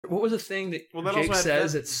What was the thing that that Jake also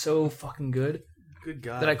says that's so fucking good Good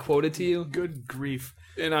God. that I quoted to you Good grief.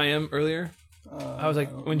 in IM earlier? I was like,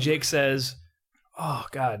 when Jake says, oh,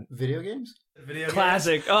 God. Video games?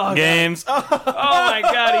 Classic. Oh, Games. God. Oh, my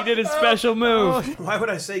God. He did his special move. Why would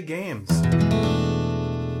I say games?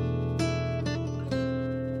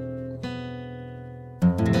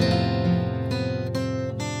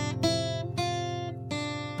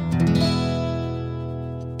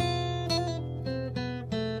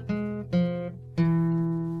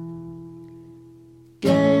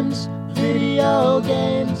 Games, video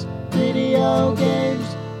games, video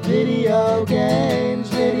games, video games,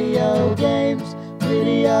 video games,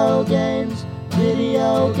 video games,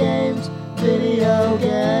 video games, video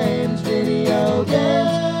games, video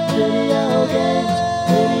games, video games,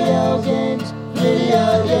 video games,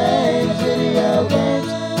 video games, video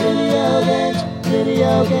games, video games,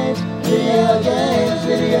 video games, video games,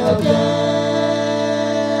 video games.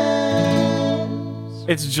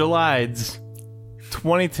 It's July's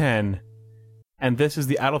 2010, and this is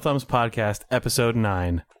the Idle Thumbs Podcast, Episode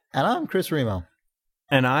 9. And I'm Chris Remo.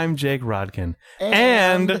 And I'm Jake Rodkin.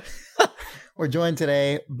 And we're joined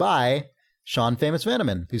today by Sean Famous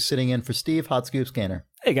Vanneman, who's sitting in for Steve Hot Scoop Scanner.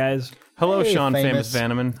 Hey, guys. hello, Hey, Sean famous. Famous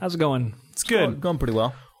Vanneman. How's it going? It's good. Going pretty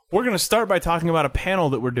well. We're going to start by talking about a panel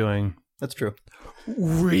that we're doing. That's true.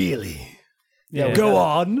 Really? Yeah, Go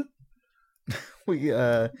on.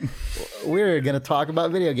 We're going to talk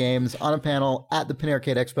about video games on a panel at the Penny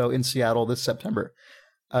Arcade Expo in Seattle this September.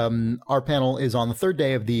 Our panel is on the third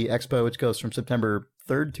day of the expo, which goes from September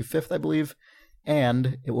 3rd to 5th, I believe,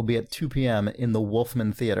 and it will be at 2 p.m. in the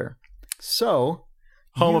Wolfman Theater. So,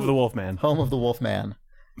 Home of the Wolfman. home of the Wolfman.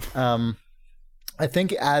 I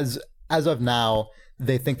think as of now,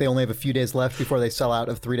 they think they only have a few days left before they sell out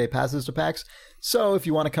of 3-day passes to PAX. So if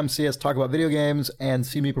you want to come see us talk about video games and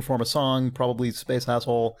see me perform a song, probably Space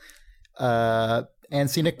Asshole, and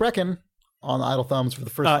see Nick Brecken on Idle Thumbs for the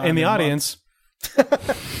first time In the a month. audience,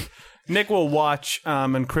 Nick will watch,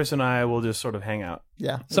 and Chris and I will just sort of hang out.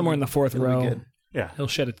 Yeah. Somewhere in the fourth It'll be row. good. Yeah. He'll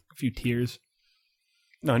shed a few tears.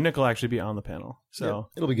 No, Nick will actually be on the panel. So, Yeah,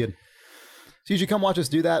 it'll be good. So you should come watch us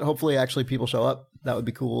do that. Hopefully, actually, people show up. That would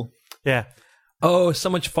be cool. yeah. Oh, so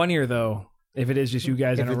much funnier, though, if it is just you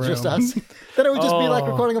guys If in a it's room. just us, then it would just be like Oh.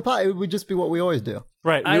 recording a pod. It would just be what we always do.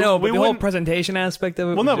 Right. I know, but the whole wouldn't- presentation aspect of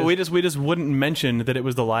it. Well, no, was but we just wouldn't mention that it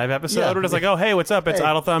was the live episode. Yeah. We're just like, oh, hey, what's up? It's Hey.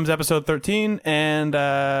 Idle Thumbs episode 13, and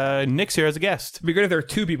Nick's here as a guest. It'd be great if there were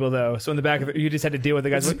two people, though. So in the back of it, you just had to deal with the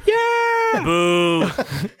guys like, yeah! Boo!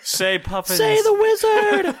 Say Puffins. Say the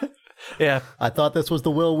wizard! Yeah. I thought this was the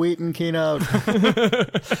Will Wheaton keynote.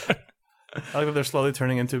 I like that they're slowly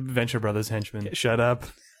turning into Venture Brothers henchmen. Shut up.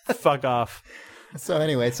 Fuck off. So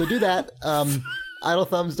anyway, so do that.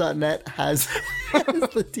 IdleThumbs.net has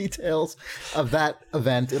the details of that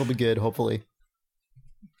event. It'll be good, hopefully.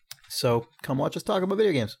 So come watch us talk about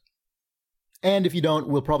video games. And if you don't,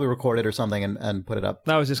 we'll probably record it or something and put it up.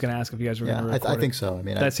 I was just going to ask if you guys were Yeah, going to record I think so. I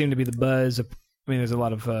mean, That seemed to be the buzz. I mean, there's a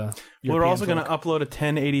lot of We're also going to upload a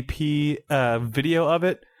 1080p video of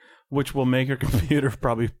it, which will make your computer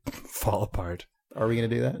probably fall apart. are we going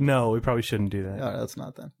to do that? No, we probably shouldn't do that. No, that's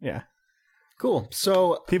not then. Yeah. Cool.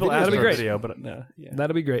 So People video ask be for great. video, but no. Yeah.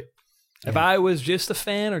 That'll be great. If I was just a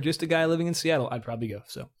fan or just a guy living in Seattle, I'd probably go.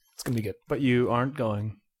 So it's going to be good. But you aren't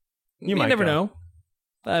going. You might never go. know.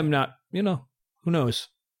 I'm not, who knows?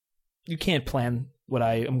 You can't plan what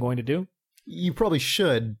I am going to do. You probably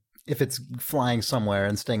should if it's flying somewhere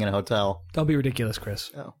and staying in a hotel. Don't be ridiculous,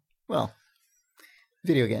 Chris. Oh, well,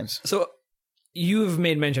 video games. So you've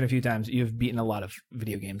made mention a few times you've beaten a lot of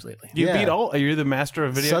video games lately. You Yeah. beat all? You're the master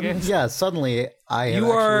of video games? Yeah, suddenly I have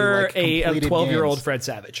You are actually, a completed 12-year-old games. Fred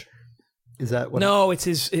Savage. Is that what? No, it's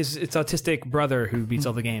his autistic brother who beats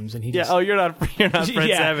all the games, and he Yeah. just Oh, you're not Fred yeah.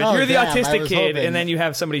 Savage. Oh, You're the damn, I autistic was kid, hoping. and then you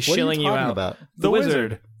have somebody What shilling are you you talking out. about? The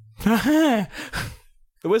Wizard. The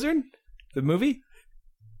Wizard? The movie?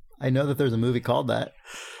 I know that there's a movie called that.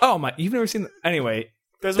 Oh my! You've never seen? Anyway,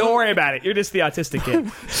 There's don't one- worry about it. You're just the autistic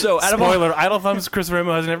kid. So out of all, Spoiler, Idle Thumbs Chris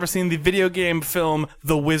Remo has never seen the video game film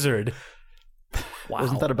The Wizard. wow.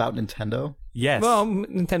 Wasn't that about Nintendo? Yes. Well,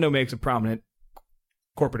 Nintendo makes a prominent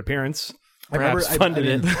corporate appearance. Perhaps funded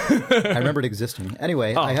it. I remember it existing.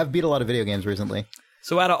 Anyway, Oh. I have beat a lot of video games recently.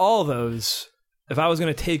 So out of all those, if I was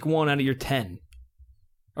going to take one out of your 10,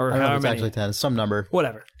 or I don't know if however it's many, actually 10. It's some number.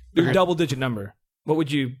 whatever, your double-digit number, what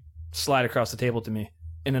would you slide across the table to me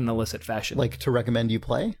in an illicit fashion? Like to recommend you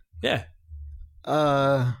play? yeah,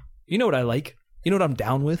 That's you know what I like. You know what I'm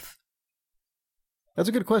down with. a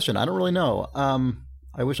good question. I don't really know.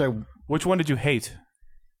 I wish I... Which one did you hate?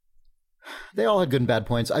 They all had good and bad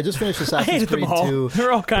points. I just finished I Assassin's hated Creed them all. 2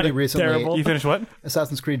 They're all kind pretty of recently. terrible. You finished what?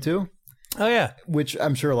 Assassin's Creed 2, Oh yeah. which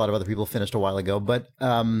I'm sure a lot of other people finished a while ago, but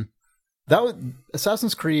that was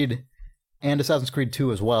Assassin's Creed and Assassin's Creed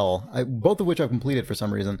 2 as well, both of which I've completed for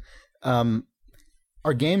some reason,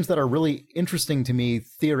 are games that are really interesting to me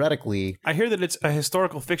theoretically. I hear that it's a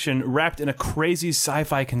historical fiction wrapped in a crazy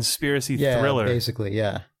sci-fi conspiracy Yeah, thriller. basically,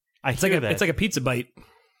 yeah. I hear that. It's like a pizza bite.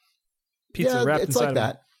 Pizza Yeah, wrapped it's inside like of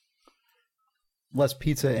that. Less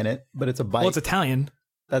pizza in it, but it's a bite. Well, it's Italian,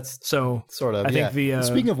 That's so sort of. I think the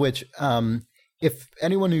Speaking of which, if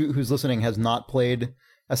anyone who's listening has not played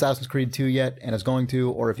Assassin's Creed 2 yet and is going to,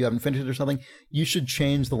 or if you haven't finished it or something, you should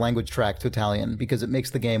change the language track to Italian because it makes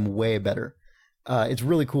the game way better. It's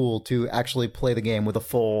really cool to actually play the game with the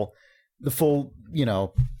full, you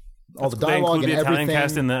know, all the They dialogue include and the Italian everything.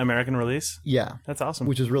 cast in the American release. Yeah, That's awesome.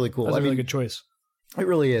 which is really cool. that's I a really mean, good choice. it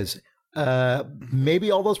really is.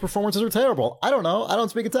 Maybe all those performances are terrible. I don't know. I don't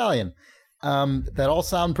speak Italian. That all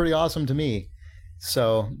sound pretty awesome to me.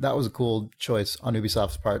 So that was a cool choice on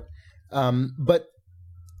Ubisoft's part. But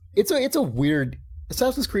it's a weird.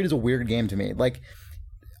 Assassin's Creed is a weird game to me. Like,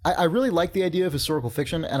 I really like the idea of historical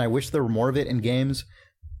fiction, and I wish there were more of it in games.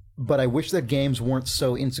 But I wish that games weren't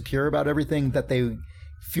so insecure about everything that they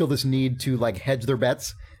feel this need to like hedge their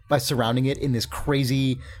bets by surrounding it in this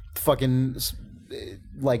crazy fucking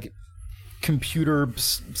like computer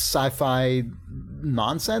sci-fi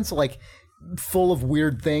nonsense, like full of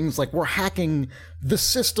weird things. Like, we're hacking the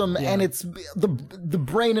system, and it's the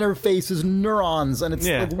brain interface is neurons, and it's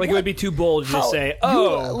Like it would be too bold to just say,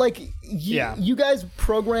 "Oh, you guys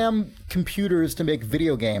program computers to make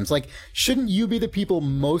video games. Like, shouldn't you be the people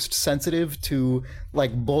most sensitive to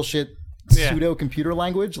like bullshit pseudo computer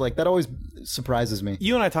language?" Like, that always surprises me.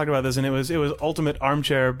 You and I talked about this, and it was ultimate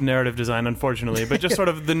armchair narrative design, unfortunately. But just sort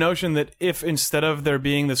of the notion that if instead of there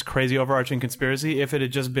being this crazy overarching conspiracy, if it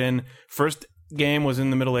had just been first game was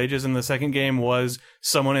in the Middle Ages and the second game was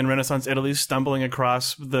someone in Renaissance Italy stumbling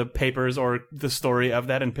across the papers or the story of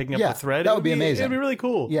that and picking up the thread, that would be amazing. It'd be really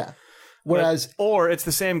cool. Yeah. Whereas, or it's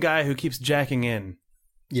the same guy who keeps jacking in.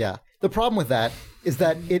 yeah, the problem with that is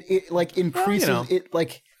that it like increases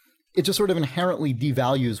it just sort of inherently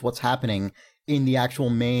devalues what's happening in the actual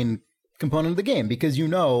main component of the game, because you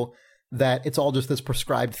know that it's all just this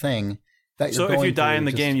prescribed thing that you're So if going you die through, in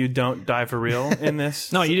the just- game, you don't die for real in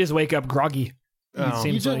this? no, you just wake up groggy." It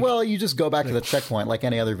seems like. you just go back to the checkpoint like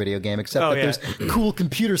any other video game, except there's cool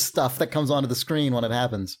computer stuff that comes onto the screen when it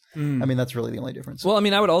happens. I mean, that's really the only difference. Well, I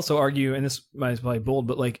mean, I would also argue, and this might be probably bold,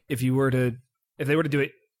 but like if they were to do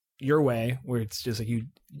it your way, where it's just like you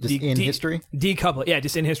just in history, decouple it,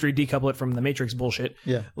 just in history, decouple it from the Matrix bullshit.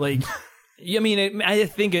 Yeah. Like, I mean, I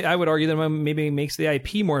think I would argue that maybe it makes the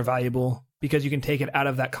IP more valuable because you can take it out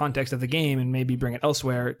of that context of the game and maybe bring it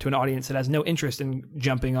elsewhere to an audience that has no interest in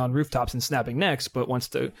jumping on rooftops and snapping necks, but wants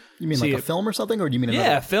to. You mean like a film or something, or do you mean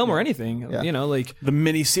a film or anything? Yeah. You know, like the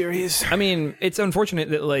mini-series? I mean, it's unfortunate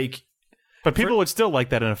that like. But people would still like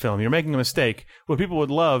that in a film. You're making a mistake. What people would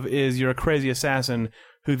love is you're a crazy assassin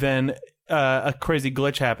who then a crazy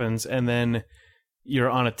glitch happens and then you're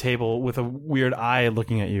on a table with a weird eye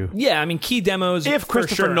looking at you. Yeah, I mean, key demos. If for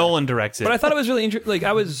Christopher sure. Nolan directs it. But I thought it was really interesting. Like,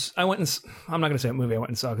 I went and I'm not going to say what movie I went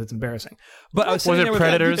and saw because it's embarrassing. But I was sitting it there with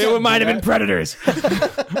Predators? It might have been Predators.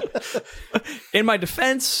 In my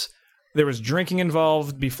defense, there was drinking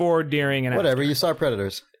involved before, during, and whatever. You saw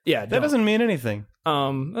Predators. Yeah, that doesn't mean anything.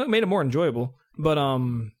 it made it more enjoyable. But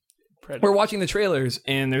we're watching the trailers,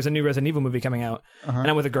 and there's a new Resident Evil movie coming out, and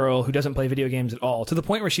I'm with a girl who doesn't play video games at all. To the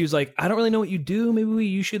point where she was like, "I don't really know what you do. Maybe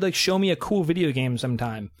you should like show me a cool video game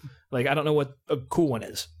sometime. Like, I don't know what a cool one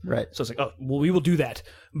is." Right. So it's like, "Oh, well, we will do that."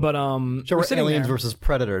 But Show her Aliens versus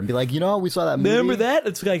Predator and be like, we saw that movie. Remember that?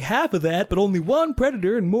 It's like half of that, but only one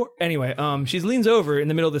Predator and more. Anyway, she leans over in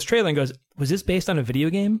the middle of this trailer and goes, "Was this based on a video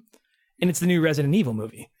game?" And it's the new Resident Evil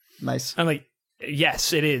movie. Nice. I'm like,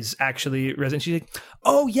 "Yes, it is actually Resident." She's like,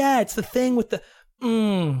 "Oh yeah, it's the thing with the."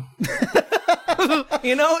 And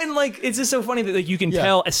like it's just so funny that like you can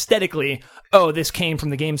tell aesthetically, oh, this came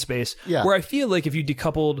from the game space. Yeah. Where I feel like if you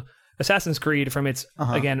decoupled Assassin's Creed from its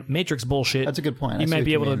again Matrix bullshit, That's a good point. I You see might what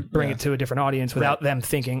be you able to mean. bring it to a different audience without them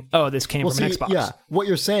thinking, oh, this came from an Xbox. Yeah, what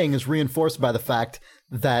you're saying is reinforced by the fact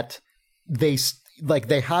that they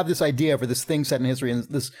have this idea for this thing set in history and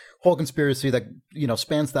this whole conspiracy that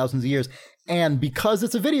spans thousands of years, and because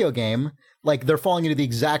it's a video game, like they're falling into the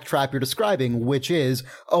exact trap you're describing, which is,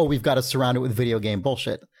 oh, we've got to surround it with video game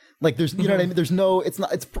bullshit. Like there's, you know what I mean? There's no,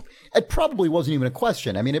 it probably wasn't even a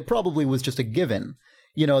question. I mean, it probably was just a given,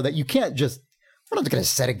 that you can't just we're not going to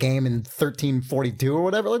set a game in 1342 or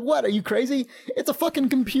whatever. Like, what? Are you crazy? It's a fucking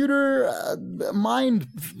computer mind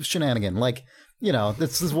shenanigan. Like, you know,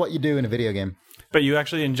 this is what you do in a video game. But you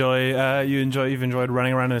actually you've enjoyed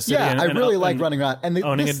running around in a city. Yeah, I really like running around. And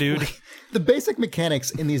owning a dude. Like, the basic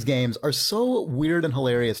mechanics in these games are so weird and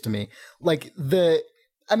hilarious to me. Like,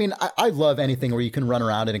 I love anything where you can run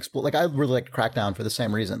around and explore. Like, I really like Crackdown for the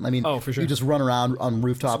same reason. I mean, for sure. You just run around on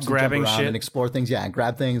rooftops and jump around and explore things. Yeah, and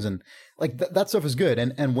grab things. And, like, that stuff is good.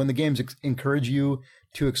 And when the games encourage you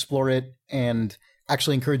to explore it and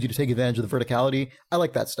actually encourage you to take advantage of the verticality, I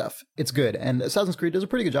like that stuff. It's good. And Assassin's Creed does a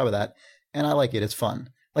pretty good job of that. And I like it. It's fun.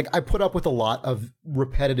 Like, I put up with a lot of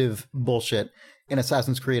repetitive bullshit in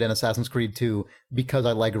Assassin's Creed and Assassin's Creed 2 because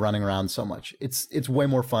I like running around so much. It's way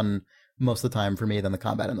more fun most of the time for me than the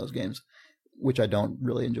combat in those games, which I don't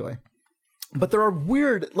really enjoy. But there are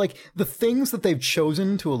weird, like, the things that they've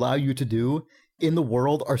chosen to allow you to do in the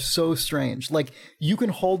world are so strange. Like, you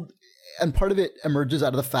can hold, and part of it emerges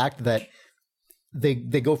out of the fact that they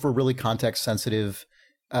go for a really context-sensitive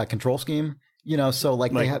control scheme. You know, so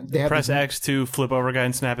like they have press X to flip over a guy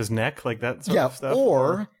and snap his neck, like that sort of stuff.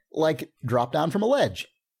 Or like drop down from a ledge.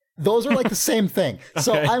 Those are like the same thing.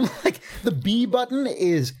 So I'm like, the B button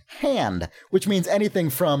is hand, which means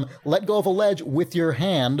anything from let go of a ledge with your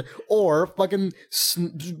hand, or fucking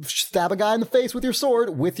stab a guy in the face with your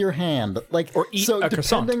sword with your hand. Like, or eat so a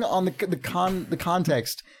depending on the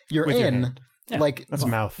context you're with in, like that's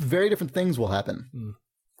mouth. Very different things will happen.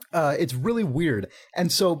 It's really weird.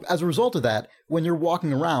 And so as a result of that, when you're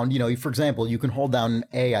walking around, you know, for example, you can hold down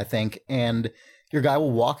A, I think, and your guy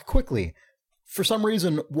will walk quickly. For some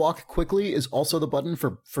reason, walk quickly is also the button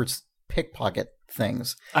for pickpocket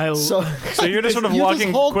things. So you're just sort of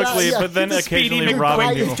walking quickly, but then occasionally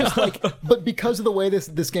robbing people. Just like, but because of the way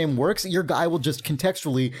this game works, your guy will just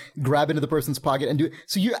contextually grab into the person's pocket and do it.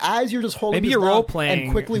 So as you're just holding maybe this you're down role playing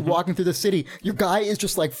and quickly walking through the city, your guy is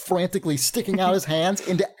just like frantically sticking out his hands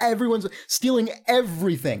into everyone's, stealing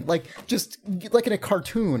everything, like just like in a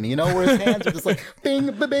cartoon, you know, where his hands are just like bing,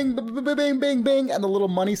 bing, bing, bing, bing, bing, and the little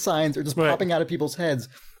money signs are just popping out of people's heads.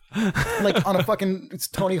 Like on a fucking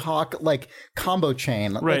Tony Hawk like combo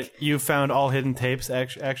chain. Right. Like, you found all hidden tapes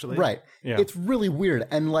actually. Right. Yeah. It's really weird.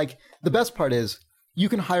 And like the best part is you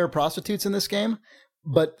can hire prostitutes in this game,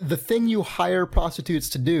 but the thing you hire prostitutes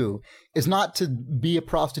to do is not to be a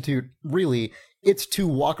prostitute really, it's to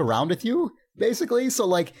walk around with you. Basically, so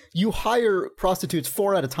like you hire prostitutes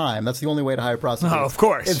 4 at a time. That's the only way to hire prostitutes. Oh, of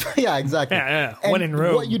course. Yeah, exactly. Yeah. And when in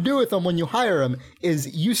Rome. what you do with them when you hire them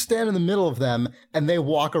is you stand in the middle of them and they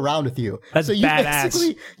walk around with you. That's so you badass.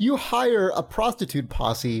 basically you hire a prostitute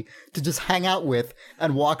posse to just hang out with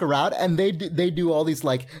and walk around, and they do all these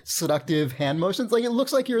like seductive hand motions. Like it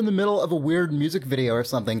looks like you're in the middle of a weird music video or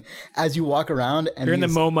something as you walk around. And you're in the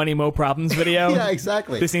Mo Money Mo Problems video. Yeah,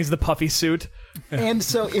 exactly. This needs the puffy suit. And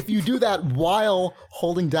so if you do that while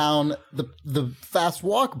holding down the fast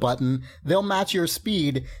walk button, they'll match your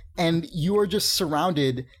speed, and you are just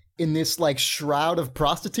surrounded in this like shroud of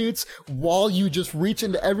prostitutes while you just reach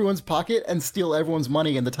into everyone's pocket and steal everyone's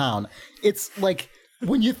money in the town. It's like,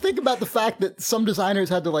 when you think about the fact that some designers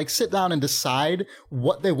had to like sit down and decide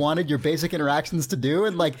what they wanted your basic interactions to do,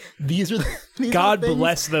 and like these are God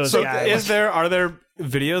bless those guys. Are there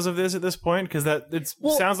videos of this at this point? Because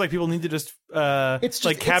sounds like people need to just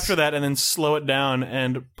capture that and then slow it down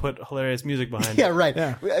and put hilarious music behind it. Yeah, right.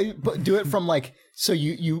 Yeah. But do it from like, so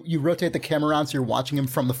you rotate the camera around so you're watching him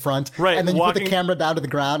from the front, right? And then you put the camera down to the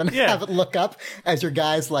ground and have it look up as your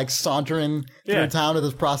guy's like sauntering through town with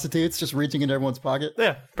his prostitutes, just reaching into everyone's pocket.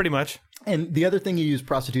 Yeah, pretty much. And the other thing you use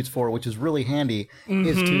prostitutes for, which is really handy,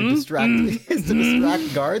 is to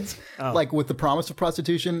distract guards, like with the promise of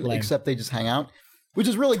prostitution, except they just hang out. Which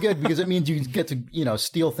is really good because it means you get to, you know,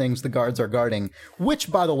 steal things the guards are guarding. Which,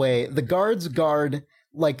 by the way, the guards guard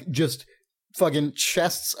like just fucking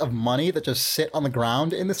chests of money that just sit on the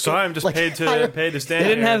ground in the store. So I'm just paid to stand. They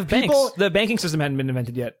didn't have banks. People, the banking system hadn't been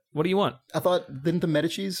invented yet. What do you want? I thought, didn't the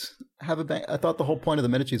Medicis have a bank? I thought the whole point of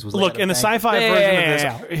the Medicis was look in the sci-fi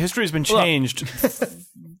version of this. History has been changed.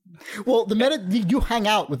 Well, you hang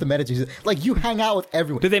out with the Medici. Like, you hang out with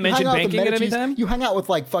everyone. Did they mention banking at any time? You hang out with,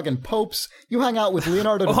 like, fucking popes. You hang out with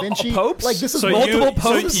Leonardo da Vinci. Popes? Like, this is multiple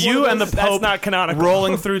popes? So you and the That's Pope not canonical.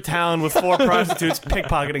 rolling through town with 4 prostitutes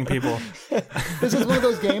pickpocketing people. This is one of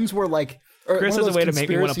those games where, like... Chris has a way to make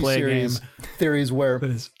me want to play a game. Theories where...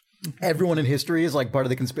 Everyone in history is like part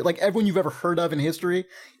of the conspiracy. Like everyone you've ever heard of in history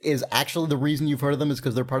is actually the reason you've heard of them is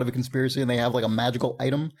because they're part of a conspiracy and they have like a magical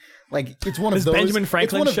item. Like it's one of those. Benjamin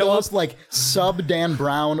Franklin it's one of show those up? like sub Dan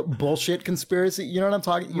Brown bullshit conspiracy. You know what I'm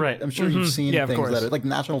talking? Right. I'm sure you've seen things that are like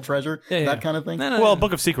National Treasure, that kind of thing. Well,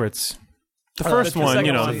 Book of Secrets. The first one, second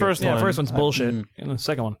you know, one. the first Yeah, one. the first one's bullshit. And the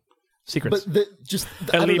second one, secrets. But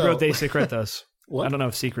I El don't libro know. de secretos. What? I don't know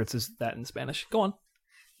if secrets is that in Spanish. Go on.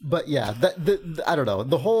 But yeah, I don't know.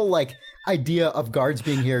 The whole like idea of guards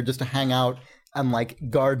being here just to hang out and like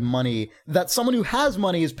guard money that someone who has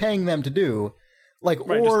money is paying them to do, like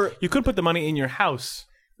Right, or you could put the money in your house.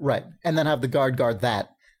 right, and then have the guard that.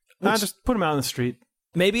 Nah, just put them out on the street.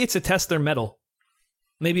 Maybe it's to test their metal.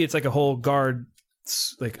 Maybe it's like a whole guard,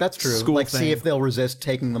 like That's true. School Like thing. see if they'll resist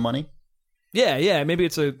taking the money. Yeah. Maybe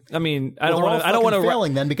it's a. I mean, I don't Well, want to. they're I don't all want fucking to.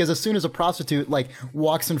 failing then because as soon as a prostitute like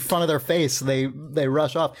walks in front of their face, they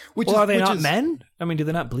rush off. Which Well, is, are they which not is, men? I mean, do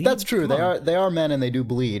they not bleed? That's true. Come on. They are men and they do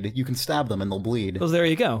bleed. You can stab them and they'll bleed. Well, there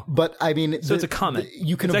you go. But I mean, So it's a comment.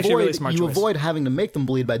 You can It's actually a really avoid smart choice. avoid having to make them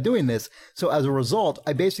bleed by doing this. So as a result,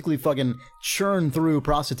 I basically fucking churn through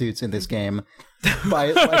prostitutes in this game.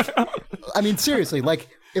 By like, I mean, seriously, like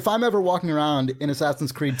if I'm ever walking around in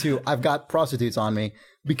Assassin's Creed 2, I've got prostitutes on me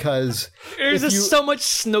because There's if just so much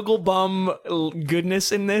snuggle bum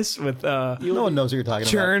goodness in this with no one knows what you're talking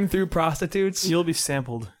churn through prostitutes. You'll be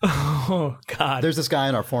sampled. Oh God. about. There's this guy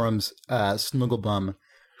in our forums, Snugglebum,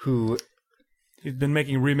 who He's been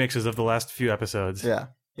making remixes of the last few episodes. yeah.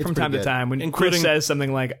 It's From pretty time to good. time when Including- Chris says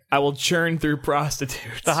something like, "I will churn through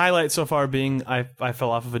prostitutes." The highlight so far being I fell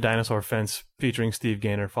off of a dinosaur fence featuring Steve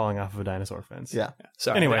Gaynor falling off of a dinosaur fence. Yeah.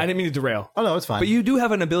 Sorry, Anyway. I didn't mean to derail. Oh no, it's fine. But you do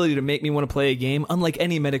have an ability to make me want to play a game unlike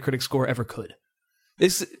any Metacritic score ever could.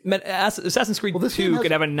 Assassin's Creed this game 2 has-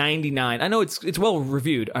 could have a 99. I know it's well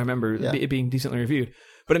reviewed. I remember Yeah. it being decently reviewed.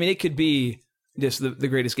 But I mean, it could be just the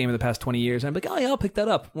greatest game of the past 20 years. And I'm like, oh yeah, I'll pick that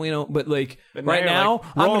up. Well, you know, but like But now right you're, now, like,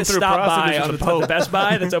 I'm going rolling to through stop by prostitutes on with the the Pope. Best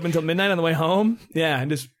Buy that's open until midnight on the way home. Yeah, and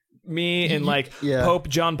just me and like yeah. Pope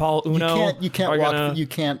John Paul Uno. you can't are walk. gonna- You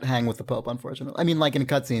can't hang with the Pope, unfortunately. I mean, like in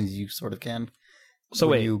cutscenes, you sort of can. So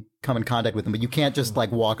when wait, you come in contact with them, but you can't just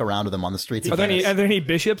like walk around with them on the streets. are of there Venice. any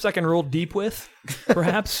bishops I can roll deep with?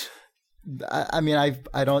 Perhaps. I mean,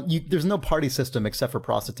 I don't. There's no party system except for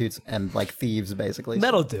prostitutes and like thieves, basically.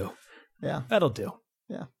 That'll do. Yeah, That'll do.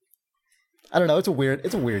 I don't know. It's a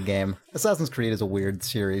weird game. Assassin's Creed is a weird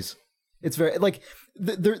series. It's very like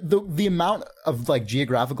the amount of like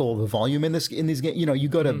geographical volume in these games. You know, you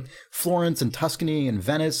go to Florence and Tuscany and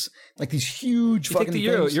Venice, like these huge You take fucking the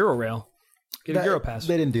things. Eurorail. Get a That- Europass.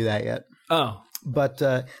 They didn't do that yet. Oh. But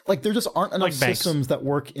like there just aren't enough Like banks. systems that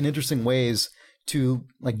work in interesting ways to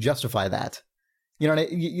like justify that. You know,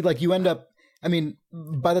 like you end up. I mean,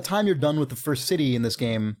 by the time you're done with the first city in this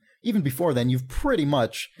game, even before then, you've pretty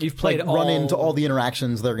much played like, run all- into all the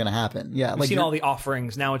interactions that are going to happen. Yeah, You've like seen you're- all the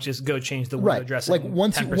offerings. Now it's just go change the window right. dressing. Like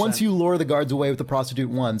once 10%. you lure the guards away with the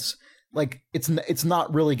prostitute once, like it's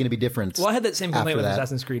not really going to be different. Well, I had that same complaint after with that.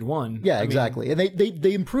 Assassin's Creed 1. Yeah, I mean, exactly. And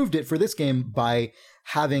they improved it for this game by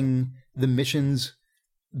having the missions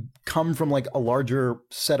come from like a larger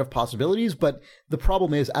set of possibilities, but the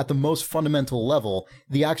problem is at the most fundamental level,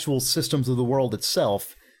 the actual systems of the world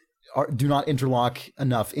itself do not interlock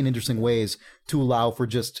enough in interesting ways to allow for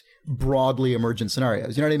just broadly emergent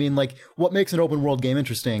scenarios. You know what I mean? Like what makes an open world game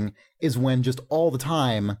interesting is when just all the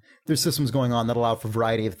time there's systems going on that allow for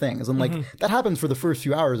variety of things. And like that happens for the first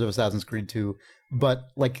few hours of Assassin's Creed 2, but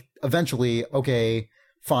like eventually, okay,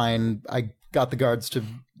 fine, I got the guards to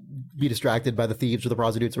be distracted by the thieves or the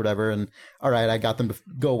prostitutes or whatever, and all right, I got them to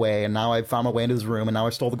go away, and now I found my way into this room, and now I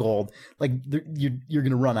stole the gold. Like you're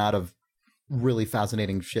gonna run out of really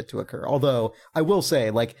fascinating shit to occur. Although I will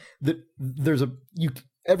say, like there's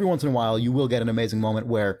every once in a while you will get an amazing moment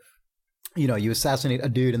where, you know, you assassinate a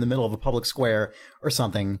dude in the middle of a public square or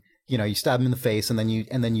something. You know, you stab him in the face, and then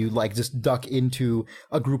you like just duck into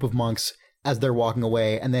a group of monks as they're walking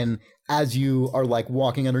away, and then as you are like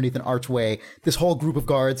walking underneath an archway, this whole group of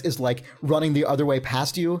guards is like running the other way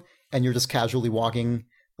past you, and you're just casually walking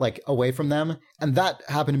like away from them. And that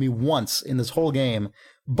happened to me once in this whole game,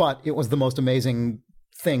 but it was the most amazing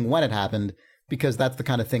thing when it happened, because that's the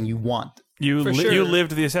kind of thing you want. You For sure. you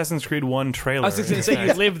lived the Assassin's Creed 1 trailer. I was just going to say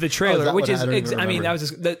you lived the trailer, that which what is, I don't even I mean, remember. that was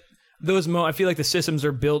just, I feel like the systems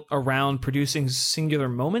are built around producing singular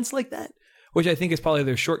moments like that, which I think is probably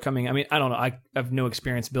their shortcoming. I mean, I don't know. I have no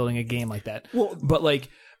experience building a game like that. Well- but like,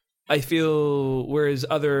 I feel whereas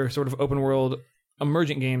other sort of open world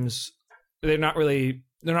emergent games, they're not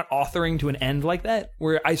authoring to an end like that,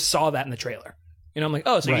 where I saw that in the trailer. You know, I'm like,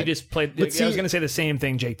 oh, so you Right. just played. But I see- was going to say the same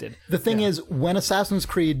thing Jake did. The thing is, when Assassin's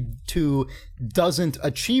Creed 2 doesn't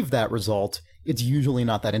achieve that result, it's usually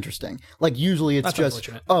not that interesting. Like, usually it's That's just,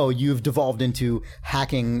 unfortunate. oh, you've devolved into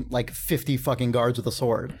hacking like 50 fucking guards with a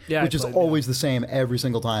sword, Yeah, which I is played, always the same every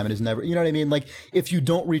single time and is never, you know what I mean? Like, if you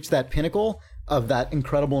don't reach that pinnacle of that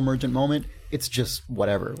incredible emergent moment, it's just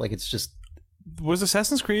whatever. Like, it's just, Was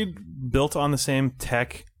Assassin's Creed built on the same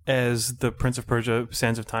tech as the Prince of Persia: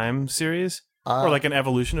 Sands of Time series, or like an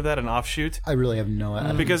evolution of that, an offshoot? I really have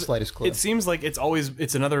no Because slightest clue. it seems like it's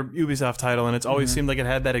another Ubisoft title, and it's always seemed like it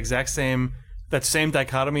had that same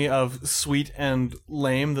dichotomy of sweet and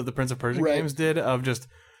lame that the Prince of Persia games did, of just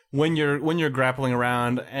when you're grappling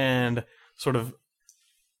around and sort of,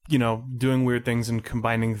 you know, doing weird things and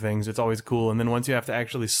combining things, it's always cool. And then once you have to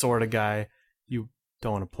actually sword a guy, you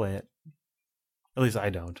don't want to play it. At least I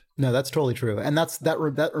don't. No, that's totally true. And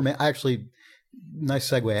actually, nice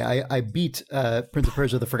segue. I beat Prince of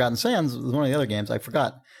Persia: The Forgotten Sands, one of the other games. I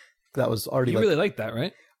forgot that was already. You really liked that,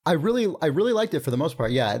 right? I really liked it for the most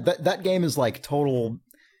part. Yeah, that game is like total,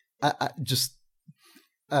 just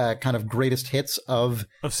kind of greatest hits of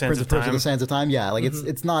Sands Prince of of Persia: Time. The Sands of Time. Yeah, like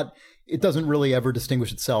it's not. It doesn't really ever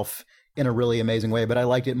distinguish itself in a really amazing way, but I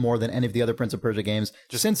liked it more than any of the other Prince of Persia games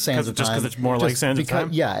since Sands of Time. Just because it's more like Sands of Time?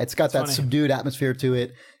 Yeah, it's got that funny. subdued atmosphere to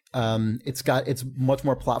it. It's much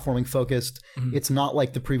more platforming focused. It's not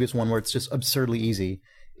like the previous one where it's just absurdly easy.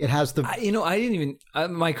 It has the... I didn't even...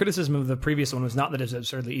 my criticism of the previous one was not that it's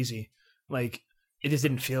absurdly easy. Like, it just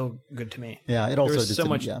didn't feel good to me. Yeah, it also There was just so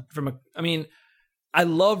much I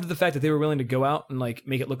loved the fact that they were willing to go out and like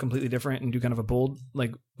make it look completely different and do kind of a bold,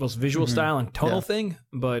 like both visual style and tonal thing.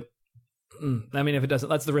 But I mean, if it doesn't,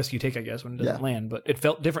 that's the risk you take, I guess, when it doesn't land. But it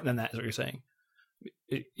felt different than that, is what you're saying.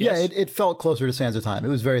 It felt closer to Sands of Time. It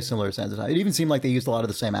was very similar to Sands of Time. It even seemed like they used a lot of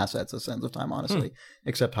the same assets as Sands of Time, honestly,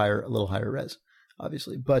 except a little higher res,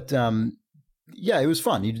 obviously. But it was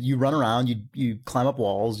fun. You run around, you climb up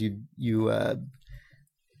walls,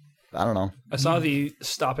 I don't know. I saw the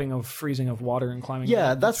stopping of freezing of water and climbing.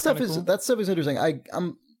 Yeah, down. that stuff is interesting. I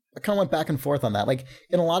kind of went back and forth on that. Like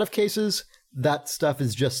in a lot of cases, that stuff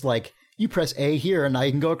is just like you press A here and now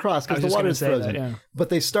you can go across because the water is frozen. That, yeah. But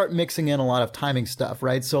they start mixing in a lot of timing stuff,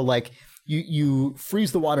 right? So like you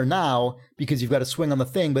freeze the water now because you've got to swing on the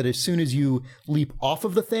thing, but as soon as you leap off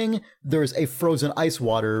of the thing, there's a frozen ice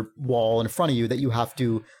water wall in front of you that you have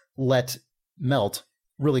to let melt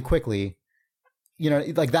really quickly. You know,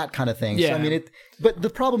 like that kind of thing. Yeah. So, I mean, but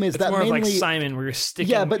the problem is it's that more mainly, of like Simon, where you're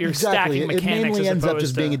sticking. yeah, but you're exactly, stacking it mechanics mainly as ends up opposed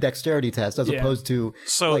just to, being a dexterity test as opposed to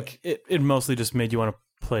so like it mostly just made you want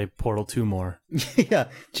to play Portal 2 more. yeah.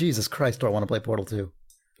 Jesus Christ, do I want to play Portal 2?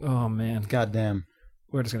 Oh man, God damn.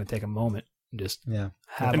 we're just gonna take a moment and just Yeah.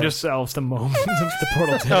 have ourselves the moment of the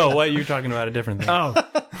Portal 2. Oh, what you're talking about a different thing. Oh,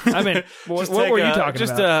 I mean, what take were you a- talking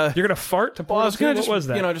just, about? You're gonna fart to Well, I Portal was 2? gonna What just was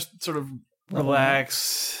that? you know just sort of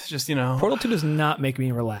relax, just Portal 2 does not make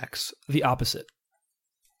me relax. The opposite.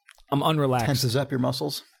 I'm unrelaxed. Tenses up your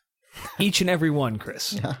muscles. Each and every one,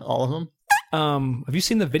 Chris. Yeah, all of them. Have you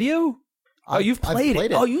seen the video? Oh, you've played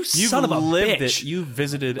it. Oh, you You've son of a lived bitch. it. You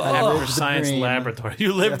visited an lived After the Science dream. laboratory.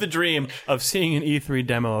 You lived the dream of seeing an E3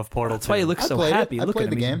 demo of Portal 2. That's why he looks I so played it. happy. I Look played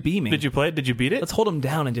at him. the He's game. beaming. Did you play it? Did you beat it? Let's hold him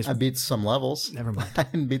down and just... I beat some levels. Never mind. I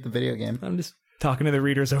didn't beat the video game. I'm just talking to the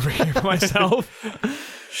readers over here for myself.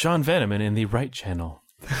 Sean Veneman in the right channel.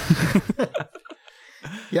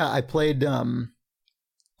 Yeah, I played. You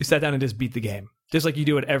sat down and just beat the game. Just like you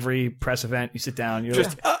do at every press event. You sit down. You're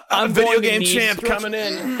Just like, I'm going video to game need- champ coming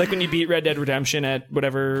in. Like when you beat Red Dead Redemption at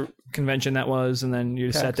whatever convention that was, and then you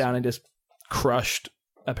just sat down and just crushed,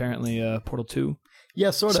 apparently, Portal 2.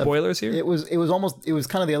 Yeah, sort of. Spoilers here? It was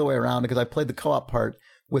kind of the other way around because I played the co-op part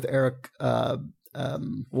with Eric.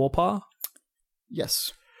 Wolpaw?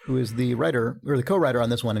 Yes, who is the writer or the co-writer on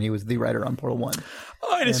this one, and he was the writer on Portal 1.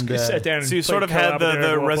 Oh, I just And, sat down and So you sort of played had co-op with the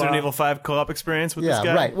Eric Resident Wolpaw. Evil 5 co-op experience with this Yeah,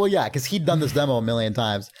 guy? right. Well, yeah, because he'd done this demo a million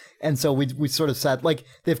times, and so we sort of sat like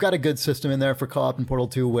they've got a good system in there for co-op in Portal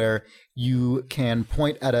 2 where you can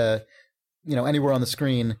point at anywhere on the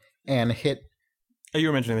screen and hit. Oh, you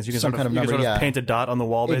were mentioning this. You can Some sort of, kind of you can number, sort of yeah. paint a dot on the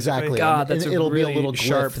wall, basically. Exactly. God, And that's a it'll really be a little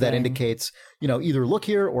sharp glyph that thing. indicates, either look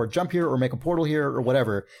here or jump here or make a portal here or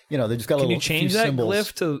whatever. They just got a Can little you change few that symbols.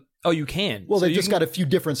 glyph to... Oh, you can. Well, So they've you just can- got a few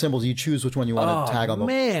different symbols. You choose which one you want to tag on them.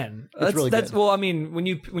 Man, It's really good. well. I mean, when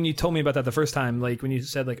you told me about that the first time, like when you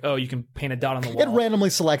said like, oh, you can paint a dot on the wall. It randomly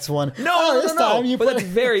selects one. No, this time you but put that's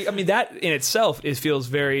very. I mean, that in itself feels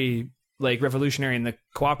very like revolutionary in the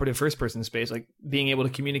cooperative first-person space, like being able to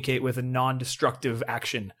communicate with a non-destructive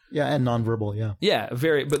action. Yeah, and nonverbal. Yeah. Yeah,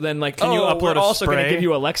 very. But then like, Can you upload we're a also going to spray? give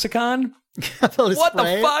you a lexicon. What What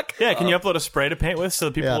the fuck? Yeah, can you upload a spray to paint with so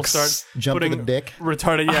that people Yeah. will start Jump to putting the dick.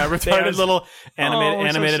 retarded There's- little we're so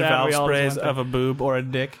animated sad valve we all sprays just went of a boob or a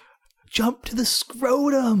dick? Jump to the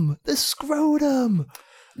scrotum. The scrotum.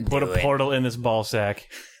 Put a portal in this ball sack.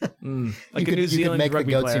 Like you a New could Zealand make the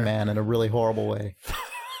rugby Goatsy player. Man in a really horrible way.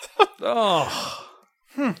 Oh,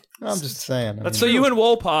 I'm just saying. I mean, So you and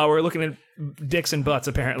Wolpaw were looking at dicks and butts,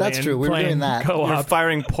 apparently. That's and true. We were playing doing that. You're Co-op.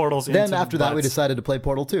 firing portals into then after that, we butts. decided to play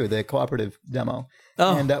Portal 2, the cooperative demo.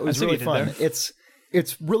 Oh, and that I was see what really you did fun. there.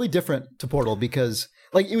 It's really different to Portal because,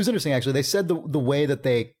 like, it was interesting, actually. They said the way that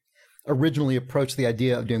they originally approached the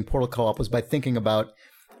idea of doing Portal co-op was by thinking about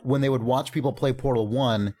when they would watch people play Portal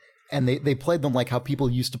 1, and they played them like how people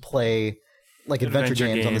used to play like adventure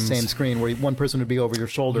games on the same screen, where one person would be over your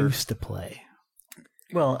shoulder. Used to play.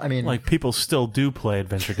 Well, I mean, Like, people still do play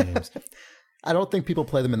adventure games. I don't think people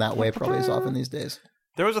play them in that way probably as often these days.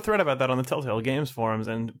 There was a thread about that on the Telltale Games forums,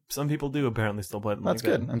 and some people do apparently still play them That's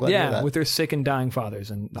like good. that. I'm glad to hear Yeah, that. with their sick and dying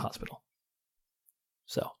fathers in the hospital.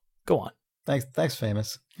 So, go on. Thanks,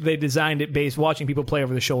 Famous. They designed it based watching people play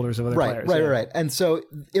over the shoulders of other players. Right. And so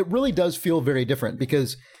it really does feel very different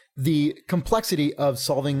because the complexity of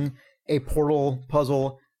solving a Portal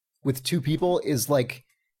puzzle with two people is like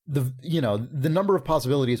the number of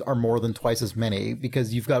possibilities are more than twice as many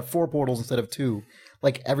because you've got 4 portals instead of 2.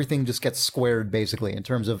 Like everything just gets squared basically in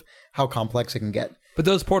terms of how complex it can get. But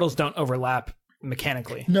those portals don't overlap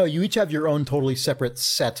mechanically. No, you each have your own totally separate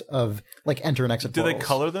set of like enter and exit Do they portals.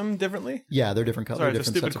 color them differently? Yeah, they're different colors. Sorry, it's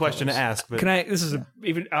a stupid question to ask, but Can I? This is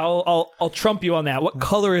even. I'll trump you on that. What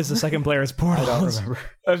color is the second player's portal? I don't remember.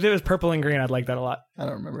 If it was purple and green, I'd like that a lot. I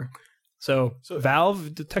don't remember. So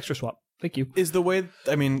Valve, the texture swap. Thank you. is the way,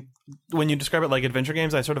 I mean, when you describe it like adventure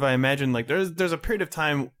games, I imagine like there's a period of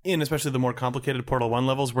time in especially the more complicated Portal 1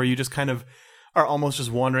 levels where you just kind of are almost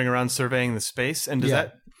just wandering around surveying the space. And does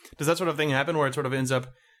that sort of thing happen where it sort of ends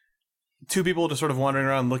up 2 people just sort of wandering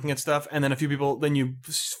around looking at stuff, and then a few people, then you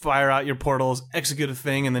fire out your portals, execute a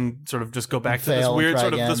thing, and then sort of just go back to this Fail and weird try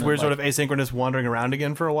sort of again, this and weird sort like- of asynchronous wandering around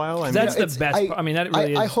again for a while. I mean, That's the it's- best. I mean, that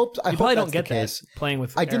really I is. hope you probably don't that's get the that case. playing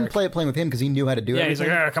with. I didn't Eric. play it playing with him because he knew how to do Yeah, he's like,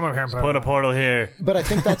 everything. come over here and put a portal here. But I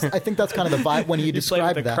think that's kind of the vibe when you You play with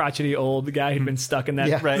describe the that. crotchety old guy who'd been stuck in that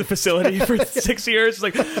Yeah. Right. facility for 6 years. It's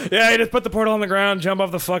like, yeah, you just put the portal on the ground, jump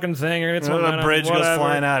off the fucking thing, or it's The bridge goes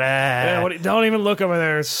flying out. Yeah, don't even look over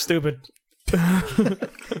there. It's stupid.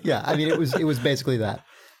 Yeah, I mean it was basically that,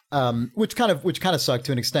 which kind of sucked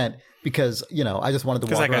to an extent because I just wanted to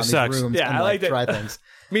walk that guy around sucks. these rooms Yeah, and I like that. try things.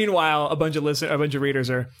 Meanwhile, a bunch of readers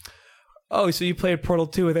are, oh, so you played Portal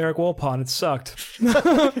 2 with Eric Wolpaw and it sucked.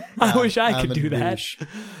 I wish I I'm could a do that. douche.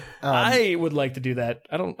 I would like to do that.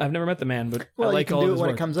 I've never met the man, but Well, I like you all can of do it his when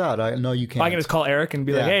work. it comes out. I know you can. I can just call Eric and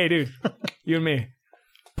be like, Yeah. hey, dude, you and me.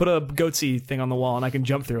 Put a goatsy thing on the wall and I can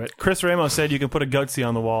jump through it. Chris Ramos said you can put a goatsy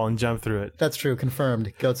on the wall and jump through it. That's true.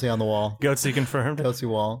 Confirmed. Goatsy on the wall. Goatsy confirmed. Goatsy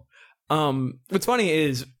wall. What's funny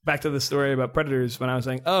is back to the story about Predators when I was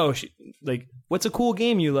saying, oh, what's a cool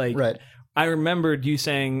game you like? Right. I remembered you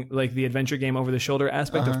saying like the adventure game over the shoulder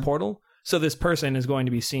aspect of Portal. So this person is going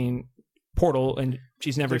to be seeing Portal and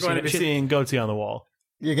she's never They're seen going it. to be seeing goatsy on the wall.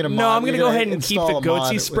 You're gonna. No, I'm going to go ahead and keep the install a mod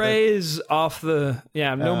goatsy with sprays off the.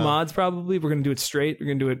 Yeah, no mods probably. We're going to do it straight. We're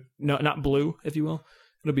going to do it not blue, if you will.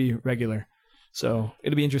 It'll be regular. So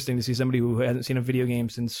it'll be interesting to see somebody who hasn't seen a video game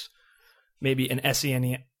since maybe an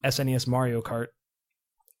SNES Mario Kart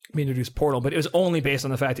be introduced Portal. But it was only based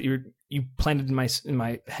on the fact that you planted in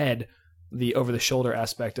my head the over the shoulder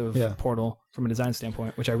aspect of Portal from a design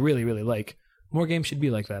standpoint, which I really, really like. More games should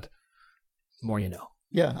be like that. The more you know.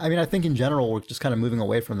 Yeah, I mean, I think in general we're just kind of moving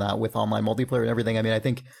away from that with online multiplayer and everything. I mean, I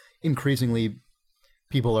think increasingly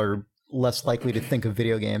people are less likely to think of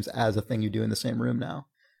video games as a thing you do in the same room now.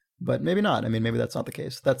 But maybe not. I mean, maybe that's not the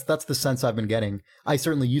case. That's the sense I've been getting. I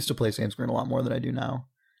certainly used to play same screen a lot more than I do now.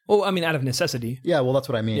 Well, I mean, out of necessity. Yeah, well, that's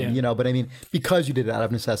what I mean. Yeah. But I mean, because you did it out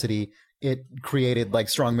of necessity, it created like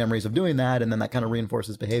strong memories of doing that, and then that kind of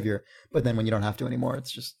reinforces behavior. But then when you don't have to anymore,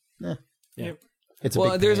 it's just, Yeah. It's a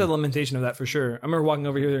Well, big there's a pain. limitation of that for sure. I remember walking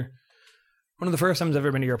over here. One of the first times I've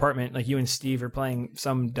ever been to your apartment, like you and Steve are playing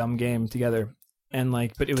some dumb game together, and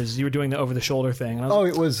but you were doing the over the shoulder thing. And I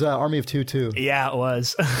was It was Army of Two too. yeah, it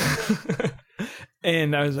was.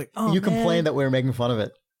 And I was like, oh, You man. complained that we were making fun of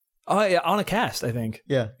it. Oh yeah, on a cast, I think.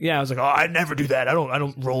 Yeah. Yeah, I was like, oh, I never do that. I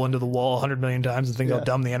don't roll into the wall 100 million times and think how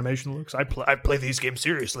dumb the animation looks. I play these games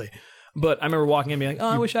seriously. But I remember walking in and being like,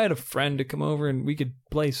 oh, I wish I had a friend to come over and we could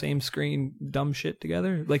play same screen dumb shit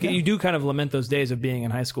together. Like you do kind of lament those days of being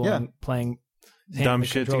in high school and playing Dumb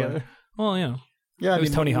shit together. Well, Yeah, I It was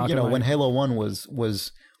mean, Tony Hawk in when mine. Halo 1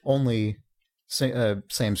 was only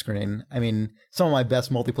same screen. I mean, some of my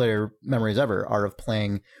best multiplayer memories ever are of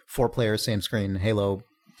playing 4-player same screen Halo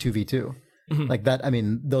 2v2. Like that, I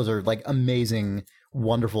mean, those are like amazing,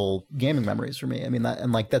 wonderful gaming memories for me. I mean,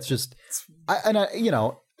 that's just,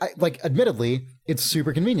 admittedly, it's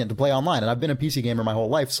super convenient to play online. And I've been a PC gamer my whole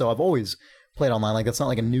life, so I've always played online. Like, that's not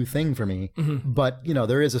like a new thing for me. But,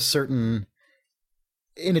 there is a certain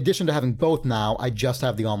in addition to having both now, I just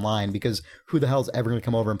have the online because who the hell's ever going to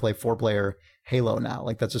come over and play 4-player Halo now?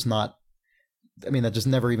 Like that's just not. I mean, that just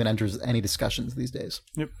never even enters any discussions these days.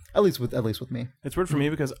 Yep. At least with me. It's weird for me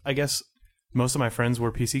because I guess most of my friends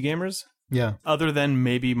were PC gamers. Yeah. Other than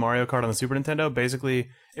maybe Mario Kart on the Super Nintendo, basically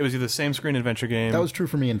it was either the same screen adventure game. That was true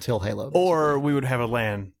for me until Halo. Basically. Or we would have a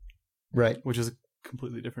LAN. Right. Which is a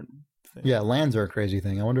completely different thing. Yeah, LANs are a crazy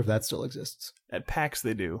thing. I wonder if that still exists. At PAX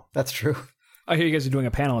they do. That's true. I hear you guys are doing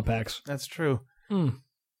a panel at PAX. That's true.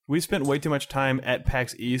 We spent way too much time at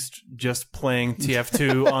PAX East just playing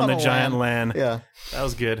TF2 on the giant LAN. Yeah. That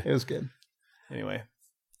was good. It was good. Anyway,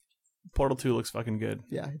 Portal 2 looks fucking good.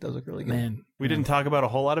 Yeah, it does look really good. Man. We didn't talk about a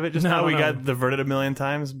whole lot of it just now. We got diverted a million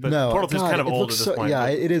times, but Portal 2 is kind of old at this point. Yeah,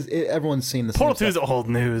 it is. Everyone's seen this. Portal 2 is old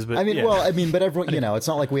news, but I mean, yeah. but everyone, it's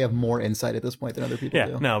not like we have more insight at this point than other people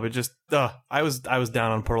do. No, but just I was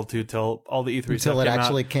down on Portal 2 till all the E3 stuff until it came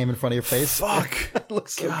actually out. came in front of your face. Fuck, it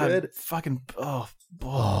looks so God, good. fucking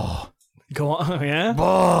Go on,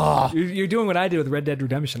 yeah? You're doing what I did with Red Dead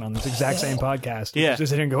Redemption on this exact same podcast. Yeah.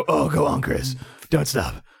 Just sit here and go, oh, go on, Chris. Don't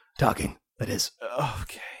stop talking. That is.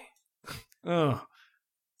 Okay. Oh.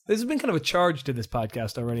 There's been kind of a charge to this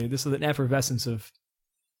podcast already. This is an effervescence of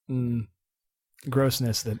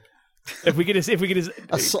grossness that if we could just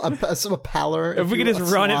a pallor. if we could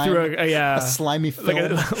just run it through a slimy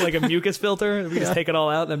film. like a mucus filter, if we just take it all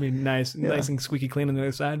out, that'd be nice and squeaky clean on the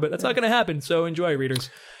other side. But that's not going to happen. So enjoy, readers.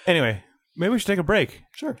 Anyway, maybe we should take a break.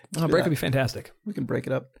 Sure. A break would be fantastic. We can break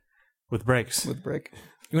it up With breaks. with break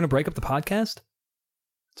You want to break up the podcast?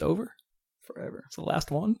 It's over. forever. It's the last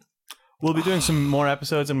one. We'll be doing some more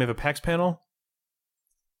episodes, and we have a PAX panel.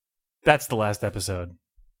 That's the last episode.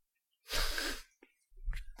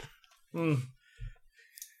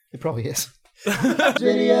 It probably is.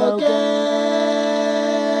 Video games.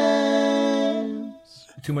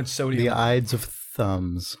 Too much sodium. The Ides of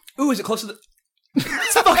Thumbs. Ooh, is it close to the...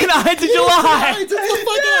 It's fucking Ides of July! It's the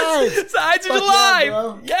fucking Ides! It's the Ides of Fuck July! yeah,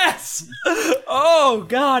 bro. Yes! Oh,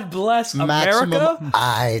 God bless America. Maximum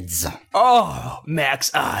Ides. Oh,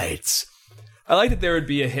 Max Ides. I like that there would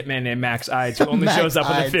be a hitman named Max Ides who only Max shows up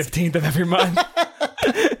on Ides. the 15th of every month.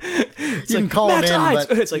 You can call him Max in, Ides.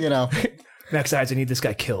 but, It's like, you know. Max Ides, I need this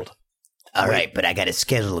guy killed. All right, but I got a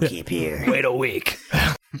schedule to keep here. Wait a week.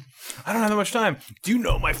 I don't have that much time. Do you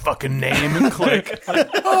know my fucking name? Click.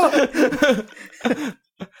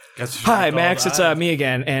 Hi, Max. It's me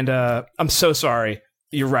again, and I'm so sorry.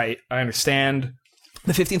 You're right. I understand.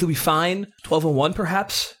 The 15th will be fine. 12:01,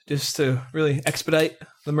 perhaps, just to really expedite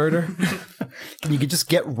the murder. You could just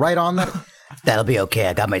get right on that. That'll be okay.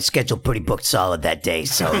 I got my schedule pretty booked solid that day,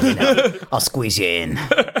 so, I'll squeeze you in.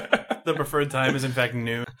 The preferred time is, in fact,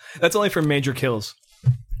 noon. That's only for major kills.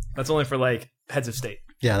 That's only for, like, heads of state.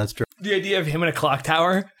 Yeah, that's true. The idea of him in a clock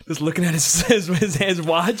tower, just looking at his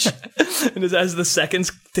watch, and as the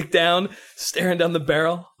seconds tick down, staring down the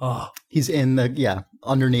barrel. Oh, He's in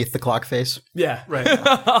underneath the clock face. yeah, Right.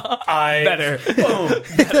 Better. Boom.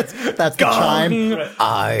 That's the chime.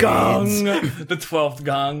 Gong. The 12th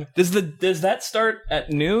gong. Does that start at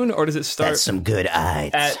noon, or does it start That's some good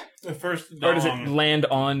eyes. at, The first dong. or does it land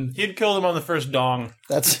on? He'd killed him on the first dong.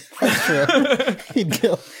 That's true. He'd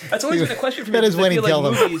kill. That's always been a question for me. That is because I when he feel like killed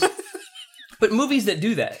him. movies, but movies that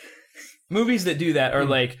do that are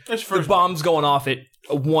like That's the first- bomb's going off at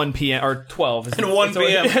 1 p.m. or 12. It's 1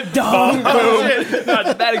 p.m. Dong, boom. That's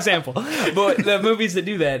a bad example. But the movies that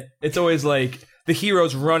do that, it's always like the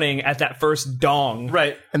hero's running at that first dong.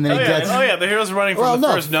 Right. And then he gets. the hero's running from the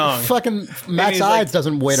first dong. Fucking Max he's like Ides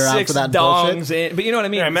doesn't wait around 6 for that dongs bullshit. in, but you know what I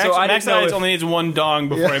mean? Yeah, Max, so I Max didn't know Ides if, only needs one dong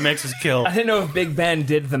before he makes his kill. I didn't know if Big Ben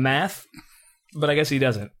did the math, but I guess he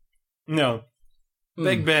doesn't. No.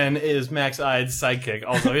 Big Ben is Max Ides' sidekick.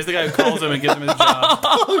 Also, he's the guy who calls him and gives him his job.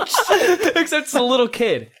 Except it's a little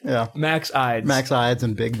kid. Yeah. Max Ides. Max Ides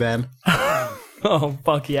and Big Ben. Oh,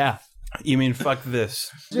 fuck yeah. You mean fuck this?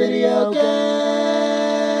 Video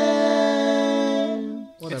game.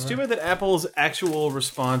 It's too bad that Apple's actual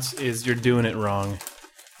response is you're doing it wrong.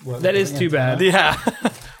 That is too bad. Yeah.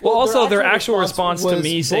 Well, also, their actual response to was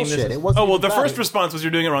me saying bullshit. this. It wasn't Oh, well, even the bad. first response was you're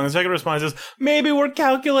doing it wrong. The second response is maybe we're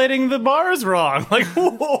calculating the bars wrong. Like,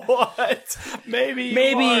 what?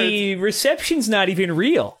 Maybe reception's not even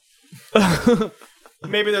real.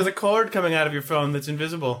 Maybe there's a cord coming out of your phone that's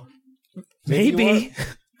invisible. Maybe.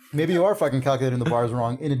 Maybe you are fucking calculating the bars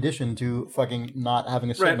wrong, in addition to fucking not having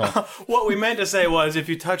a Right. signal. What we meant to say was if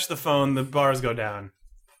you touch the phone, the bars go down.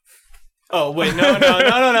 Oh, wait. No.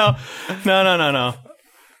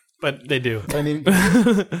 but they do. I mean,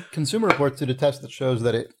 Consumer Reports did a test that shows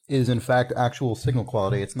that it is in fact actual signal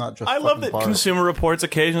quality. It's not just. I love that bars. Consumer Reports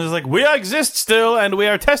occasionally is like, we exist still, and we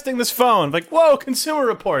are testing this phone. Like, whoa, Consumer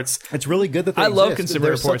Reports. It's really good that they I love exist.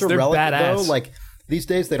 Consumer Reports. Such a They're relic, badass. Though. Like these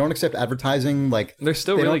days, they don't accept advertising. Like They're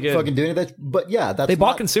still they really don't good. fucking do any of that. But yeah, that's They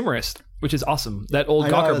bought not, Consumerist, which is awesome. That old I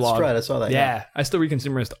know, Gawker that's blog. right, I saw that, Yeah, I still read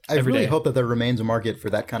Consumerist I every really day. hope that there remains a market for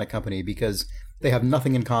that kind of company because they have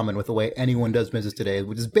nothing in common with the way anyone does business today,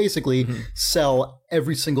 which is basically sell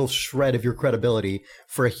every single shred of your credibility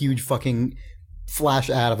for a huge fucking flash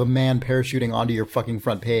ad of a man parachuting onto your fucking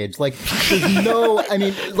front page. Like, there's no, I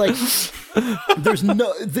mean, like, there's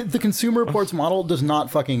no, the Consumer Reports model does not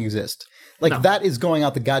fucking exist. Like, that is going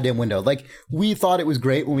out the goddamn window. Like, we thought it was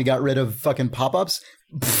great when we got rid of fucking pop-ups.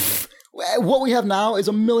 What we have now is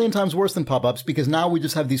a million times worse than pop-ups because now we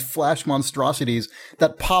just have these flash monstrosities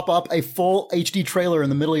that pop up a full HD trailer in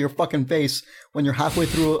the middle of your fucking face when you're halfway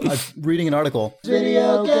through reading an article.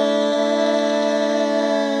 Video games.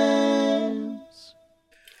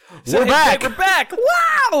 So, We're back. We're back.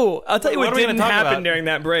 Wow! I'll tell you What what are we didn't gonna talk happen about? during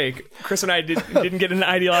that break. Chris and I didn't get an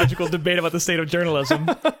ideological debate about the state of journalism.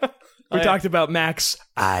 We talked about Max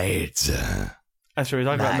Ides. That's true. We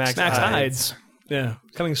talked about Max Ides. Yeah,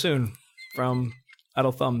 coming soon from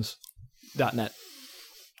idlethumbs.net.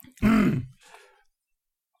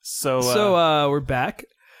 So, we're back.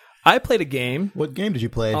 I played a game What game did you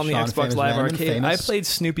play, on the Sean, Xbox famous Live man, Arcade. famous? I played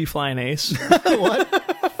Snoopy Flying Ace. What?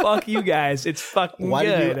 Fuck you guys. It's fucking Why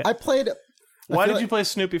good. did you? I played. why feel did you like- play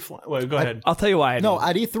Snoopy Fly? Wait, go ahead. I'll tell you why. I No,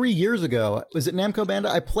 didn't. at E3 years ago. Was it Namco Bandai?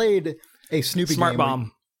 I played a Snoopy Smart game.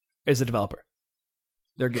 Bomb is the developer.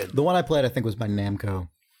 They're good. The one I played, I think, was by Namco.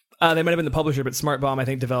 They might have been the publisher, but Smart Bomb, I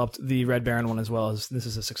think, developed the Red Baron one as well. As this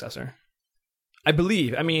is a successor, I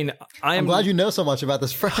believe. I mean, I'm glad you know so much about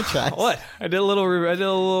this franchise. What? I did a little research.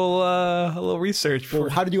 Well, For,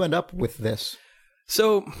 how did you end up with this?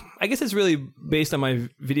 so I guess it's really based on my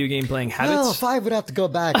video game playing habits. Well, 5 would have to go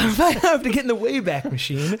back. I have to get in the Wayback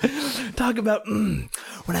Machine. Talk about when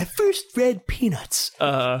I first read Peanuts.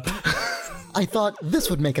 I thought this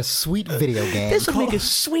would make a sweet video game. This would make a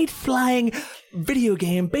sweet flying video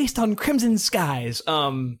game based on Crimson Skies.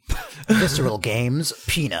 Visceral Games,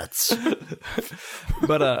 Peanuts.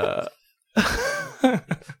 But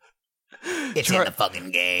It's in the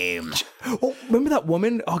fucking game. oh, remember that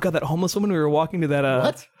woman? Oh god, that homeless woman. We were walking to that.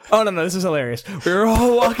 What? Oh no, this is hilarious. We were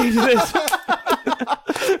all walking to this.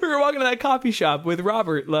 We were walking to that coffee shop with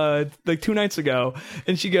Robert like 2 nights ago,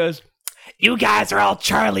 and she goes, "You guys are all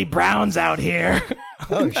Charlie Browns out here."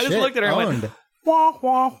 Oh, I just shit. looked at her and went, Owned. "Wah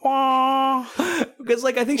wah wah," because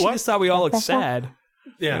like I think she just thought we all looked sad.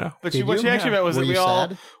 Yeah, know. but Did what she you? actually meant was Were that you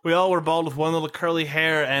sad? we all were bald with one little curly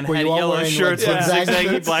hair and Were had you all yellow wearing, like, shirts with zigzag zigzaggy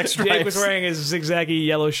shirts? black Jake was stripes. wearing his zigzaggy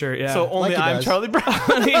yellow shirt. Yeah, So only Like he I'm does. Charlie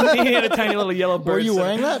Brown. he had a tiny little yellow bird. Were you so-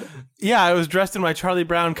 wearing that? Yeah, I was dressed in my Charlie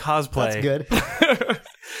Brown cosplay. That's good.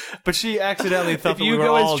 But she accidentally thought If that you we were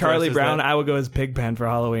go all as Charlie dressed Brown, that. I will go as Pigpen for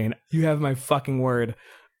Halloween. You have my fucking word.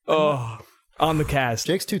 Oh, on the cast.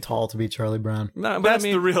 Jake's too tall to be Charlie Brown. No, but That's I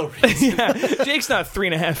mean, the real reason. yeah, Jake's not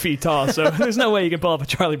 3.5 feet tall, so there's no way you can pull off a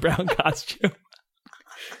Charlie Brown costume.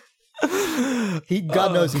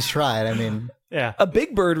 God knows he's tried. I mean, Yeah. A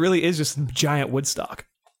big bird really is just giant Woodstock.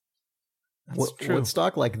 true.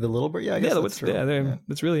 Woodstock, like the little bird. Yeah, I guess Yeah, that's true.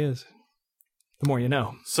 that really is. The more you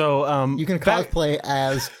know. So You can back- cosplay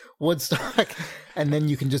as Woodstock, and then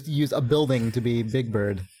you can just use a building to be Big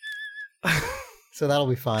Bird. So that'll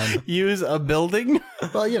be fine. use a building,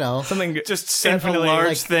 Well, you know, Something just set a infinitely, large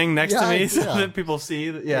like- thing next to Yeah, me so yeah. that people see.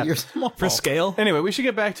 Yeah. you're small. for scale. Anyway, we should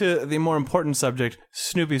get back to the more important subject: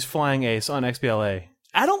 Snoopy's Flying Ace on XBLA.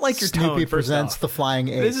 I don't like your Snoopy tone. First presents off. the Flying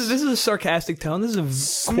Ace. This is a sarcastic tone. This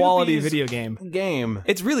is a quality Snoopy's video game. Game.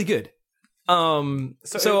 It's really good. So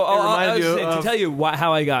it I'll reminded you to of- tell you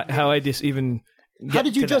how I just even. How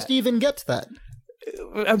did you just that. even get to that?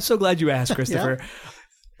 I'm so glad you asked, Christopher.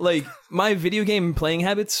 Like my video game playing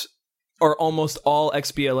habits are almost all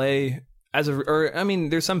XBLA.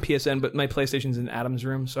 There's some PSN, but my PlayStation's in Adam's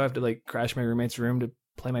room, so I have to like crash my roommate's room to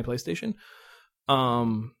play my PlayStation.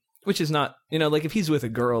 Which is not, like if he's with a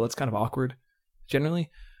girl, it's kind of awkward, generally.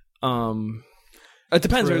 It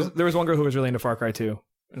depends. True. There was one girl who was really into Far Cry 2.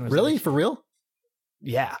 And was Really? like, For real?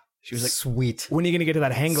 yeah. She was like, Sweet. when are you going to get to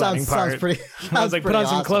that hang gliding part? Sounds pretty. I was like, put on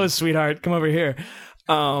some clothes, sweetheart. Come over here.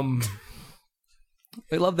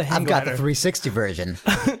 They love the hang I've got the glider. 360 version.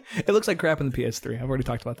 It looks like crap in the PS3. I've already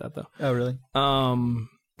talked about that though. Oh, really?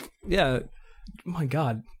 Yeah. My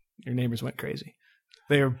God, your neighbors went crazy.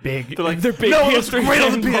 They were big. They're like, they're big. no, it's PS3 great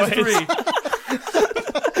on the fanboys.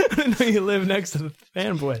 PS3. I didn't know you live next to the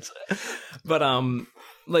fanboys. But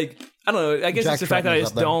like I don't know. I guess Jack it's the fact that I Tretton's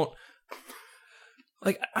just up there. don't.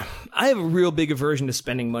 Like, I have a real big aversion to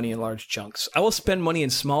spending money in large chunks. I will spend money in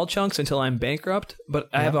small chunks until I'm bankrupt, but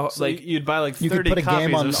I have a, So like, you'd buy like You could 30 put a copies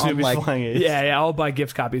game on of Snoopy's like- Flying Ace. yeah, I'll buy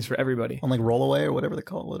gift copies for everybody. On like Rollaway or whatever they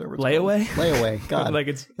call it, whatever. It's Layaway? called. Layaway. God. Like,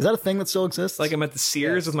 it's Is that a thing that still exists? like I'm at the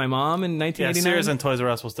Sears with my mom in Yeah, 1989. Sears and Toys R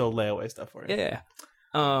Us will still lay away stuff for you. yeah.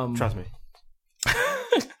 Trust me.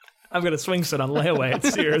 I'm going to swing sit on layaway at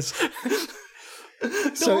Sears.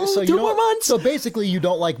 so you two don't- more months. So basically, you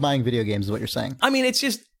don't like buying video games, is what you're saying. I mean, it's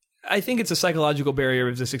just, I think it's a psychological barrier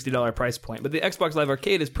of the $60 price point. But the Xbox Live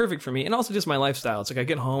Arcade is perfect for me, and also just my lifestyle. It's like I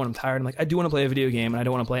get home and I'm tired. I'm like, I do want to play a video game, and I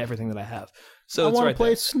don't want to play everything that I have. So I it's want right to play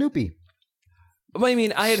there. Snoopy. But I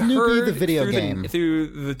mean, I had Snoopy heard the video through game.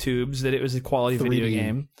 through the tubes that it was a quality video 3D.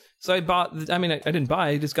 game. So I bought. I mean, I didn't buy.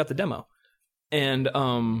 I just got the demo, and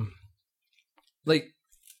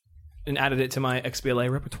and added it to my XBLA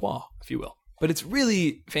repertoire, if you will. But it's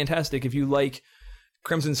really fantastic if you like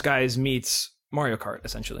Crimson Skies meets Mario Kart,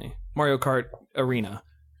 essentially Mario Kart Arena.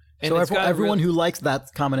 And So it's got everyone real- who likes that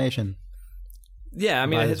combination. yeah, I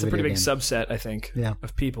mean, buy it's this a pretty video big game. subset, I think, Yeah.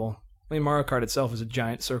 of people. I mean, Mario Kart itself is a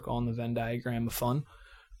giant circle on the Venn diagram of fun.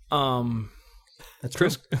 That's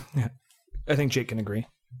Chris, yeah, I think Jake can agree.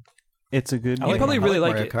 It's a good You game. probably I really like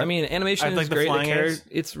like Mario it. Kart. I mean, animation I is like the great. flying ace.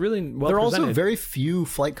 It's really well There are presented. also very few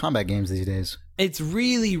flight combat games these days. It's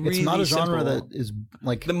really, really It's not a genre simple. that is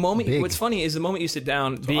like The moment, big. what's funny is the moment you sit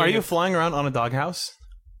down. Being Are you flying around on a doghouse?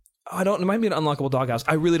 I don't. It might be an unlockable doghouse.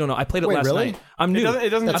 I really don't know. I played it Wait, last really? night. I'm new. It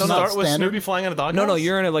doesn't That's start not with standard? Snoopy flying on a doghouse? No,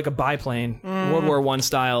 you're in like a biplane, World War I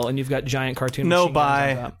style, and you've got giant cartoon. No machine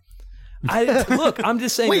guns on bi. top. Look, I'm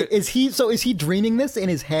just saying. Wait, is he dreaming this in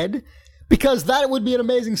his head? Because that would be an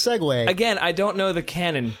amazing segue. Again, I don't know the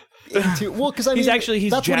canon. Well, because I mean, He's that's what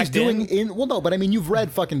he's jacked doing in. Well, no, but I mean, you've read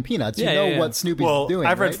fucking Peanuts. You Yeah, know yeah, yeah. what Snoopy's Well, doing.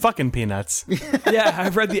 I've read right? fucking Peanuts. Yeah,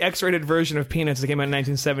 I've read the X-rated version of Peanuts that came out in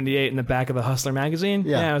 1978 in the back of the Hustler magazine.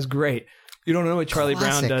 Yeah. It was great. You don't know what Charlie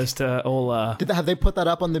Classic. Brown does to old. Have they put that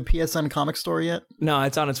up on the PSN comic store yet? No,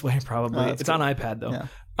 it's on its way probably. that's It's on iPad though. Yeah.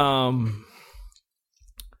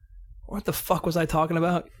 What the fuck was I talking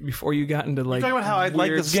about before you got into like talking about how I like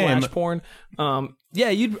weird this game. slash porn? Yeah,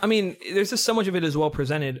 I mean, there's just so much of it is well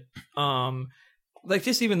presented. Like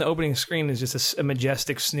just even the opening screen is just a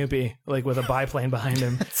majestic Snoopy like with a biplane behind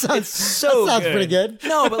him. Sounds, It's so that sounds good. pretty good.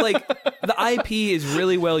 No, but like the IP is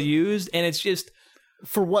really well used, and it's just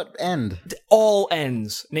For what end? all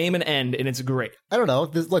ends. Name an end, and it's great. I don't know.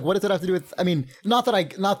 Like, what does it have to do with? I mean, not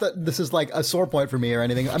that this is like a sore point for me or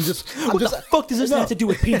anything. I'm just. What the fuck does this no. have to do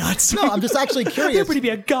with Peanuts? No, I'm just actually curious. There would be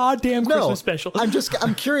a goddamn No, Christmas special.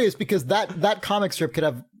 I'm curious because that comic strip could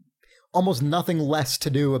have almost nothing less to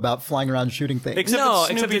do about flying around shooting things. Except No, it's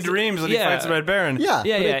except Snoopy it's- dreams that yeah. he fights the Red Baron. yeah,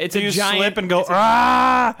 yeah, but yeah. it- It's Do a you giant. slip and go,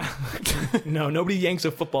 ah! No, nobody yanks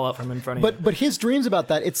a football out from in front of you. But his dreams about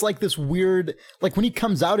that, it's like this weird, like when he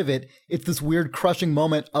comes out of it, it's this weird crushing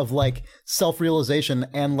moment of like self-realization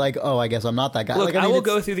and like, oh, I guess I'm not that guy. Look, like, I mean, will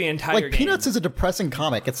it's- go through the entire Like game. Peanuts is a depressing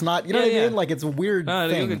comic. It's not, you know Yeah, what I yeah. mean? Like it's a weird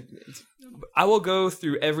thing. I will go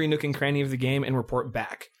through every nook and cranny of the game and report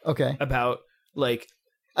back Okay, about like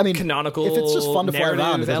I mean, canonical if it's just fun to fly narrative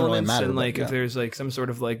around, it doesn't really elements matter. and but, like yeah. if there's like some sort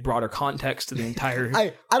of like broader context to the entire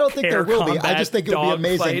I don't think there air will be. I combat just think it would be dog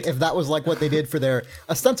amazing fight. if that was like what they did for their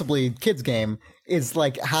ostensibly kids game. Is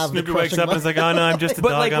like have Snoopy the wakes crushing up and is like, oh no, I'm just a But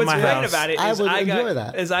dog like on what's my great house. about it I is would I enjoy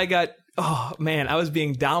that. oh man, I was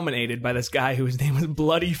being dominated by this guy whose name was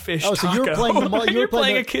Bloody Fish Oh, so Taco. you were playing the You're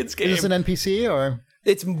playing a kid's game. Is this an NPC or?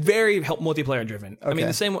 It's very multiplayer driven. I mean, Okay.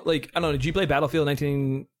 the same like I don't know. Did you play Battlefield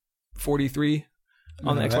 1943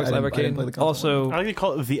 on the No, I Xbox didn't- Live I didn't Arcade? play the console Also, I like to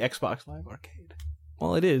call it the Xbox Live Arcade.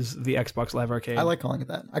 well, it is the Xbox Live Arcade. I like calling it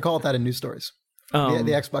that. I call it that in news stories. The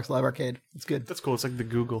Xbox Live Arcade. It's good. That's cool. It's like the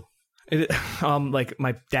Google. like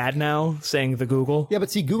my dad now saying the Google. Yeah,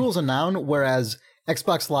 but see, Google's a noun, whereas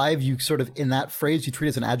Xbox Live, you sort of in that phrase you treat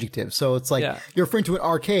as an adjective. So it's like Yeah. you're referring to an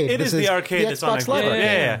arcade. It This is the arcade that's on Xbox Xbox. Live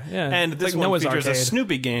Yeah, Arcade. yeah. And It's this like one Noah's features a Arcade.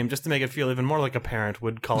 Snoopy game just to make it feel even more like a parent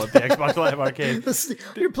would call it the Xbox Live Arcade.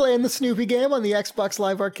 You're playing the Snoopy game on the Xbox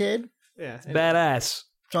Live Arcade. Yeah. Badass.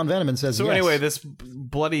 John Vanneman says So yes. anyway, this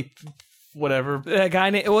bloody whatever. A guy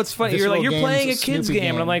named. Well, it's funny. Visceral You're Games playing a kids Snoopy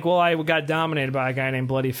game, and I'm game. like, well, I got dominated by a guy named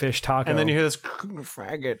Bloody Fish Taco. And then you hear this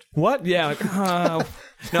faggot. what? Yeah. Like,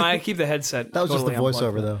 no, I keep the headset. that was totally just the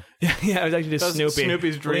voiceover, unplugged. though. Yeah, it was actually just That's Snoopy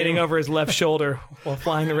Snoopy's dream. leaning over his left shoulder while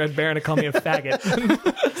flying the Red Baron to call me a faggot.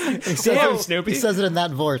 Damn, Snoopy. He says it in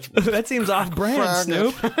that voice. That seems off-brand,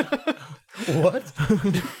 Snoop. What?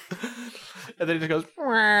 And then he just goes,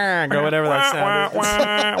 go whatever that sound is.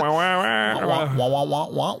 Wah, wah, wah, wah,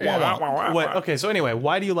 wah, wah, wah. What? Okay, so anyway,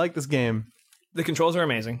 why do you like this game? The controls are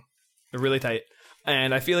amazing. They're really tight.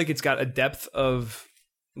 and I feel like it's got a depth of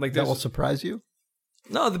like That will surprise you.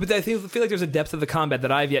 no, but I feel like there's a depth of the combat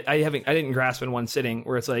that I didn't grasp in one sitting.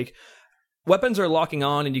 Where it's like weapons are locking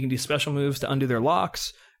on, and you can do special moves to undo their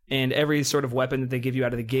locks. And every sort of weapon that they give you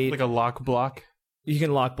out of the gate, Like a lock block. you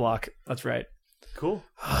can lock block. That's right. Cool.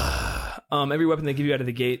 Every weapon they give you out of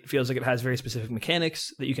the gate feels like it has very specific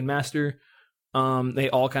mechanics that you can master. They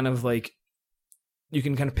all kind of like you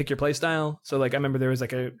can kind of pick your play style. So like I remember there was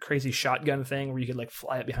like a crazy shotgun thing where you could like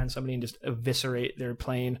fly up behind somebody and just eviscerate their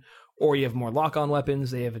plane. Or you have more lock-on weapons.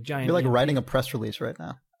 They have a giant. You're like EMP. writing a press release right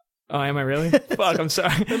now. Oh, am I really? Fuck, I'm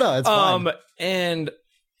sorry. No, it's fine. And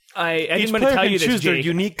I Each didn't want to player tell can you this, choose their Jake.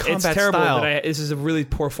 unique combat it's terrible style. that this is a really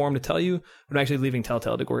poor form to tell you, but I'm actually leaving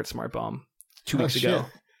Telltale to go at Smart Bomb 2 weeks ago.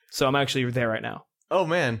 Shit. So I'm actually there right now. Oh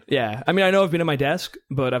man. Yeah. I mean, I know I've been at my desk,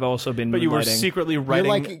 but I've also been But you were moonlighting. secretly writing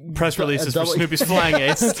like press a releases for double- Snoopy's Flying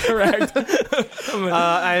Ace. That's correct.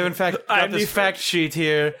 I have in fact got I'm this the- fact sheet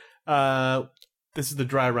here. This is the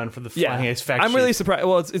dry run for the Flying Ace fact sheet. I'm really surprised.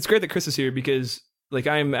 Well, it's great that Chris is here because like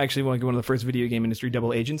I'm actually one of the first video game industry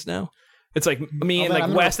double agents now. It's like me and man, like I'm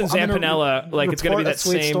gonna West and I'm gonna Zampanella. Like it's gonna be report a that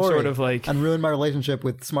sweet same story sort of like and ruin my relationship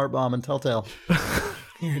with Smart Bomb and Telltale.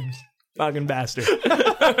 fucking bastard.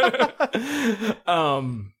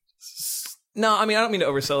 No, I mean I don't mean to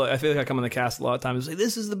oversell it. I feel like I come on the cast a lot of times and say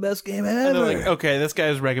this is the best game And ever. they're like, okay, this guy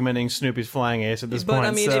is recommending Snoopy's Flying Ace at this but point.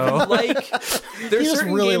 I mean, so. if you like, there's He just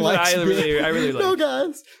certain really games likes that I really like. No,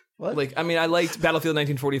 guys. What? Like, I mean, I liked Battlefield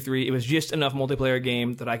 1943. It was just enough multiplayer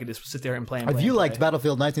game that I could just sit there and play. And If play you and liked play.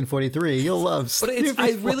 Battlefield 1943, you'll love. But it's I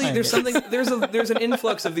Snoopy's really Flying there's Ace. something there's an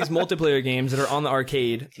influx of these multiplayer games that are on the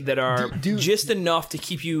arcade that are just enough to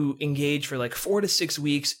keep you engaged for like 4 to 6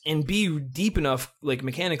 weeks and be deep enough like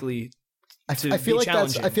mechanically. I feel like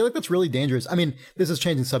that's really dangerous. I mean, this is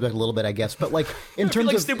changing subject a little bit, I guess, but like in I feel terms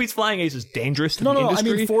like of Snoopy's Flying Ace is dangerous to no, the I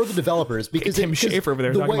industry. mean for the developers because Tim because Schafer over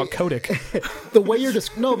there the talking way- about Kodak. the way you're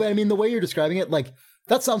the way you're describing it, like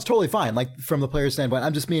that sounds totally fine. Like from the player's standpoint,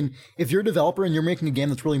 I'm just mean if you're a developer and you're making a game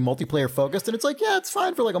that's really multiplayer focused, and it's like yeah, it's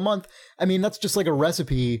fine for like a month. I mean, that's just like a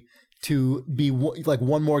recipe to be like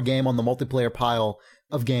one more game on the multiplayer pile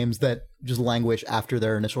of games that just languish after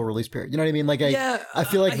their initial release period. You know what I mean? Like I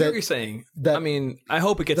feel like I hear that what you're saying. that- I mean, I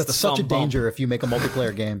hope it gets that's the such a thumb bump. danger if you make a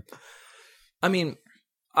multiplayer game. I mean,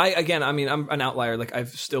 I'm an outlier. Like I've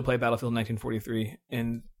still played Battlefield 1943,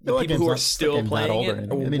 and the No, that people game's who are not still freaking that playing old or it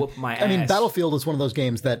anything. will whoop my ass. I mean, Battlefield is one of those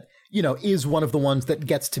games that is one of the ones that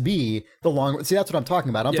gets to be the long. See, that's what I'm talking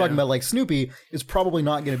about. I'm talking about like Snoopy is probably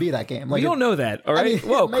not going to be that game. Like we don't know that. All right. mean,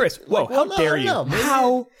 Whoa, maybe- Chris. Whoa, like, well, how dare no, you? no, maybe-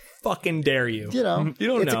 How fucking dare you? You don't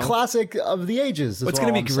know. a classic of the ages. What's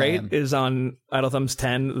going going to to be great is on Idle Thumbs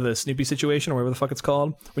 10, the Snoopy situation, or whatever the fuck it's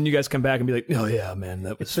called. When you guys come back and be like, "Oh yeah, man,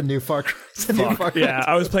 that was It's a new Far Cry. It's a new Far Cry. yeah."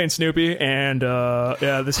 I was playing Snoopy, and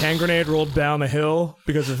this hand grenade rolled down the hill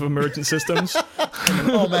because of emergent systems.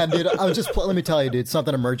 Oh man, dude, I was just let me tell you, dude,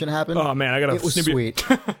 something emergent happened. Oh man, I got a it was Snoopy sweet.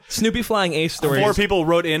 Snoopy Flying Ace story. 4 people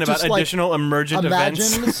wrote in about Just, like, additional emergent Imagine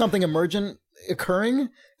events. something emergent occurring,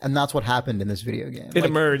 and that's what happened in this video game. It Like,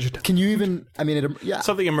 emerged. Can you even? I mean, yeah,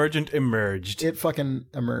 Something emergent emerged. it fucking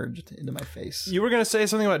emerged into my face. You were going to say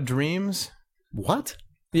something about dreams? What?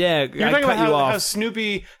 Yeah, You're I talking cut about you how off.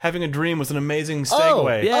 Snoopy having a dream was an amazing Oh,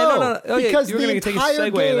 segue. Yeah, no. Oh, yeah, because you were the gonna take a entire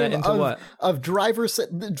segue game that into of, what? Of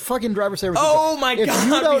the fucking driver San Francisco. Oh my If you god,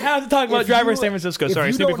 we don't- have to talk about if Driver you- San Francisco. if Sorry,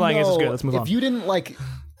 you Snoopy don't Flying Ace is know- good. Let's move on. If you didn't like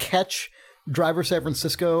catch Driver San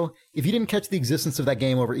Francisco, if you didn't catch the existence of that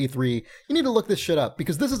game over E3, you need to look this shit up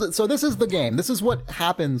because this is the game. This is what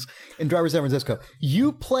happens in Driver San Francisco.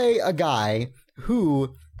 You play a guy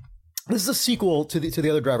who. This is a sequel to the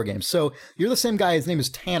other Driver games. So you're the same guy. His name is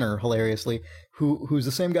Tanner, hilariously, who's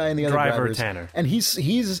the same guy in the other Driver Drivers. Tanner. And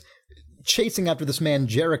he's chasing after this man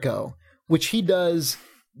Jericho, which he does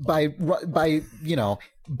by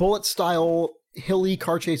bullet style hilly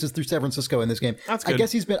car chases through San Francisco in this game. That's good. I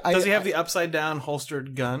guess he's been. Does he have the upside down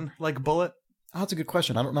holstered gun like Bullet? Oh, that's a good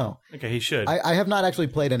question. I don't know. Okay, he should. I have not actually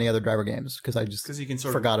played any other Driver games because I just 'Cause you can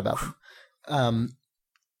sort of- forgot about them.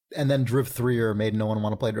 And then Drift 3 made no one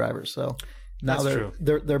want to play Drivers. So now That's true.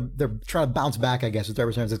 they're trying to bounce back, I guess, with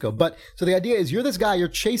Driver San Francisco. But so the idea is you're this guy, you're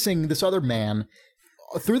chasing this other man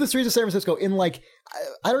through the streets of San Francisco in like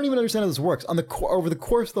I don't even understand how this works. Over the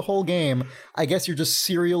course of the whole game, I guess you're just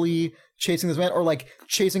serially chasing this man or like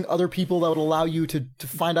chasing other people that would allow you to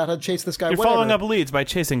find out how to chase this guy. You're whatever. following up leads by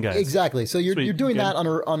chasing guys. Exactly. So you're doing Good. that on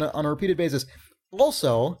a repeated basis.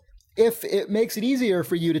 Also, if it makes it easier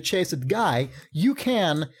for you to chase a guy, you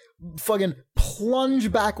can fucking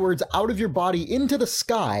plunge backwards out of your body into the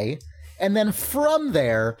sky, and then from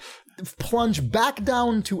there plunge back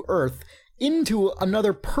down to Earth into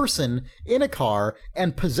another person in a car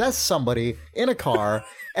and possess somebody in a car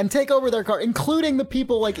and take over their car, including the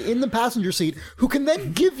people like in the passenger seat who can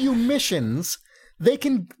then give you missions. They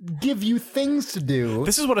can give you things to do.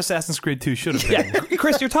 This is what Assassin's Creed 2 should have been. Yeah,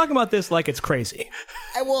 Chris, you're talking about this like it's crazy.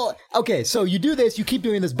 Well, okay, so you do this, you keep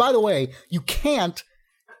doing this. By the way, you can't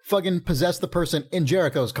fucking possess the person in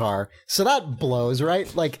Jericho's car. So that blows,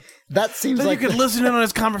 right? Like, that seems Then like... you could listen in on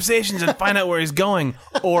his conversations and find out where he's going,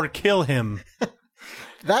 or kill him.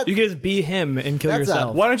 that, You can just be him and kill That's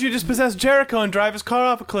yourself. Why don't you just possess Jericho and drive his car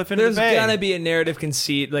off a cliff into There's the bay? gonna be a narrative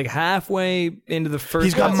conceit like halfway into the first.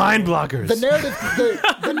 He's got mind blockers. the narrative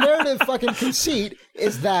the narrative fucking conceit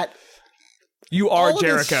is that You are all of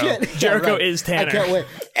this Jericho. shit- Jericho Yeah, right. is Tanner. I can't wait.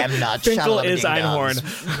 I'm not Finkel Shalom is Ding Einhorn.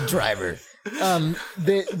 Dong's driver.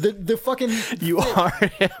 The fucking... You are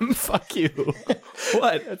him. Fuck you.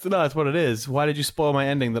 What? That's what it is. Why did you spoil my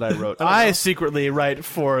ending that I wrote? I secretly write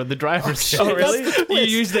for the driver's seat. Oh, really? That's the You twist.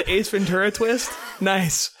 used the Ace Ventura twist?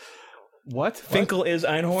 Nice. What? Finkel is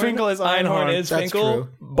Einhorn. Finkel is Einhorn. is That's Finkel. true.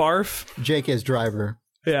 Barf. Jake is driver.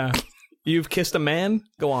 Yeah. You've kissed a man?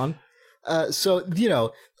 Go on. So, you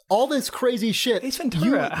know, all this crazy shit... Ace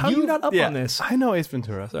Ventura. How are you not up on this? I know Ace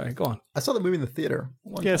Ventura. Sorry, go on. I saw the movie in the theater.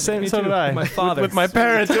 Yeah, same. Me So too. did I. My father. With my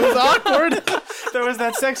parents. It was awkward. There was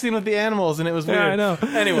that sex scene with the animals, and it was weird. Yeah, I know.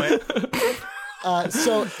 Anyway,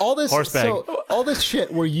 So all this, Horseback. so all this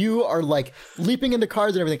shit where you are like leaping into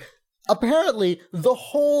cars and everything. Apparently, the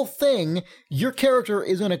whole thing, your character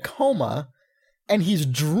is in a coma, and he's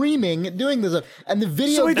dreaming, doing this, and the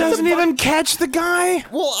video. so he doesn't even catch the guy.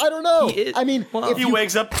 Well, I don't know. He is- I mean, well, if He you,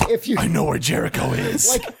 wakes up. if you I know where Jericho is.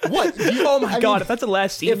 like what? Oh my god, if that's the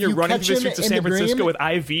last scene, if you're you running catch through the him streets of in San the Francisco dream- with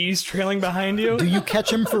IVs trailing behind you. Do you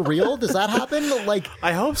catch him for real? Does that happen? Like,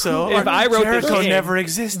 I hope so. If I wrote this Jericho game- never there's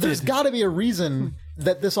existed. got to be a reason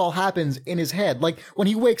that this all happens in his head. Like, when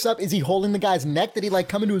he wakes up, is he holding the guy's neck? Did he like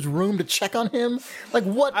come into his room to check on him? Like,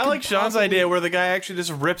 what? I could like Sean's possibly- idea where the guy actually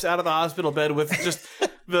just rips out of the hospital bed with just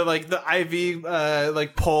the IV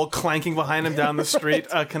like pole clanking behind him down the street,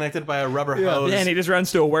 connected by a rubber hose. Yeah, and he just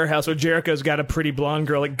runs to a warehouse where Jericho's got a pretty blonde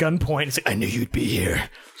girl at gunpoint. It's like, I knew you'd be here.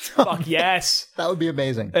 Fuck yes. That would be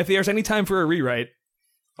amazing. If there's any time for a rewrite,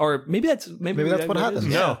 or maybe that's what what happens.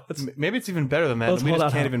 No, Let's- maybe it's even better than that. Let's We hold just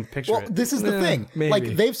out can't hope. even picture Well, it. this is the thing. maybe.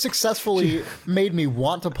 Like, they've successfully made me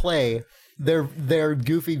want to play their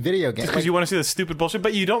goofy video game. Because Like, you want to see the stupid bullshit,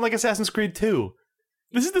 but you don't like Assassin's Creed 2.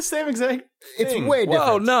 This is the same exact it's thing. way different.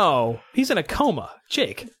 Whoa, no. He's in a coma.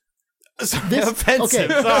 Jake. This, offensive.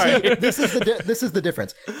 Okay, Sorry. this is the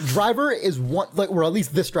difference. Driver is one, like, or at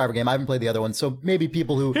least this Driver game. I haven't played the other one, so maybe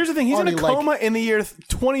people who Here's the thing. He's in a already like- coma in the year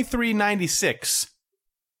 2396.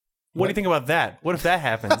 What do you think about that? What if that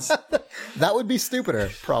happens? That would be stupider,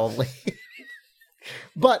 probably.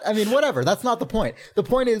 But I mean, whatever. That's not the point. The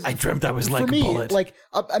point is, I dreamt I was for like a me, bullet. like,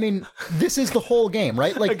 I mean, this is the whole game,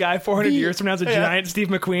 right? Like, A guy 400 the- years from now is a giant Steve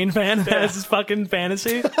McQueen fan and has his fucking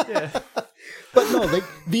fantasy. But no, like,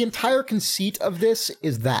 the entire conceit of this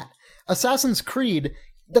is that Assassin's Creed.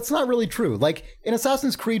 That's not really true. Like, in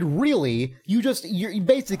Assassin's Creed, really, you're just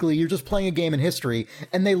playing a game in history,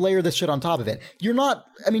 and they layer this shit on top of it. You're not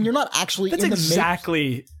actually That's in the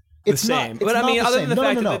exactly the It's not- same. it's But I not mean, the other same. than the No,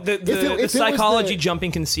 fact no, that no. the If it was psychology the-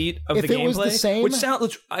 jumping conceit of the if it was the gameplay, same- which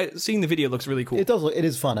sounds, seeing the video looks really cool. It does. It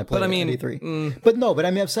is fun. I played But I it mean, at E3. But no. But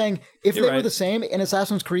I mean, I'm saying if they You're were right. the same in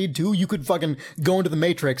Assassin's Creed 2, you could fucking go into the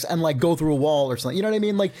Matrix and like go through a wall or something. You know what I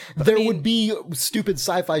mean? Like there would be stupid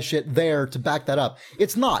sci-fi shit there to back that up.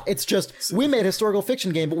 It's not. It's just we made a historical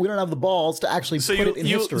fiction game, but we don't have the balls to actually put it in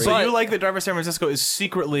history. So you like that Driver San Francisco is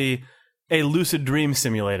secretly a lucid dream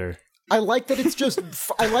simulator. I like that it's just.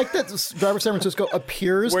 I like that Driver San Francisco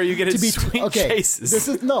appears Where you get to its be sweet okay. chases. This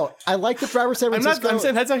is no. I like that Driver San I'm Francisco. not. I'm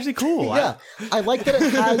saying that's actually cool. Yeah, I like that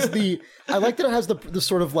it has the. I like that it has the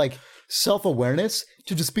sort of like self-awareness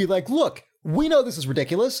to just be like, look, we know this is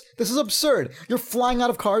ridiculous. This is absurd. You're flying out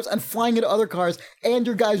of cars and flying into other cars, and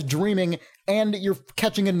your guy's dreaming, and you're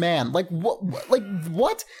catching a man. Like what? Like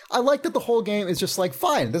what? I like that the whole game is just like,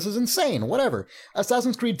 fine, this is insane. Whatever.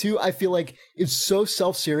 Assassin's Creed 2, I feel like is so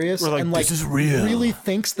self-serious We're like, and like this is real. really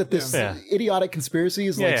thinks that this Yeah. idiotic conspiracy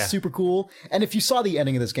is like Yeah. super cool. And if you saw the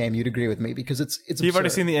ending of this game, you'd agree with me because it's. You've already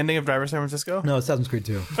absurd. seen the ending of Driver San Francisco? No, Assassin's Creed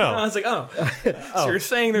 2. I was like, so you're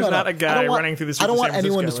saying there's No, not a I guy don't want- running through the streets I don't of want San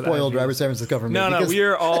anyone to Francisco spoil without Driver San Francisco for me. No, because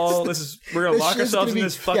we're gonna lock this ourselves shit's in gonna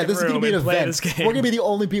this be- fucking this is room gonna be and an play event. this game. We're gonna be the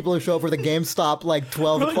only people who show up for the game GameStop like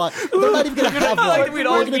 12 o'clock. They're not even going to have one. Like we'd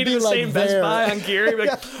all We're be gonna in the like, same Best there. Buy on gear. You'd be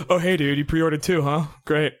like, oh, hey, dude, you pre-ordered too, huh?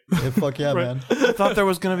 Great. Yeah, fuck yeah, man. I thought there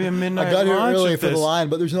was going to be a midnight I got here launch early of for the this. line,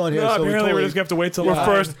 but there's no one here. No, so we apparently we're totally just going to have to wait till We're line.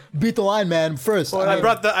 first. beat the line, man. First. I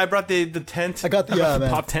brought the tent. I got the man.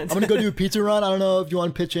 pop tent. I'm gonna go do a pizza run. I don't know if you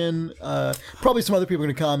want to pitch in. Probably some other people are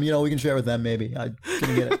gonna come. You know, we can share with them. Maybe I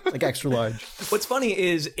can get it like extra large. What's funny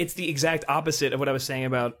is it's the exact opposite of what I was saying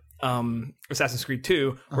about Assassin's Creed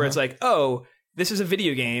 2, where it's like, oh, this is a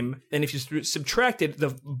video game, and if you subtracted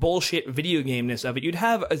the bullshit video gameness of it, you'd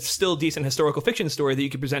have a still decent historical fiction story that you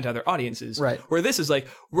could present to other audiences. Right. Where this is like,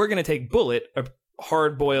 we're going to take Bullet, a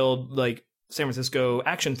hard-boiled, like, San Francisco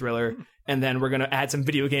action thriller, and then we're going to add some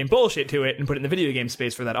video game bullshit to it and put it in the video game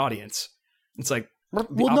space for that audience. It's like,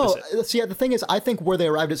 the opposite. No. See, the thing is, I think where they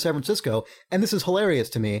arrived at San Francisco, and this is hilarious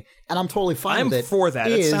to me, and I'm totally fine I'm with it. for that.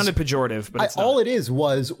 It is- sounded pejorative, but it's not. all it is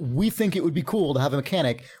was we think it would be cool to have a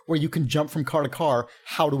mechanic where you can jump from car to car.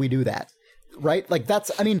 How do we do that? Right? Like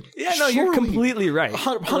that's. I mean, Yeah, no, you're surely- completely right.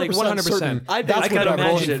 100% Like 100%. certain. I That's can where they're imagine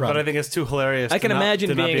rolling it, from. But I think it's too hilarious. I can to not- imagine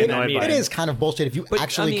to not being be in that annoyed by meeting. It it. is kind of bullshit if you But,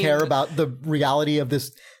 actually I mean, care about the reality of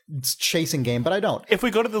this chasing game, but I don't. If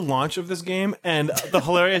we go to the launch of this game and the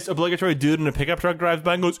hilarious obligatory dude in a pickup truck drives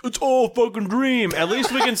by and goes, "It's all a fucking dream," at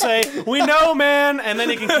least we can say, "We know, man," and then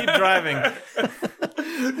he can keep driving.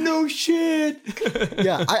 No shit.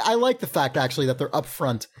 Yeah, I like the fact actually that they're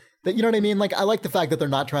upfront. That, you know what I mean? Like, I like the fact that they're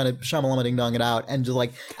not trying to Shyamalama ding dong it out and just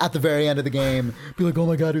like at the very end of the game be like, "Oh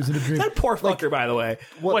my god, it was in a dream." That poor fucker, by the way.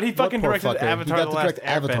 What he fucking poor directed fucker? Avatar He The got to Last direct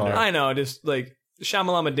Avatar. Airbender. I know, just like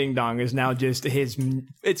Shyamalama Ding Dong is now just his.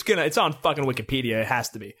 It's on fucking Wikipedia. It has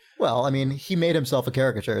to be. Well, I mean, he made himself a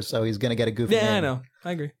caricature, so he's gonna get a goofy Yeah, name. I know.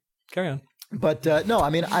 I agree. Carry on. But no,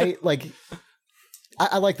 I mean, I like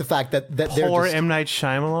the fact that they're Poor just, M. Night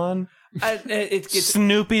Shyamalan. It's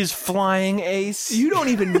Snoopy's flying ace. you don't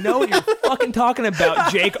even know what you're fucking talking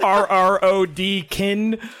about, Jake RROD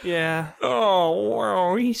Kin. Yeah. Oh,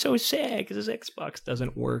 wow, he's so sad because his Xbox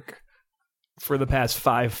doesn't work for the past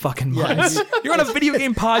 5 fucking months. You're on a video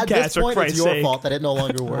game at podcast, this for point, Christ's it's your sake. fault that it no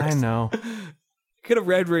longer works. I know. Could have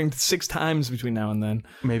red ringed 6 times between now and then.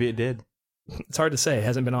 Maybe it did. It's hard to say. It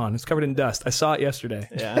hasn't been on. It's covered in dust. I saw it yesterday.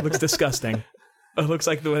 Yeah. It looks disgusting. It looks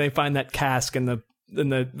like the way they find that cask in the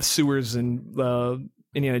sewers in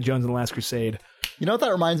Indiana Jones and the Last Crusade. You know what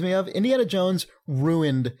that reminds me of? Indiana Jones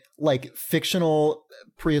ruined like fictional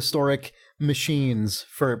prehistoric machines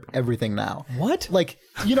for everything now. What? Like,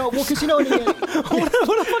 you know, well, because you know, Indiana,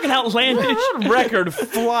 what a fucking outlandish Record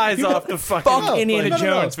flies off the fucking. fuck No, Indiana no, no,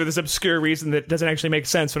 no. Jones for this obscure reason that doesn't actually make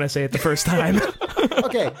sense when I say it the first time.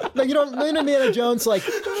 okay, no, you know, in Indiana Jones, like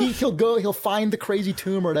he'll find the crazy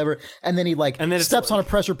tomb or whatever, and then he like And then it's- steps on a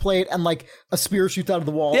pressure plate and like a spear shoots out of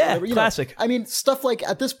the wall. Yeah, whatever, you classic. Know. I mean, stuff like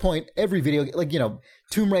at this point, every video, like, you know,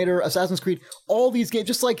 Tomb Raider, Assassin's Creed, all these games,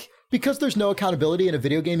 just like. Because there's no accountability in a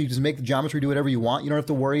video game, you just make the geometry do whatever you want. You don't have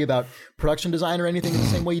to worry about production design or anything in the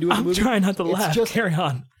same way you do in a I'm movie. trying not to It's laugh. just- Carry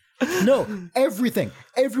on. No, everything.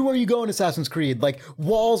 Everywhere you go in Assassin's Creed, like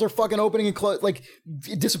walls are fucking opening and like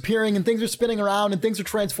disappearing, and things are spinning around, and things are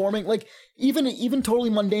transforming. Like even totally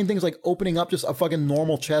mundane things like opening up just a fucking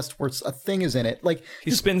normal chest where a thing is in it. Like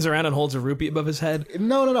He spins around and holds a rupee above his head.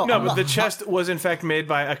 no. No, I'm but not- the chest was in fact made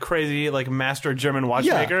by a crazy, like, master German yeah,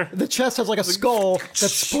 watchmaker. the chest has like a skull that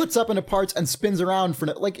splits up into parts and spins around for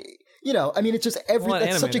like. You know, I mean, it's just Well, an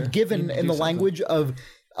that's such a animator. given You in the do language of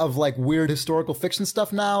like weird historical fiction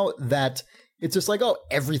stuff now that it's just like, oh,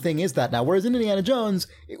 everything is that now. Whereas in Indiana Jones,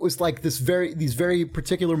 it was like these very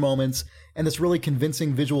particular moments and this really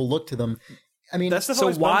convincing visual look to them. I mean, That stuff So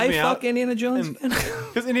always bums why me fuck out. Indiana Jones?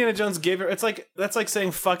 Because Indiana Jones gave her. That's like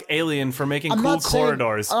saying fuck Alien for making I'm cool not saying,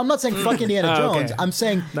 corridors. I'm not saying fuck Indiana Oh, okay. Jones. I'm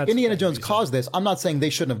saying That's Indiana fair, Jones you said. caused this. I'm not saying they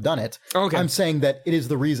shouldn't have done it. Okay. I'm saying that it is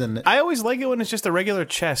the reason. I always like it when it's just a regular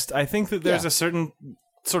chest. I think that there's Yeah. a certain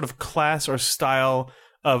sort of class or style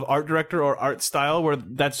of art director or art style where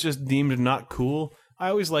that's just deemed not cool. I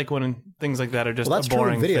always like when things like that are just Well, that's a true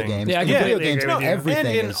boring in video thing. games. Yeah, I in completely video games, agree with you.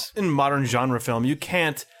 everything And is. in modern genre film, you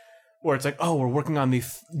can't. Where it's like, oh, we're working on the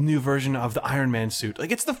new version of the Iron Man suit.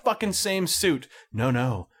 Like, it's the fucking same suit.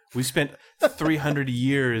 No. We spent 300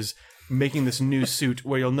 years making this new suit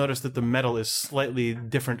where you'll notice that the metal is slightly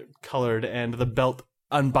different colored and the belt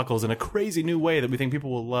unbuckles in a crazy new way that we think people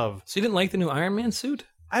will love. So you didn't like the new Iron Man suit?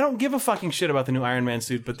 I don't give a fucking shit about the new Iron Man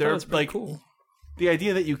suit, but Oh, they're that's pretty like cool. the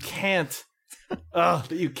idea that you can't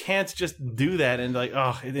just do that and like,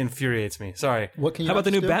 it infuriates me. Sorry. What can you How about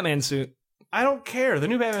the not new do? Batman suit? I don't care. The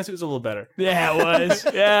new Batman suit is a little better. Yeah, it was.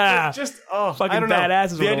 Yeah. Just Fucking I don't know.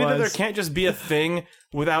 badass is the what it idea that there was. can't just be a thing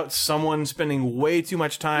without someone spending way too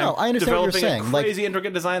much time No, I understand what you're developing saying. a crazy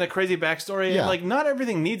intricate design, a crazy backstory. Yeah. And, not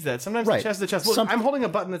everything needs that. Sometimes Right. the chess is the chess. Look, Some- I'm holding a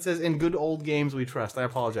button that says, "In good old games we trust." I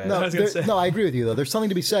apologize. No, was gonna say. I agree with you, though. There's something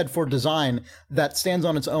to be said for design that stands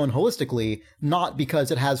on its own holistically, not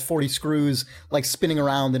because it has 40 screws, spinning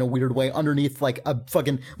around in a weird way underneath, a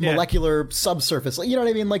fucking molecular subsurface. You know what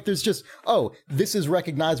I mean? There's just, this is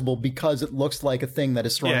recognizable because it looks like a thing that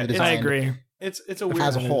is strongly Yeah, designed. I agree. It's a weird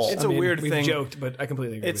as a whole. It's I a mean, weird we've thing. joked, but I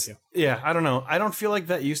completely agree with you. Yeah, I don't know. I don't feel like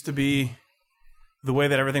that used to be the way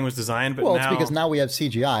that everything was designed, but Well, now it's because now we have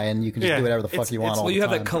CGI and you can just Yeah, do whatever the fuck it's- you want it's- all Well, the you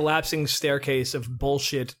have time. that collapsing staircase of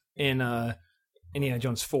bullshit in Indiana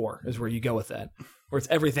Jones 4 is where you go with that. Where it's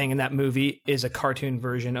everything in that movie is a cartoon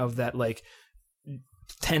version of that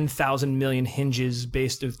 10,000 million hinges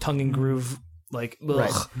based of tongue and groove ugh.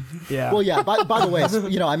 Right. Yeah. Well, yeah. By the way,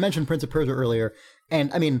 I mentioned Prince of Persia earlier,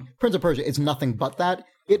 and I mean, Prince of Persia is nothing but that.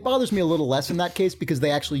 It bothers me a little less in that case because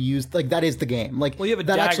they actually used that is the game. Well, you have a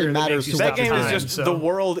that dagger actually that matters makes you to that stop what game the is time, just so- the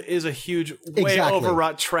world is a huge, way Exactly.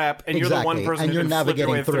 overwrought trap, and you're the one person and who you're can flip your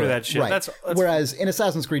way navigating through it. that shit. Right. That's Whereas in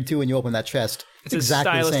Assassin's Creed 2, when you open that chest, it's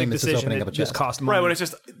exactly a the stylistic same as just decision opening up a that just chest. cost money. right when it's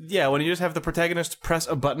just when you just have the protagonist press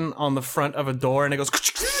a button on the front of a door and it goes.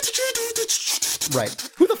 Right.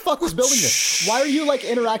 Who the fuck was building this? Why are you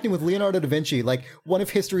interacting with Leonardo da Vinci, one of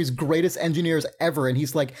history's greatest engineers ever? And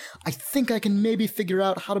he's like, I think I can maybe figure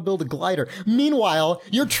out how to build a glider. Meanwhile,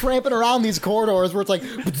 you're tramping around these corridors where it's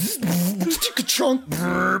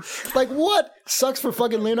what? Sucks for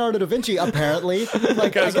fucking Leonardo da Vinci, apparently. I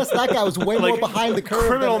guess that guy was way more behind the curve.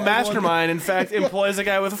 Criminal than everyone- mastermind, in fact, employs a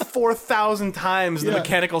guy with 4,000 times the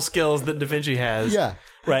mechanical skills that Da Vinci has. Yeah.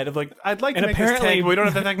 Right, of I'd like to And make this apparently tank, but we don't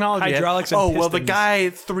have the technology yet. hydraulics and Oh, well, the pistons. guy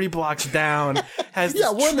 3 blocks down has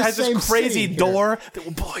Yeah, we're in the this same crazy city here. door that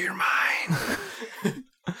will blow your mind.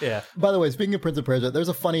 Yeah. By the way, speaking of Prince of Persia, there's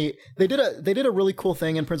a funny they did a really cool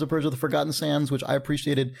thing in Prince of Persia: The Forgotten Sands, which I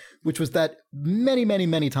appreciated, which was that many, many,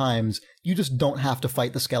 many times you just don't have to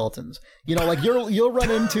fight the skeletons. You'll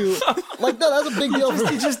run into no, that's a big deal.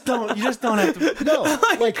 You just don't have to.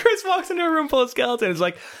 No, Chris walks into a room full of skeletons,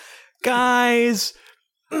 guys.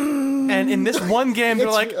 And in this one game, they're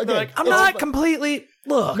like, I'm not completely.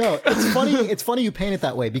 Look. No, it's funny. It's funny you paint it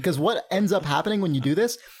that way because what ends up happening when you do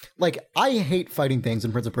this, I hate fighting things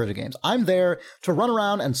in Prince of Persia games. I'm there to run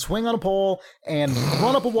around and swing on a pole and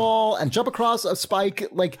run up a wall and jump across a spike.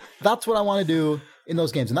 That's what I want to do in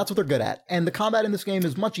those games, and that's what they're good at. And the combat in this game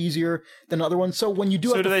is much easier than other ones. So when you do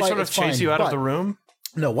So have do to they fight, sort of it's chase fine, you out of but- the room?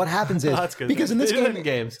 No, what happens is That's good. because in this They do that game, in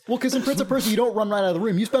games. well, because in Prince of Persia you don't run right out of the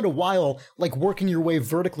room. You spend a while working your way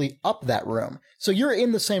vertically up that room, so you're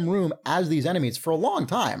in the same room as these enemies for a long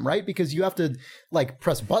time, right? Because you have to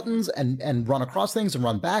press buttons and run across things and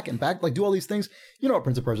run back and back, do all these things. You know what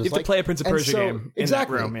Prince of Persia is You have to play a Prince of And Persia so- game in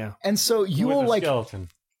exactly. that room, yeah. And so you With will a skeleton.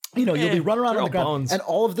 you'll be running around they're on the all ground, bones. and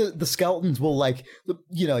all of the skeletons will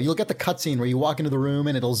you'll get the cutscene where you walk into the room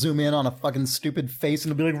and it'll zoom in on a fucking stupid face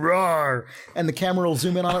and it'll be roar, and the camera will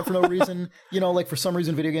zoom in on it for no reason. For some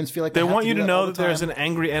reason, video games feel like They have want you do to that all know the that there's time. an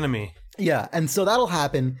angry enemy. Yeah, and so that'll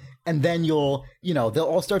happen, and then they'll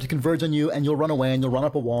all start to converge on you, and you'll run away, and you'll run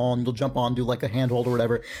up a wall, and you'll jump on, do a handhold or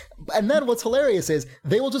whatever. And then what's hilarious is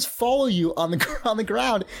they will just follow you on the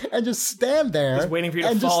ground and just stand there, Just waiting for you to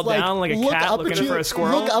and fall down like a look cat up looking at you, for a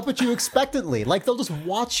squirrel? Look up at you expectantly, they'll just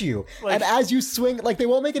watch you, and as you swing, they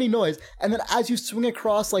won't make any noise, and then as you swing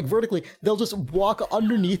across vertically, they'll just walk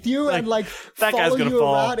underneath you and that follow guy's gonna you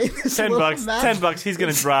fall. around in this little $10. match. $10. He's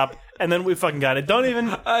gonna drop, and then we fucking got it. Don't even.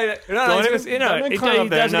 Don't Don't even, don't he climb up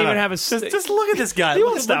there. doesn't No, even no. have a. Just look at this guy. He Look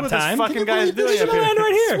won't at stop what time. this Can fucking you guy is believe this? doing up He's here. land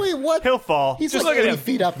right here. Wait, what? He'll fall. He's Just like look at 80 him.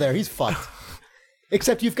 feet up there. He's fucked.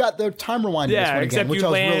 Except you've got the time rewind in this Yeah, one again, except which you I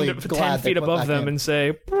was land really 10 glad they feet put above back them in. and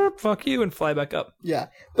say, "Burp, fuck you," and fly back up. Yeah,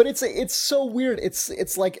 but it's so weird.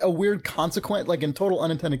 It's like a weird consequence, in total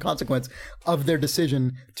unintended consequence of their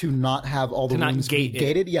decision to not have all the not rooms be gate it.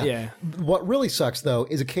 gated. Yeah. Yeah. What really sucks though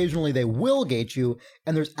is occasionally they will gate you,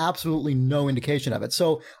 and there's absolutely no indication of it.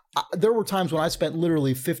 So there were times when I spent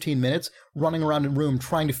literally 15 minutes running around a room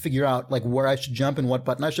trying to figure out where I should jump and what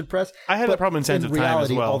button I should press. I had But that problem in Sands of Time as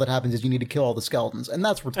reality, well. all that happens is you need to kill all the skeletons, and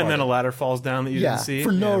that's retarded. And then a ladder falls down that you yeah, didn't see.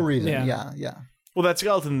 for no Yeah. reason. Yeah. Yeah. Well, that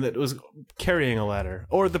skeleton that was carrying a ladder,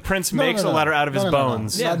 or the prince No, makes no, a ladder out of his no.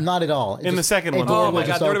 bones. Yeah. Not at all. In the second one, Oh Oh my my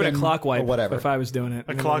god, there would have been a clock wipe or whatever. if I was doing it.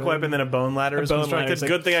 A clock wipe and then a bone ladder is Bone constructed. ladder. It's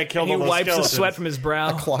Good thing I killed and all he those wipes skeletons. the sweat from his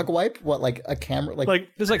brow. Clock wipe? What, a camera? Like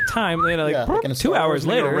There's time, Yeah, like in a 2 Star hours Wars,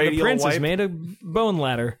 like a later, the radial prince has wipe. made a bone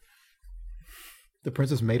ladder. the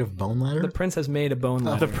prince is made of bone ladder? The prince has made a bone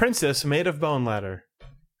ladder. the princess made of bone ladder.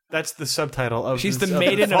 That's the subtitle of. She's this, the of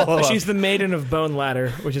maiden. follow-up. She's the maiden of Bone Ladder,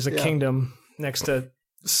 which is a kingdom next to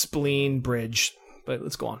Spleen Bridge. but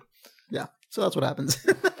let's go on. Yeah, so that's what happens.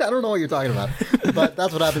 I don't know what you're talking about, but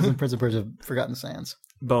that's what happens in Prince of Persia: Forgotten Sands.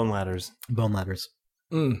 Bone ladders. Bone ladders.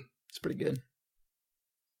 It's pretty good.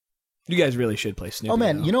 You guys really should play Snoopy. Oh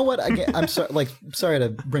man, though. you know what? I'm sorry to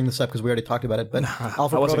bring this up because we already talked about it, but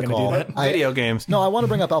Alpha I wasn't gonna Protocol. do that. Video games. No, I want to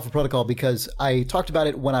bring up Alpha Protocol because I talked about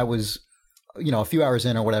it when I was, a few hours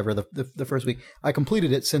in or whatever the first week. I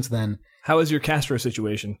completed it since then. How is your Castro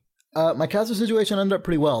situation? My Castro situation ended up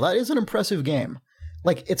pretty well. That is an impressive game.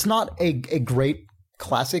 Like, it's not a great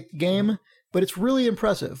classic game, but it's really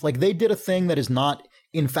impressive. Like, they did a thing that is not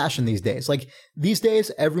in fashion these days. Like, these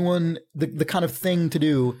days, everyone, the kind of thing to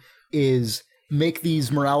do is make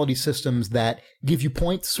these morality systems that give you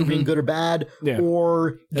points for being good or bad,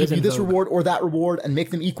 or give you this reward or that reward and make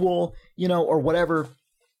them equal, or whatever.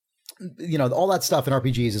 All that stuff in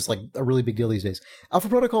RPGs is like a really big deal these days. Alpha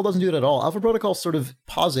Protocol doesn't do it at all. Alpha Protocol sort of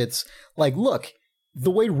posits, like, look, the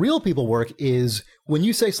way real people work is when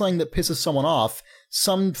you say something that pisses someone off,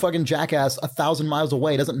 some fucking jackass 1,000 miles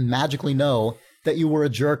away doesn't magically know that you were a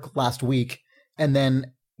jerk last week and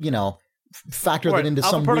then, factor that into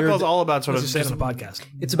Alpha some Protocol weird... is all about sort of Just say it on the podcast.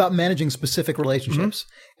 It's about managing specific relationships.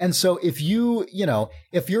 And so if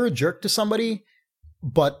if you're a jerk to somebody,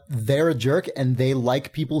 but they're a jerk and they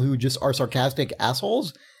like people who just are sarcastic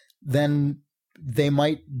assholes, then they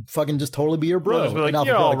might fucking just totally be your bro. Well, just be like, in Alpha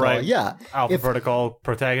you're all Protocol. right. Yeah. Alpha Protocol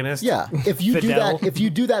protagonist. Yeah. If you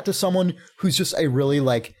do that to someone who's just a really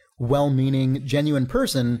like well-meaning, genuine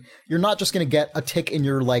person, you're not just going to get a tick in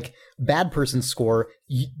your like bad person score.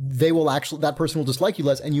 That person will dislike you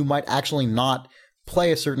less, and you might actually not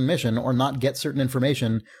play a certain mission or not get certain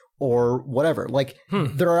information or whatever. Like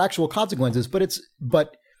there are actual consequences,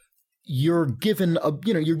 but you're given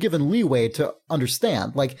leeway to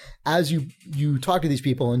understand. Like as you talk to these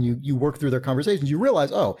people and you work through their conversations, you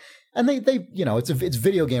realize, and they it's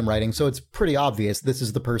video game writing, so it's pretty obvious this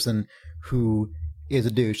is the person who is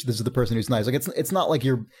a douche. This is the person who's nice. Like it's not like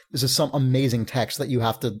this is some amazing text that you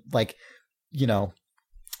have to like,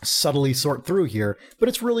 subtly sort through here, but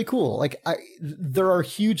it's really cool. Like there are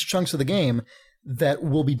huge chunks of the game that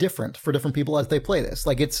will be different for different people as they play this.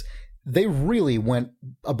 Like they really went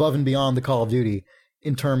above and beyond the Call of Duty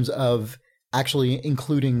in terms of actually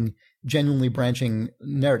including genuinely branching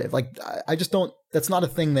narrative. Like I just don't, that's not a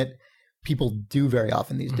thing that people do very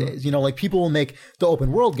often these days. Like people will make the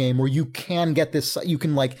open world game where you can get this, you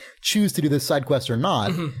can like choose to do this side quest or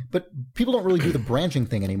not, but people don't really do the branching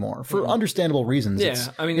thing anymore for understandable reasons. Yeah, it's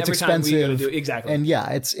every expensive. time we gotta do exactly. And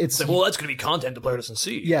yeah, it's like, well, that's going to be content the player doesn't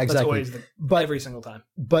see. Yeah, exactly. That's always every single time.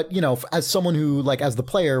 But, as someone who like, as the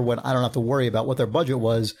player, when I don't have to worry about what their budget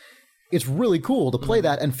was, it's really cool to play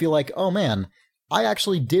that and feel like, oh man, I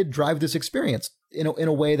actually did drive this experience in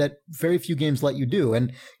a way that very few games let you do.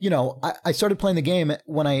 And, I started playing the game at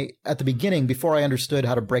the beginning, before I understood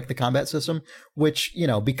how to break the combat system, which,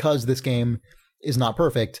 because this game is not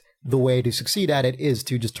perfect, the way to succeed at it is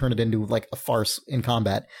to just turn it into like a farce in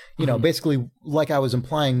combat. Basically like I was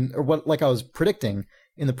implying, or like I was predicting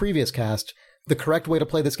in the previous cast, the correct way to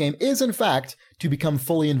play this game is in fact to become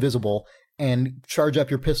fully invisible and charge up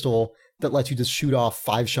your pistol that lets you just shoot off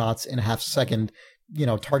 5 shots in a half second,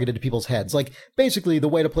 targeted to people's heads. Like, basically, the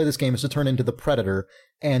way to play this game is to turn into the Predator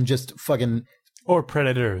and just fucking... Or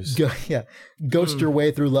Predators. Ghost your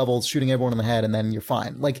way through levels, shooting everyone in the head, and then you're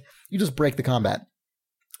fine. Like, you just break the combat.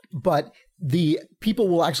 But the people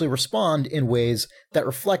will actually respond in ways that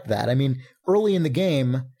reflect that. I mean, early in the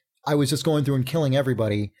game, I was just going through and killing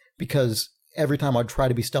everybody because every time I'd try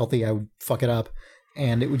to be stealthy, I would fuck it up.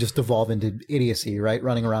 And it would just devolve into idiocy, right?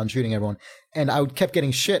 Running around shooting everyone. And I kept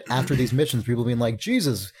getting shit after these missions. People being like,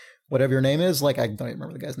 Jesus, whatever your name is. Like, I don't even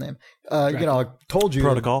remember the guy's name. I told you.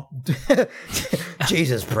 Protocol.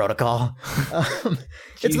 Jesus, Protocol.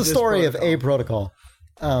 It's the story of a protocol.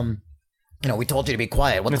 We told you to be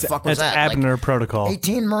quiet. What the fuck was that? Abner Protocol.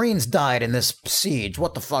 18 Marines died in this siege.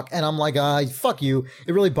 What the fuck? And I'm like, fuck you.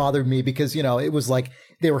 It really bothered me because, it was like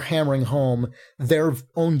they were hammering home their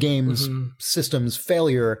own game's system's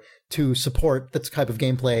failure to support the type of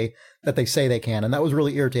gameplay that they say they can. And that was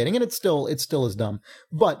really irritating. And it still is dumb.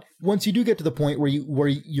 But once you do get to the point where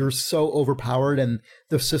you're so overpowered and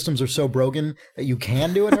the systems are so broken that you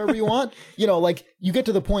can do it however you want, like you get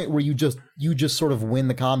to the point where you just sort of win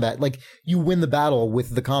the combat. Like you win the battle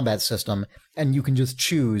with the combat system and you can just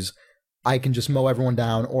choose, I can just mow everyone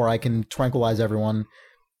down or I can tranquilize everyone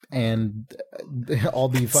and I'll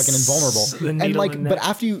be fucking invulnerable. And like, but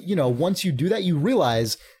after once you do that, you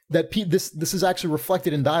realize this is actually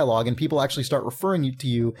reflected in dialogue, and people actually start referring to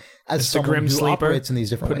you as It's the someone Grim who Sleeper, operates in these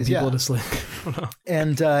different putting ways. people Yeah. to sleep.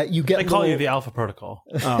 And you get They call little, you the Alpha Protocol.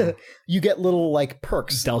 you get little like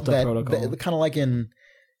perks, Delta Protocol. kind of like in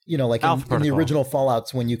like Alpha in the Protocol. original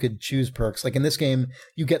Fallouts when you could choose perks. Like in this game,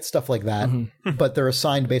 you get stuff like that, but they're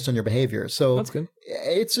assigned based on your behavior. So That's good.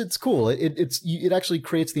 It's cool. It actually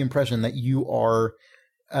creates the impression that you are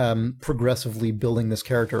progressively building this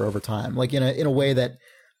character over time, like in a way that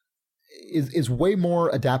is way more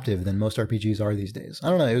adaptive than most RPGs are these days. I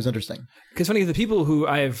don't know. It was interesting. Because funny, the people who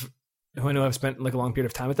I know have spent like a long period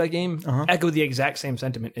of time with that game echo the exact same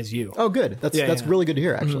sentiment as you. Oh, good. That's Yeah. really good to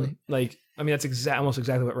hear. Actually, Like, I mean, that's almost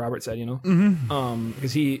exactly what Robert said,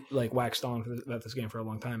 because he like waxed on about this game for a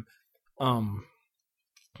long time.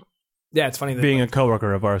 Yeah, it's funny that Being a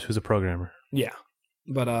coworker of ours who's a programmer. yeah,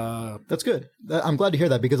 but that's good. I'm glad to hear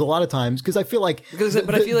that because a lot of times, because I feel like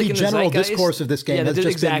but I feel like the in the general zeitgeist- discourse of this game Yeah, has just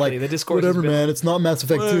exactly. been The like, discourse has whatever, been man. It's not Mass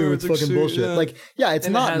Effect 2. It's fucking bullshit. yeah. Like, yeah, it's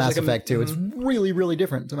And it not has, Mass like, a- Effect 2. It's really, really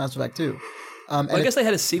different to Mass Effect 2. And I guess they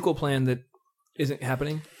had a sequel plan that isn't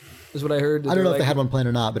happening. Is what I heard. I don't know if they had one planned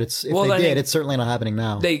or not, but if Well, they I did, think it's certainly not happening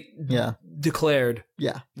now. They yeah, declared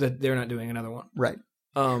yeah, that they're not doing another one. right.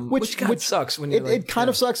 Which sucks when you're it kind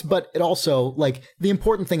of sucks, but it also, like, the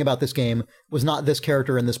important thing about this game was not this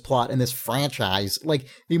character and this plot and this franchise. Like,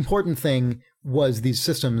 the important thing was these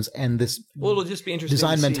systems and this Well, it'll just be interesting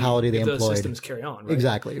design to see mentality they if those employed. systems carry on. Right?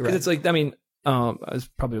 Exactly, right. Because it's like, I mean, I was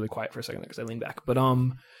probably really quiet for a second because I leaned back, but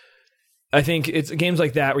I think it's games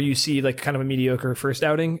like that where you see like kind of a mediocre first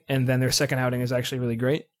outing and then their second outing is actually really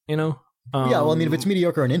great. You know? Yeah, well, I mean, if it's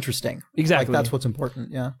mediocre and interesting, Exactly. like, that's what's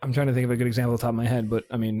important. Yeah, I'm trying to think of a good example off the top of my head, but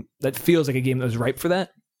I mean, that feels like a game that was ripe for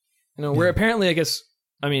that. You know, where apparently, I guess,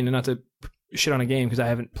 I mean, not to shit on a game because I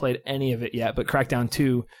haven't played any of it yet, but Crackdown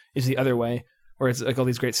 2 is the other way, where it's like all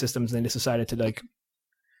these great systems and they just decided to like.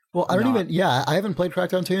 well, I don't even. Yeah, I haven't played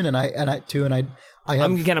Crackdown 2, and I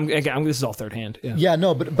have. I'm this is all third hand. Yeah. Yeah,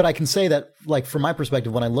 no, but I can say that, like, from my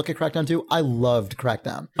perspective, when I look at Crackdown 2, I loved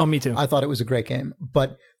Crackdown. Oh, me too. I thought it was a great game.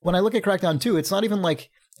 But when I look at Crackdown 2, it's not even like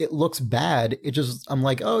it looks bad. It just, I'm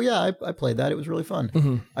like, oh yeah, I played that. It was really fun.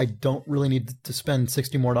 Mm-hmm. I don't really need to spend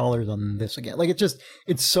 $60 more on this again. Like,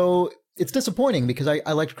 it's disappointing because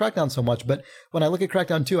I liked Crackdown so much. But when I look at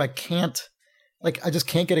Crackdown 2, I just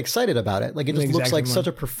can't get excited about it. Like, it just looks like such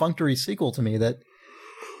a perfunctory sequel to me that,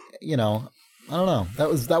 you know, I don't know.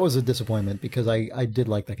 That was a disappointment because I did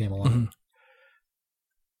like that game a lot. Mm-hmm.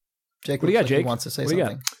 Jake, What do you got, looks like he Jake? wants to say What do you got?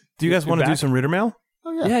 something. Do you guys want to do back? some reader mail?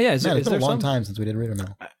 Oh Yeah. Is Man, it's been there a long some? time since we did reader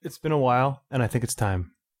mail. It's been a while, and I think it's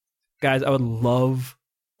time. Guys, I would love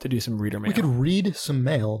to do some reader mail. We could read some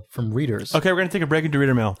mail from readers. Okay, we're going to take a break into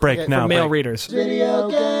reader mail. Break Okay, now. For male break. readers. Video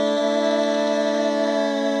game.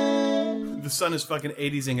 The sun is fucking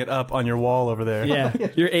 80s-ing it up on your wall over there. Yeah,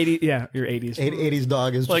 your 80s. Yeah, your 80s. 80s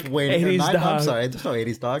dog is Like just waiting. 80s I'm dog. sorry, there's no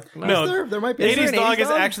 80s dog. No, Is there might be. 80s an dog 80s is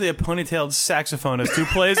dog? actually a ponytailed saxophonist who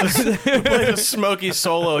plays a smoky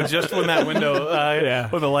solo just when that window,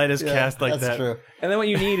 when the light is cast like that's that. true. And then what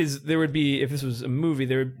you need is there would be, if this was a movie,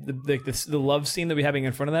 there would the love scene that we're having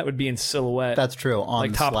in front of that would be in silhouette. That's true. On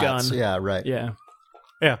Like Top slats. Gun. Yeah, right. yeah,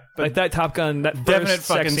 Yeah, but like that Top Gun, that definite first sex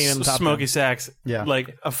fucking scene in Top smoky Gun. sax. Yeah.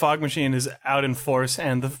 Like a fog machine is out in force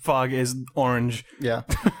and the fog is orange. Yeah.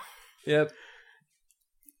 Yep.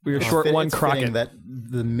 We were short one It's Crockett. fitting that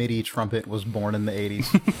the MIDI trumpet was born in the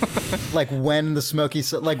 80s. Like when the smoky,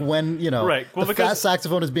 like when, you know, Right. Well, the because- fast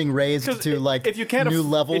saxophone is being raised to like if you can't new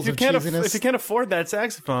levels if you of can't cheesiness. if you can't afford that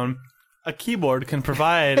saxophone, a keyboard can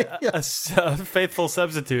provide a faithful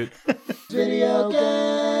substitute. Video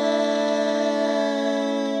game.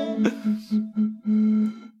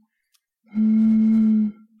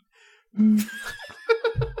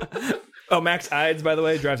 Oh, Max Ides, by the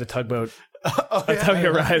way, drives a tugboat. That's how he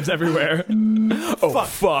arrives everywhere. Oh,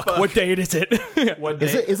 fuck. What date is it? What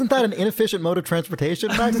day? Isn't that an inefficient mode of transportation,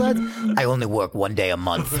 Max Sides? I only work one day a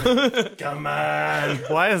month. Come on.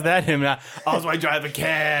 Why is that him? Also, I drive a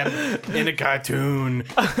cab in a cartoon.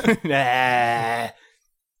 Nah.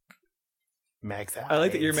 Max I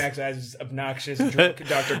like that your Max Ides is obnoxious, drunk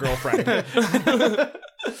Dr. Girlfriend.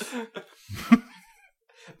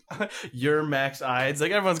 Your Max Ides.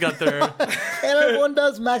 Like, everyone's got their... And everyone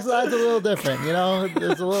does Max Sides a little different, you know?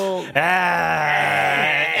 There's a little...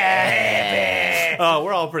 Oh,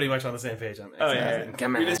 we're all pretty much on the same page on this. Oh, yeah.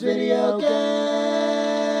 Come on. Video game.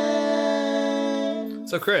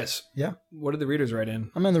 So, Chris, Yeah. what did the readers write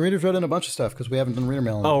in? I mean, the readers wrote in a bunch of stuff because we haven't done reader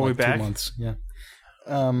mail in Oh, like we back? 2 months. Yeah.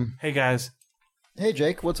 Hey, guys. Hey,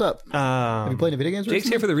 Jake, what's up? Have you played any video games Jake's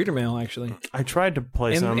recently? here for the reader mail, actually. I tried to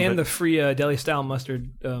play some, And but the free deli-style mustard.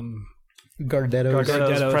 Gardetto's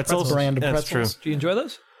Gardetto's pretzels. brand of That's pretzels. Do you enjoy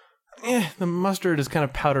those? The mustard is kind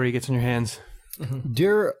of powdery, gets in your hands.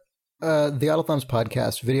 Dear the Idle Thumbs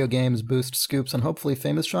podcast, video games, boost, scoops, and hopefully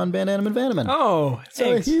famous Sean Van Damme and Vanneman. Oh, So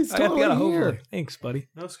thanks. he's I got totally a hopefully. here. Thanks, buddy.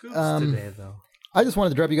 No scoops today, though. I just wanted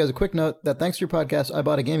to drop you guys a quick note that thanks to your podcast, I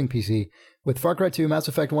bought a gaming PC with Far Cry 2, Mass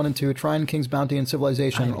Effect 1 and 2, Trine, King's Bounty, and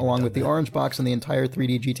Civilization, along with the Orange Box and the entire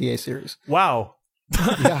 3D GTA series. Wow.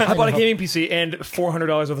 I bought a gaming PC and $400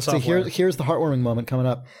 worth of So software. here's the heartwarming moment coming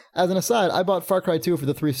up. As an aside, I bought Far Cry 2 for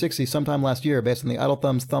the 360 sometime last year based on the Idle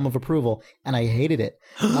Thumb's thumb of approval, and I hated it.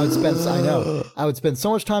 I would spend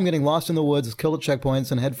so much time getting lost in the woods, killed at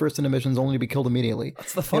checkpoints, and head first into missions only to be killed immediately.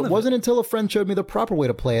 That's the fun It of wasn't until a friend showed me the proper way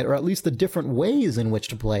to play it, or at least the different ways in which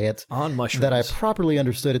to play it, On mushrooms. that I properly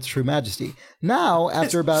understood its true majesty. Now,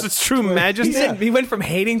 after about... It's true majesty. He went from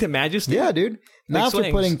hating to majesty. Yeah, dude. Now, after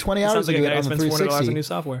swings. putting 20 hours Sounds like a into guy it who on the spends $400 on 360 new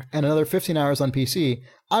software. and another 15 hours on PC,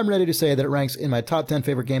 I'm ready to say that it ranks in my top 10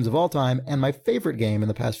 favorite games of all time and my favorite game in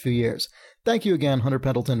the past few years. Thank you again, Hunter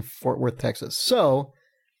Pendleton, Fort Worth, Texas. So,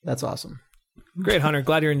 that's awesome. Great, Hunter.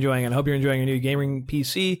 Glad you're enjoying it. I hope you're enjoying your new gaming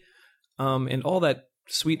PC and all that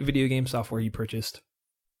sweet video game software you purchased.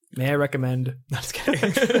 May I recommend? No, just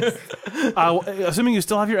kidding. Assuming you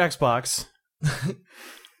still have your Xbox.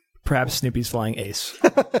 Perhaps Snoopy's Flying Ace.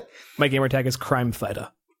 My gamer tag is Crime Fighter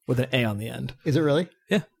with an A on the end. Is it really?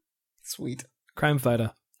 Yeah. Sweet. Crime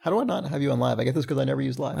Fighter. How do I not have you on live? I get this because I never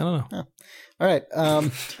use live. I don't know. All right.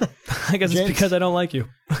 I guess James- it's because I don't like you.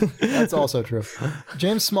 That's also true.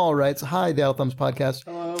 James Small writes, Hi, the Idle Thumbs podcast.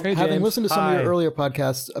 Hey, Having James. listened to some of your Hi. earlier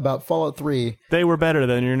podcasts about Fallout 3 They were better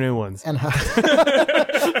than your new ones. and how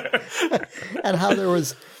and how there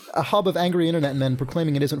was a hub of angry internet men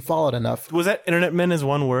proclaiming it isn't Fallout enough. Was that internet men as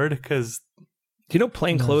one word? Because Do you know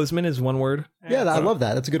plainclothesman is one word? Yeah, I love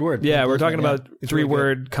that. That's a good word. Yeah, we're talking about It's really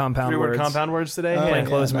three-word compound three-word words. compound words today. Oh, Yeah.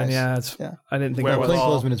 Plainclothesman, nice. yeah. It's, Yeah. I didn't think Where that was was...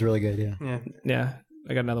 all- Plainclothesman is really good, yeah. Yeah. Yeah,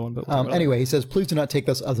 I got another one. But Anyway, he says, please do not take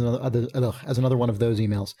this as another one of those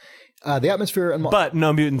emails. The atmosphere and But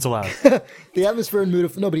no mutants allowed. the atmosphere and mood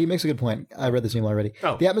of no, but he makes a good point. I read this email already.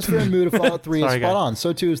 Oh. The atmosphere and mood of Fallout 3 is Sorry, spot guy. on.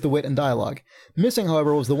 So too is the wit and dialogue. Missing,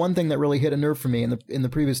 however, was the one thing that really hit a nerve for me in the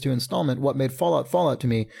previous two installment. What made Fallout to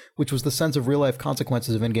me, which was the sense of real life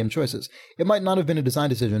consequences of in-game choices. It might not have been a design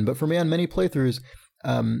decision, but for me on many playthroughs.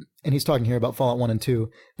 And he's talking here about Fallout 1 and 2.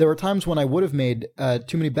 There were times when I would have made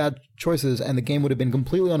too many bad choices and the game would have been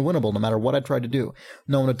completely unwinnable no matter what I tried to do.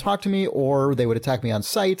 No one would talk to me or they would attack me on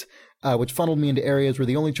sight, which funneled me into areas where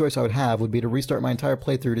the only choice I would have would be to restart my entire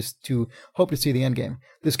playthrough to hope to see the endgame.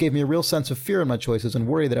 This gave me a real sense of fear in my choices and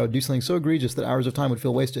worry that I would do something so egregious that hours of time would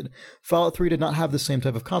feel wasted. Fallout 3 did not have the same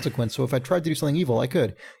type of consequence, so if I tried to do something evil, I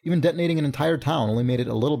could. Even detonating an entire town only made it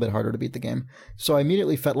a little bit harder to beat the game. So I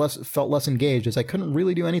immediately felt less engaged as I couldn't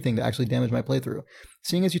really do anything to actually damage my playthrough.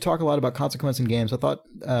 Seeing as you talk a lot about consequence in games, I thought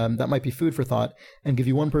that might be food for thought and give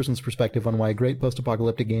you one person's perspective on why a great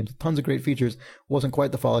post-apocalyptic game with tons of great features wasn't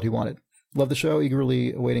quite the Fallout he wanted. Love the show.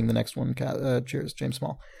 Eagerly awaiting the next one. Cheers, James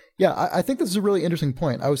Small. Yeah, I think this is a really interesting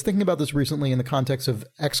point. I was thinking about this recently in the context of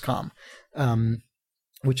XCOM,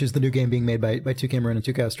 which is the new game being made by 2K Marin and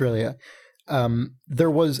 2K Australia.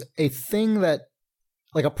 There was a thing that,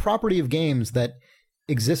 like a property of games that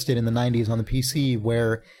existed in the 90s on the PC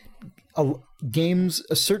where a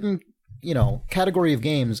certain category of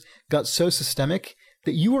games got so systemic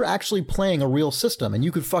that you were actually playing a real system and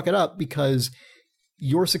you could fuck it up because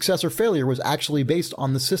your success or failure was actually based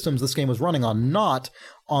on the systems this game was running on, not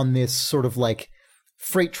on this sort of like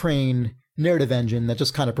freight train narrative engine that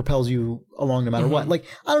just kind of propels you along no matter what. Like,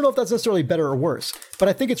 I don't know if that's necessarily better or worse, but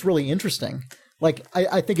I think it's really interesting. Like,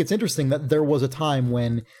 I think it's interesting that there was a time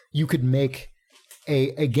when you could make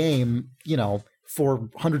a game, for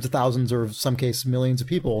hundreds of thousands or in some case millions of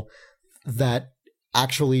people that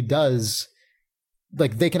actually does,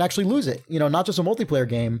 like, they can actually lose it, not just a multiplayer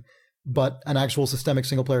game, but an actual systemic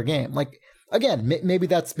single player game. Like, again, maybe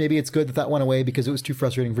it's good that went away because it was too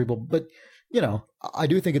frustrating for people. But, I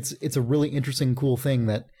do think it's a really interesting, cool thing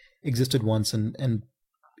that existed once and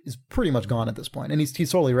is pretty much gone at this point. And he's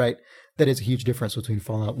totally right. That is a huge difference between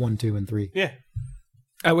Fallout 1, 2, and 3. Yeah.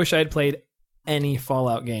 I wish I had played any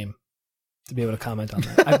Fallout game to be able to comment on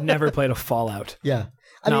that. I've never played a Fallout. Yeah.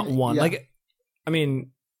 Not one. yeah.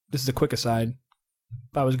 This is a quick aside.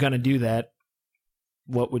 If I was going to do that,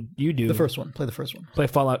 what would you do? The first one. Play the first one. Play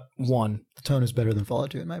Fallout 1 The tone is better than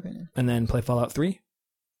Fallout 2, in my opinion. and then play Fallout 3?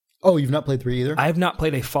 Oh, you've not played 3 either? I have not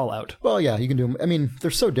played a Fallout. Well, yeah, you can do them. I mean,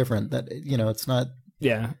 they're so different that, it's not...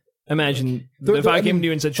 Yeah. Imagine They're- if I I came mean, to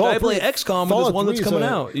you and said, should I Fallout play 3 XCOM with Fallout this one that's 3 is coming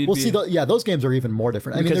a- out? You'd Well, be- see, those games are even more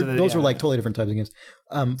different. I mean, Because of the- those are yeah. like totally different types of games.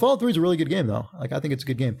 Fallout 3 is a really good game, though. Like, I think it's a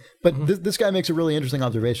good game. But this guy makes a really interesting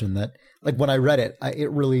observation that, like, when I read it,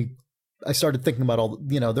 it really I started thinking about all,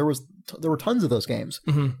 there were tons of those games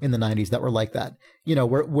in the 90s that were like that,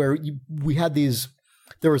 where we had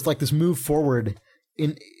there was like this move forward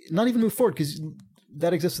not even move forward, because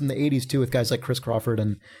that existed in the 80s too, with guys like Chris Crawford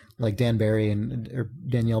and like Dan Barry or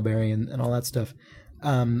Danielle Barry and all that stuff.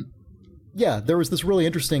 There was this really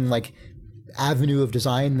interesting like avenue of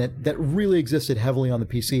design that really existed heavily on the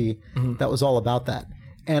PC that was all about that.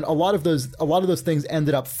 And a lot of those things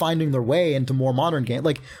ended up finding their way into more modern games,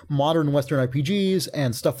 like modern Western RPGs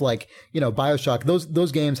and stuff like, BioShock.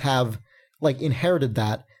 Those games have like inherited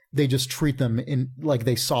that. They just treat them in like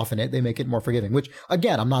they soften it. They make it more forgiving, which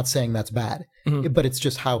again, I'm not saying that's bad, but it's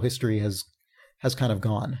just how history has kind of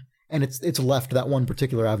gone. And it's left that one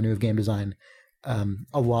particular avenue of game design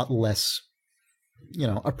a lot less,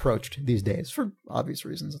 approached these days for obvious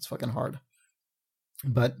reasons. It's fucking hard.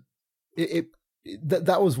 But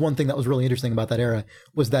that was one thing that was really interesting about that era,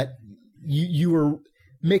 was that you were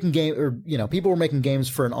making people were making games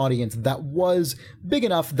for an audience that was big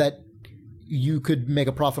enough that you could make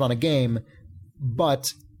a profit on a game,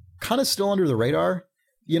 but kind of still under the radar.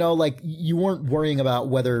 Like you weren't worrying about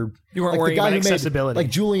whether you weren't worrying about accessibility. Like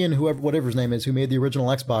Julian, whatever his name is, who made the original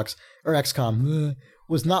Xbox or XCOM,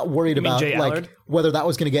 was not worried about like whether that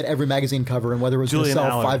was going to get every magazine cover and whether it was going to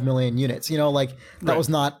sell 5 million units. That was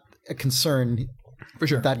not a concern for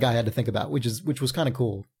sure that guy had to think about, which was kind of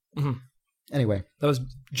cool. Mm-hmm. Anyway, that was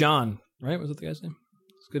John, right? Was that the guy's name?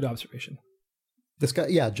 It's a good observation. This guy,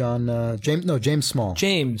 yeah, John, James Small.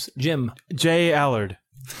 Jim. Jay Allard.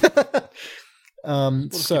 Keep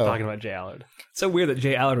talking about Jay Allard. It's so weird that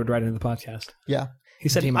Jay Allard would write into the podcast. Yeah. He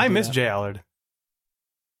said he might. I miss Jay Allard.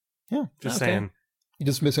 Yeah. Just saying. You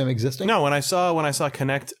just miss him existing? No, when I saw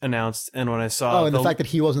Kinect announced, and when I saw the fact that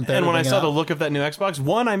he wasn't there, and when I saw the look of that new Xbox,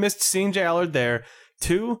 one, I missed seeing Jay Allard there.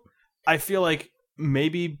 Two, I feel like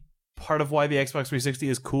maybe part of why the Xbox 360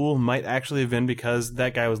 is cool might actually have been because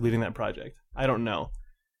that guy was leading that project. I don't know.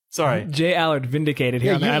 Sorry. Jay Allard vindicated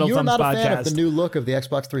here on the Idle Thumbs podcast. You're not a fan of the new look of the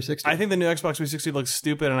Xbox 360. I think the new Xbox 360 looks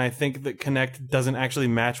stupid, and I think that Kinect doesn't actually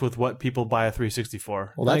match with what people buy a 360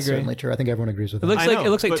 for. Well, that's certainly true. I think everyone agrees with that. It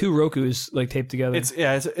looks like two Rokus like taped together.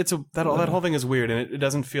 That whole thing is weird, and it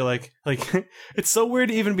doesn't feel like it's so weird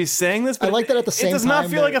to even be saying this. But I like that at the same time. It does not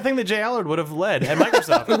feel like a thing that Jay Allard would have led at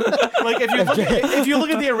Microsoft. Like if you look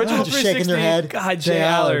at the original 360, shaking your head. God, Jay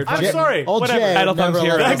Allard. I'm sorry. Whatever. Jay, Idle Thumbs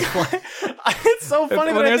here. It's so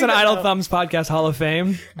funny when there's an Idle Thumbs podcast Hall of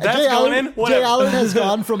Fame. Jay Allard has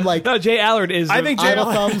gone from like no, Jay Allard is I think Idle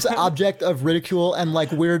Thumbs object of ridicule and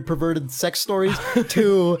like weird perverted sex stories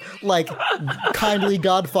to like kindly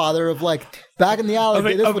godfather of like back in the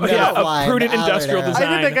alley. This would never fly. Prudent industrial design.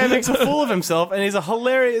 I think that guy makes a fool of himself, and he's a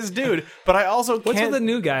hilarious dude. But I also can't. What's with the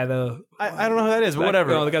new guy though? I don't know who that is, but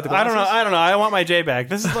whatever. Oh, they got the I don't know. I want my Jay back.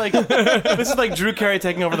 This is like Drew Carey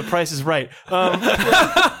taking over The Price is Right.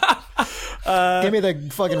 Give me the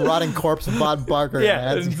fucking rotting corpse of Bob Barker.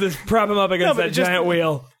 Yeah, just prop him up against that giant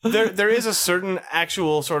wheel. There is a certain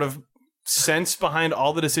actual sort of sense behind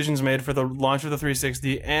all the decisions made for the launch of the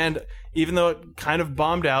 360, and even though it kind of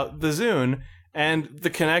bombed out, the Zune and the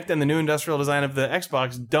Kinect and the new industrial design of the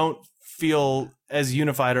Xbox don't feel as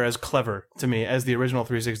unified or as clever to me as the original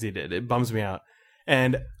 360 did. It bums me out.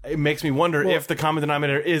 And it makes me wonder if the common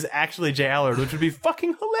denominator is actually Jay Allard, which would be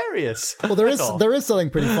fucking hilarious. Well, there is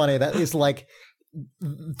something pretty funny that is like,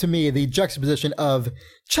 to me, the juxtaposition of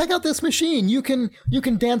check out this machine. You can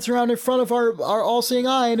dance around in front of our all-seeing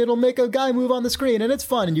eye, and it'll make a guy move on the screen, and it's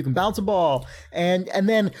fun, and you can bounce a ball, and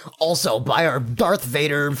then also buy our Darth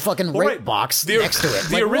Vader fucking rape box next to it.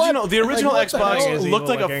 The original Xbox looked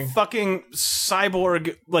like a fucking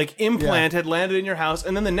cyborg implant had landed in your house,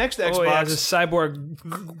 and then the next Xbox, a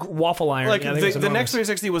cyborg waffle iron. Like the next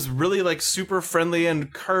 360 was really like super friendly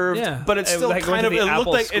and curved, but it still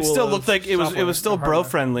looked like it was still bro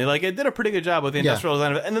friendly. Like it did a pretty good job with the industrial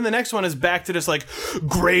design of it. And then the next one is back to just like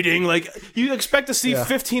grating. Like you expect to see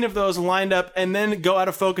 15 of those lined up and then go out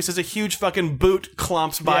of focus as a huge fucking boot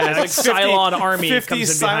clumps by. Like 50 army 50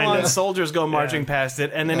 Cylon soldiers go marching past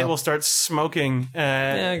it, and then it will start smoking. I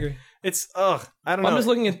agree. It's I don't know. I'm just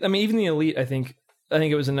looking at. I mean, even the Elite. I think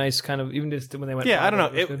it was a nice kind of, even just when they went. Yeah, I don't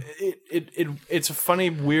know. It's a funny,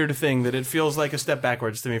 weird thing that it feels like a step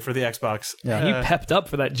backwards to me for the Xbox. Yeah, you pepped up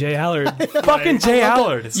for that Jay Allard. Fucking Jay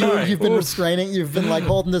Allard. You've been restraining. You've been like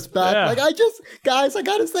holding this back. Yeah. Like guys, I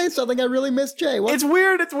gotta say something. I really miss Jay. What? It's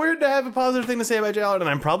weird. It's weird to have a positive thing to say about Jay Allard, and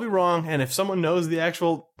I'm probably wrong. And if someone knows the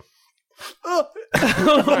actual. Oh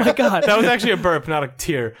my god, that was actually a burp, not a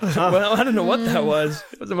tear. Well, I don't know what that was.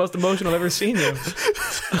 It was the most emotional I've ever seen you.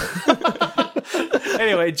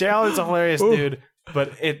 Anyway, Jay Allard's a hilarious dude.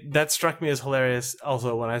 But that struck me as hilarious.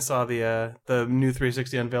 Also, when I saw the new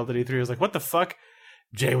 360 unveiled at E3, I was like, "What the fuck?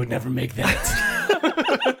 Jay would never make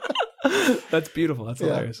that." That's beautiful. That's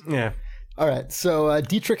hilarious. Yeah. All right, so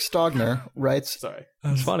Dietrich Stogner writes, Sorry.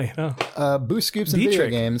 That's funny. No. Boost Scoops and video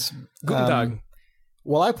Dietrich. games. Guten Tag.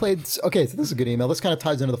 Well, I played. Okay, so this is a good email. This kind of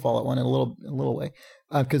ties into the Fallout one in a little way,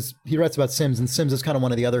 because he writes about Sims, and Sims is kind of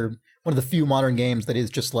one of the few modern games that is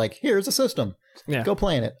just like, here's a system, go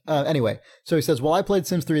play in it. Anyway, so he says, well, I played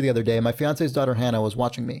Sims 3 the other day. My fiance's daughter Hannah was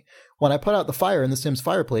watching me. When I put out the fire in the Sims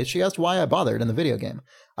fireplace, she asked why I bothered in the video game.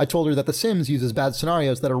 I told her that the Sims uses bad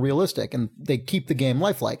scenarios that are realistic and they keep the game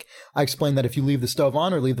lifelike. I explained that if you leave the stove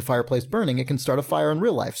on or leave the fireplace burning, it can start a fire in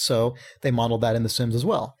real life. So they modeled that in the Sims as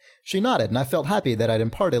well. She nodded, and I felt happy that I'd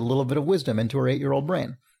imparted a little bit of wisdom into her 8-year-old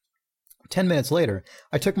brain. 10 minutes later,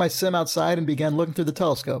 I took my sim outside and began looking through the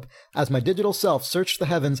telescope. As my digital self searched the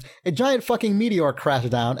heavens, a giant fucking meteor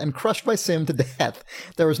crashed down and crushed my sim to death.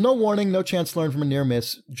 There was no warning, no chance to learn from a near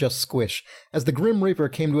miss, just squish. As the Grim Reaper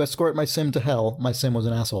came to escort my sim to hell, my sim was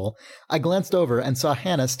an asshole, I glanced over and saw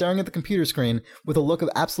Hannah staring at the computer screen with a look of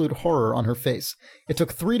absolute horror on her face. It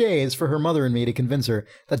took 3 days for her mother and me to convince her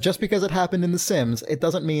that just because it happened in The Sims, it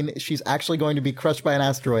doesn't mean she's actually going to be crushed by an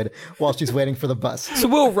asteroid while she's waiting for the bus. So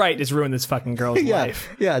Will Wright has ruined this fucking girl's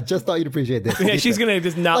life. Yeah, just thought you'd appreciate this. Yeah, she's gonna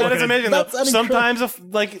just not. That is amazing. Though. Sometimes,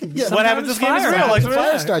 what happens? This game is real. Like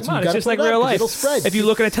fire starts. Come on, it's just like real life. If you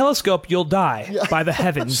look at a telescope, you'll die by the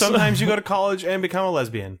heavens. Sometimes you go to college and become a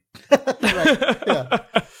lesbian. Right. Yeah.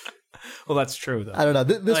 Well, that's true though. I don't know.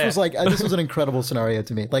 This was an incredible scenario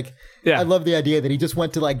to me. Like, I love the idea that he just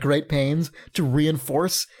went to like great pains to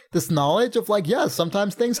reinforce this knowledge of like,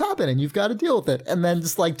 sometimes things happen and you've got to deal with it. And then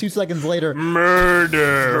just like 2 seconds later,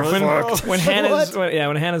 murder. When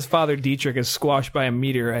Hannah's father Dietrich is squashed by a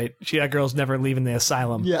meteorite, that girl's never leaving the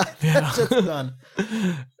asylum. Yeah, that's just done.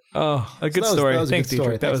 Oh, a good story. Thanks,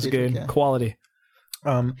 Dietrich. That was Dietrich, good quality.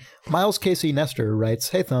 Miles Casey Nestor writes,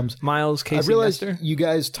 "Hey Thumbs, Miles Casey I realized Nestor? you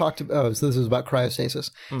guys talked about. So this is about cryostasis.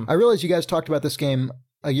 I realized you guys talked about this game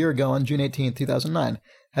a year ago on June 18th, 2009.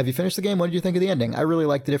 Have you finished the game? What did you think of the ending? I really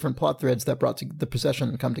like the different plot threads that brought the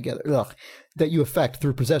possession come together. That you affect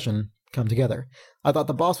through possession come together. I thought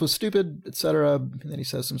the boss was stupid, etc." And then he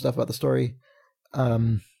says some stuff about the story,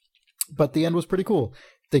 but the end was pretty cool.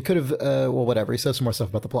 They could have, whatever. He says some more stuff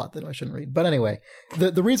about the plot that I shouldn't read. But anyway,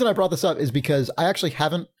 the reason I brought this up is because I actually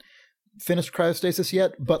haven't finished cryostasis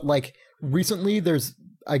yet. But like recently,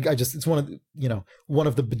 it's one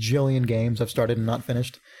of the bajillion games I've started and not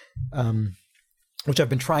finished, which I've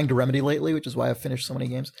been trying to remedy lately, which is why I've finished so many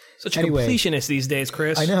games. Such a completionist these days,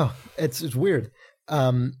 Chris. I know it's weird.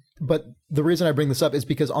 But the reason I bring this up is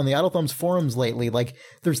because on the Idle Thumbs forums lately, like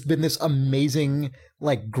there's been this amazing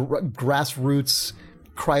like grassroots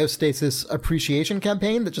cryostasis appreciation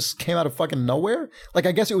campaign that just came out of fucking nowhere. Like,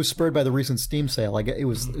 I guess it was spurred by the recent Steam sale. Like, it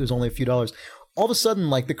was only a few dollars. All of a sudden,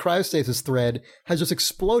 like, the cryostasis thread has just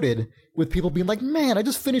exploded with people being like, man, I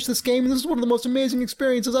just finished this game and this is one of the most amazing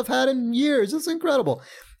experiences I've had in years. It's incredible.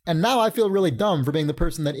 And now I feel really dumb for being the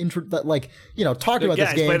person that talked about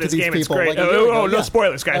this game to these people. Like, no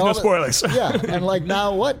spoilers, guys. No spoilers. Yeah. And like,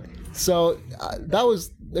 now what? So that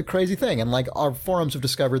was a crazy thing. And like, our forums have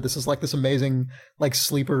discovered this is like this amazing, like,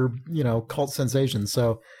 sleeper, cult sensation.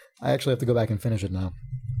 So I actually have to go back and finish it now.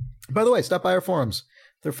 By the way, stop by our forums.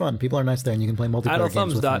 They're fun. People are nice there and you can play multiplayer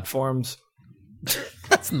games with them. Idlethumbs.forums.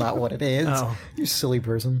 That's not what it is. Oh. You silly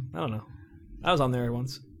person. I don't know. I was on there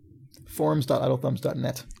once.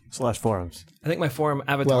 Forums.idlethumbs.net. /forums. I think my forum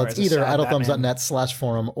avatar Well, it's either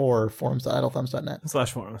idlethumbs.net/forum or forums.idlethumbs.net.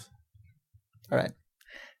 /forums. All right.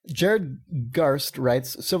 Jared Garst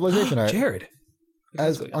writes, Civilization art. Jared.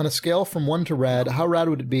 On a scale from 1 to rad, how rad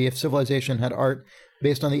would it be if Civilization had art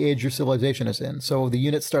based on the age your civilization is in? So the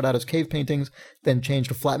units start out as cave paintings, then change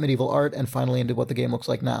to flat medieval art, and finally into what the game looks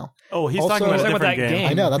like now. Oh, he's talking about a different game.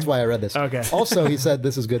 I know, that's why I read this. Okay. Also, he said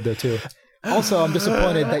this is good though too. Also, I'm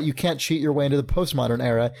disappointed that you can't cheat your way into the postmodern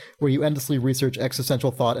era where you endlessly research existential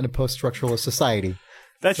thought in a post-structuralist society.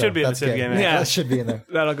 That should be in the Civ game. Yeah, that should be in there.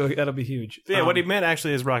 That'll be huge. Yeah, what he meant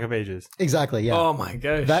actually is Rock of Ages. Exactly, yeah. Oh my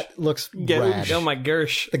gosh. That looks rad. Oh my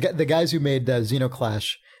gosh. The guys who made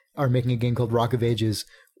Xenoclash are making a game called Rock of Ages.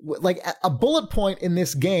 Like, a bullet point in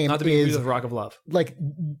this game not to be confused with Rock of Love. Like,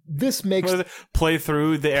 this makes... Play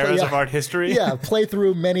through the eras of art history? Yeah, play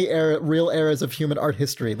through many real eras of human art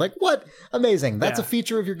history. Like, what? Amazing. That's a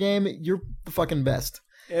feature of your game. You're the fucking best.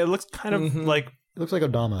 It looks kind of like... It looks like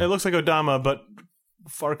Odama. It looks like Odama, but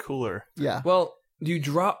far cooler. Yeah. Well, Do you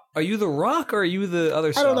drop? Are you the rock or are you the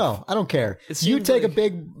other stuff? I don't know. I don't care. It You seems take a like-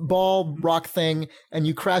 big ball rock thing and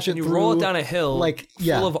you crash it You through. roll it down a hill, like,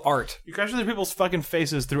 yeah. full of art. You crash into people's fucking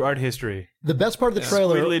faces through art history. The best part of the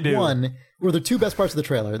trailer, Squeedly do. or the two best parts of the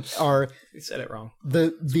trailer are You said it wrong.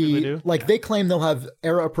 the do? like they claim they'll have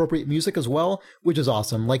era appropriate music as well, which is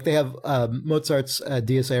awesome. Like they have Mozart's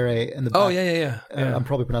Dies Irae in the back. Oh yeah. I'm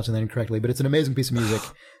probably pronouncing that incorrectly, but it's an amazing piece of music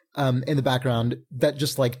in the background that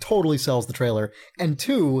just like totally sells the trailer. And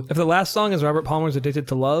two, If the last song is Robert Palmer's "Addicted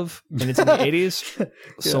to Love" and it's in the 80s,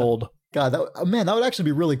 sold. God, that would actually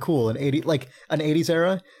be really cool. An 80s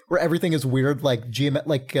era where everything is weird, like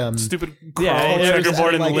Stupid Yeah, crawl, yeah,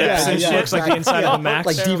 checkerboard and like, lips and shit. Looks like the inside of a Mac.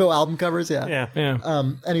 like Devo album covers. Yeah.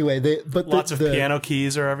 Yeah. Anyway, Lots of piano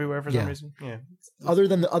keys are everywhere for some reason. Yeah. Other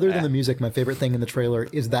than the music, my favorite thing in the trailer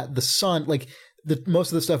is that the sun, like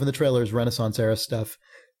most of the stuff in the trailer is Renaissance era stuff,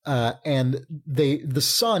 and the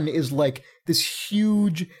sun is like this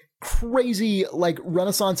huge, crazy like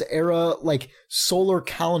Renaissance era like solar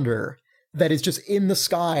calendar that is just in the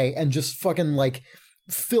sky and just fucking like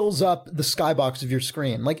fills up the skybox of your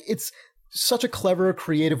screen. Like it's such a clever,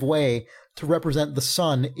 creative way to represent the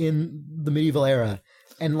sun in the medieval era,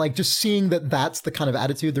 and like just seeing that that's the kind of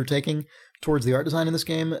attitude they're taking towards the art design in this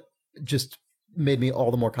game just made me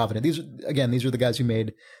all the more confident. These are the guys who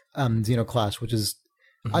made Xenoclash, which is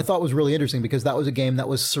I thought was really interesting because that was a game that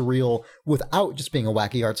was surreal without just being a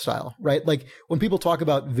wacky art style, right? Like when people talk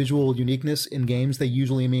about visual uniqueness in games, they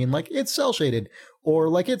usually mean like it's cel shaded or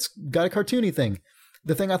like it's got a cartoony thing.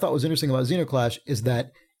 The thing I thought was interesting about Xenoclash is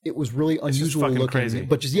that it was really unusual fucking looking, crazy.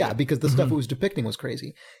 but just because the stuff it was depicting was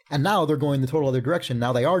crazy. And now they're going the total other direction.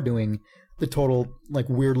 Now they are doing the total like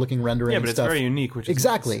weird looking rendering. Yeah, and but it's stuff. very unique, which is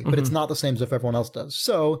Exactly, nice. but it's not the same stuff everyone else does.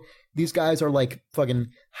 So these guys are like fucking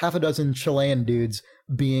half a dozen Chilean dudes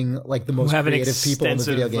being like the most have an creative people in the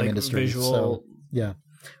video extensive, game like, industry. visual So yeah,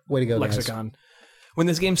 way to go, guys. Lexicon. When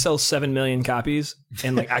this game sells 7 million copies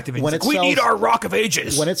and like Activision's When like, it we sells- need our Rock of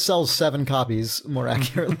Ages. When it sells 7 copies, more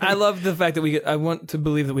accurately. I love the fact that I want to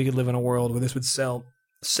believe that we could live in a world where this would sell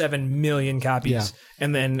 7 million copies Yeah.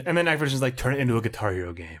 and then, And then Activision's like, turn it into a Guitar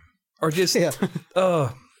Hero game. or just, Yeah.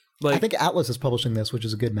 like, I think Atlas is publishing this, which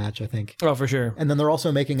is a good match, I think. oh, for sure. And then they're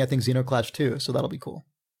also making, I think, Xenoclash 2, so that'll be cool.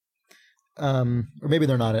 Or maybe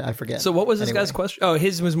they're not, I forget. So what was this Anyway. guy's question? Oh,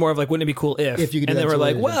 his was more of like, wouldn't it be cool if? If you could do and that they were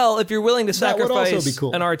like, totally, well, if you're willing to That would also sacrifice be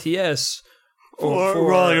cool. an RTS Or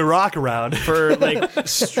rolling a rock around. for like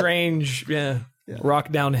strange,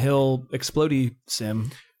 rock downhill explodey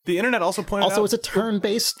sim. The internet also pointed Also, out it's a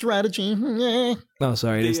turn-based strategy. Eh. Oh,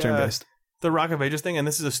 sorry, it is turn based. the Rock of Ages thing, and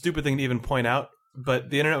this is a stupid thing to even point out, but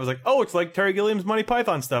the internet was like, oh, it's like Terry Gilliam's Monty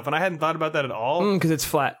Python stuff, and I hadn't thought about that at all. Because it's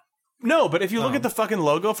flat. No, but if you look at the fucking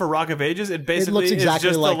logo for Rock of Ages, it It basically looks exactly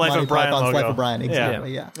is just like the Life Monty of Brian Python's logo. Life of Brian.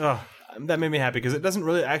 Exactly, yeah. Oh, that made me happy because it doesn't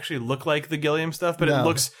really actually look like the Gilliam stuff, but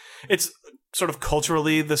No. it's sort of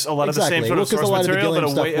culturally a lot of the same Exactly. sort Well, of 'cause a source lot of the material, but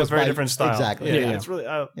Gilliam stuff a was very by- different style. Exactly, Yeah, yeah. it's really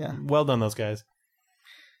Yeah. well done, those guys.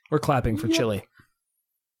 We're clapping for Chili.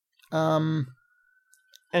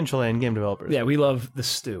 And Chilean game developers. Yeah, we love the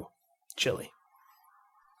stew. Chili.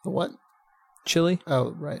 What? Chili?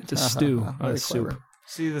 Oh, right. It's a stew, not Very a soup. clever.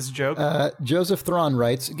 See this joke? Joseph Thron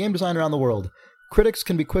writes, game design around the world. Critics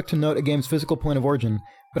can be quick to note a game's physical point of origin,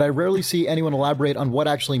 but I rarely see anyone elaborate on what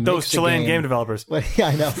actually makes Those Chilean a game developers. Well, yeah,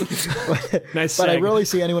 I know. Nice But I seg. rarely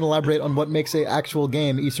see anyone elaborate on what makes an actual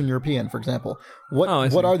game Eastern European, for example. Oh, I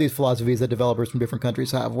see. What are these philosophies that developers from different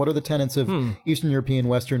countries have? What are the tenets of Eastern European,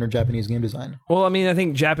 Western, or Japanese game design? Well, I mean, I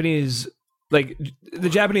think Japanese, like the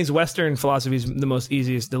Japanese Western philosophy is the most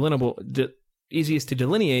easiest to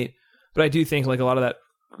delineate, but I do think like a lot of that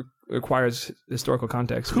requires historical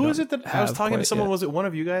context. Who is it that I was talking to someone? Yet. Was it one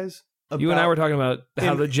of you guys? You and I were talking about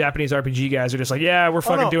how the Japanese RPG guys are just like, yeah, we're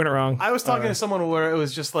fucking no. doing it wrong. I was talking to someone where it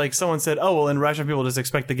was just like someone said, "Oh, well, in Russia, people just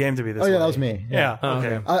expect the game to be this." Oh, yeah, way." that was me. Yeah. Oh,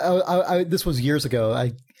 okay. okay. This was years ago.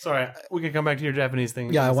 Sorry, we can come back to your Japanese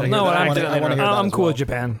thing. Yeah, I wanna hear No, that. I I wanna wanna hear that I'm as cool well. with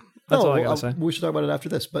Japan. That's all I gotta say. We should talk about it after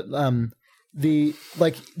this. But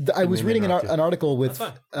I was reading an article with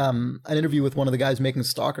an interview with one of the guys making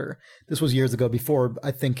Stalker. This was years ago, before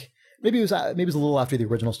I think maybe it was a little after the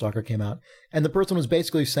original Stalker came out. And the person was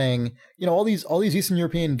basically saying, all these Eastern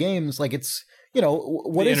European games, like it's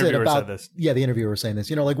what The is it interviewer about? said this. Yeah, the interviewer was saying this.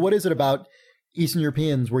 Like what is it about Eastern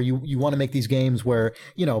Europeans where you want to make these games where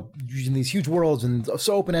using these huge worlds and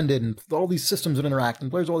so open ended and all these systems that interact and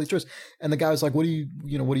players have all these choices. And the guy was like, what do you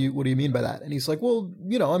mean by that? And he's like, well,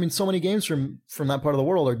 I mean, so many games from that part of the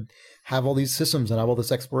world have all these systems and have all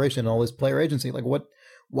this exploration and all this player agency. Like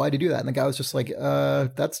why do you do that? And the guy was just like,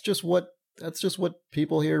 that's just what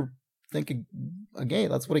people here think a game.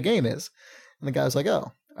 That's what a game is. And the guy was like,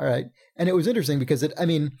 oh. All right. And it was interesting because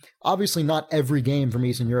obviously not every game from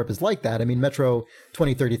Eastern Europe is like that. I mean, Metro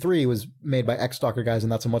 2033 was made by ex-Stalker guys,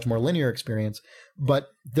 and that's a much more linear experience. But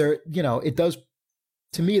there, it does,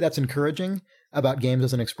 to me, that's encouraging about games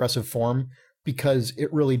as an expressive form, because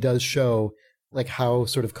it really does show like how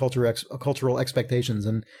sort of cultural expectations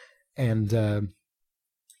and kind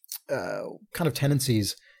of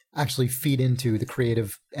tendencies actually feed into the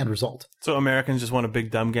creative end result. So Americans just want a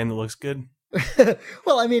big dumb game that looks good?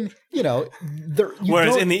 Well, I mean,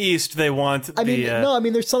 whereas in the East they want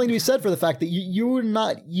there's something to be said for the fact that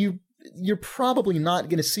you're probably not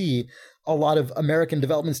going to see a lot of American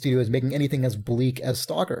development studios making anything as bleak as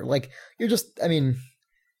Stalker. Like, you're just,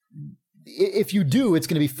 if you do, it's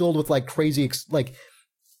going to be filled with like crazy, like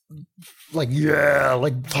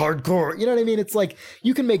hardcore. You know what I mean? It's like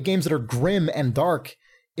you can make games that are grim and dark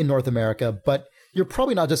in North America, but you're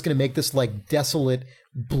probably not just going to make this like desolate,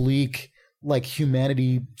 bleak, like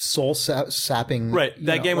humanity soul sapping. Right.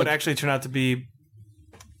 That game would actually turn out to be.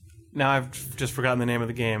 Now I've just forgotten the name of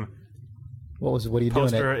the game. What are you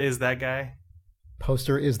Poster doing? Is that guy?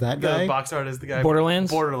 Poster is that guy? The box art is the guy.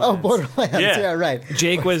 Borderlands? Oh, Borderlands. Yeah, right.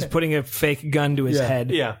 Jake was putting a fake gun to his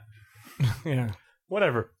head. Yeah. Yeah.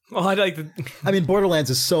 Whatever. Well, I'd like the...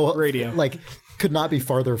 Borderlands is so... Radio. Like, could not be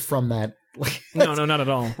farther from that. No, not at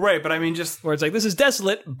all. Right, but I mean, just... Where it's like, this is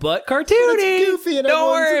desolate, but cartoony. But it's goofy and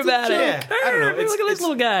don't worry it's a about it. Yeah, I don't know. Look at this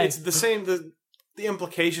little guy. It's the same... The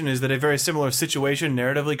implication is that a very similar situation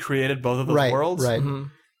narratively created both of those worlds. Right. Mm-hmm.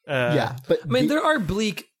 Yeah, but there are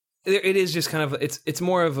bleak. It is just kind of it's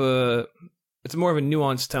more of a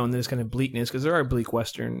nuanced tone than this kind of bleakness, because there are bleak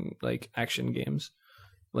Western like action games,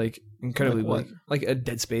 like incredibly bleak, like a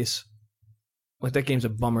Dead Space. Like that game's a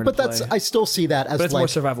bummer. But to play. I still see that as but it's like more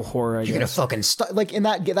survival horror. I You're guess. gonna fucking like in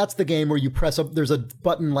that's the game where you press up. There's a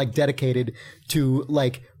button like dedicated to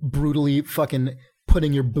like brutally fucking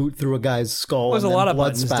putting your boot through a guy's skull. There's and a lot of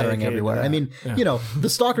blood buttons spattering dedicated everywhere. to I mean, the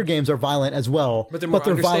Stalker games are violent as well, but they're more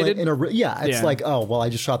violent understated? It's like, oh well, I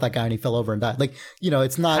just shot that guy and he fell over and died. Like,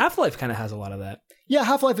 it's not. Half-Life kind of has a lot of that. Yeah,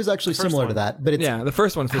 Half-Life is actually similar to that, but it's the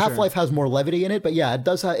first one. For Half-Life sure. has more levity in it, but yeah, it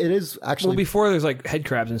does. It is actually. Well, before there's like head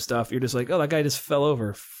crabs and stuff, you're just like, oh, that guy just fell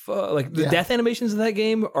over. Like the death animations in that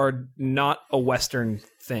game are not a Western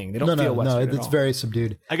thing. They don't feel Western. No, it's very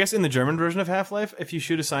subdued. I guess in the German version of Half-Life, if you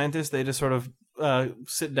shoot a scientist, they just sort of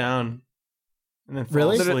sit down and then fall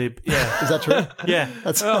asleep. Yeah, is that true? Yeah.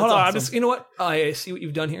 That's hold on, awesome. I'm just. You know what? I see what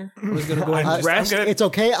you've done here. I'm just gonna go ahead and rest. It's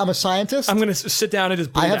okay. I'm a scientist. I'm gonna sit down and just.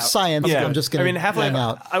 I bleed have out. science. Yeah. I'm just gonna. I mean, Half-Life. hang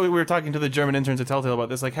out. We were talking to the German interns at Telltale about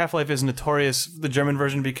this. Like, Half-Life is notorious, the German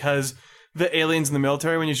version, because the aliens in the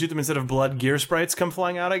military, when you shoot them instead of blood, gear sprites come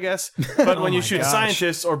flying out, I guess. But when you shoot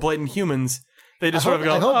scientists or blatant humans, they just sort of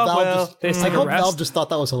go, I hope rest. Valve just thought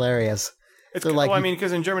that was hilarious. It's like, well, I mean,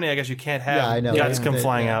 because in Germany, I guess you can't have guys come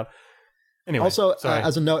flying out. Anyway, also,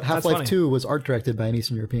 as a note, Half-Life 2 was art directed by an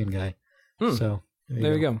Eastern European guy. So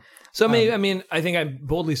there you go. So maybe I think I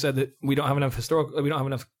boldly said that we don't have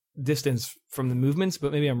enough distance from the movements,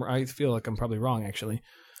 but maybe I feel like I'm probably wrong actually.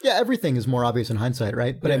 Yeah, everything is more obvious in hindsight,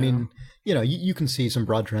 right? But I mean, you can see some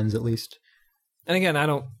broad trends at least. And again, I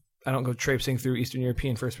don't go traipsing through Eastern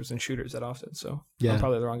European first-person shooters that often, so I'm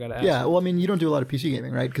probably the wrong guy to ask. Yeah, well, I mean, you don't do a lot of PC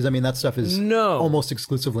gaming, right? Because I mean, that stuff is almost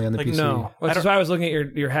exclusively on the PC. No, that's why I was looking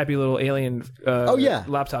at your happy little alien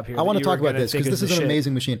laptop here. I want to talk about this because this is an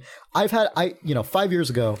amazing machine. 5 years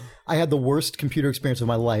ago, I had the worst computer experience of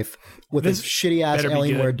my life with this shitty ass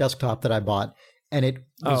Alienware desktop that I bought, and it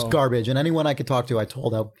was garbage. And anyone I could talk to, I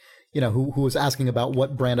told who was asking about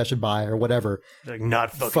what brand I should buy or whatever. Like,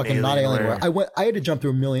 not fucking not Alienware. I had to jump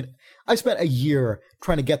through a million. I spent a year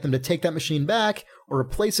trying to get them to take that machine back or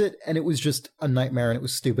replace it, and it was just a nightmare, and it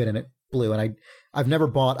was stupid, and it blew. And I've never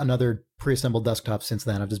bought another pre-assembled desktop since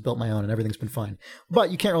then. I've just built my own, and everything's been fine. But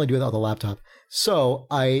you can't really do that with a laptop. So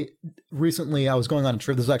I was going on a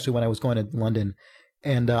trip. This is actually when I was going to London,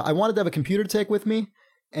 and I wanted to have a computer to take with me,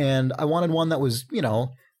 and I wanted one that was,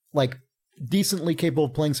 like decently capable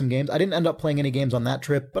of playing some games. I didn't end up playing any games on that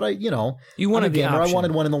trip, but you wanted the option. I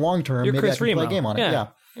wanted one in the long term. You're maybe Chris I can play a Remo. game on it. Yeah.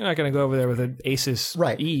 You're not going to go over there with an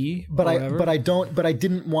Asus E. But I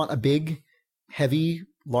didn't want a big, heavy,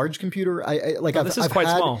 large computer. This is quite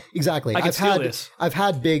small. Exactly. I've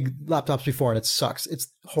had big laptops before, and it sucks.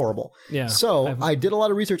 It's horrible. Yeah. So I did a lot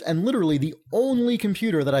of research, and literally the only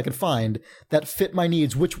computer that I could find that fit my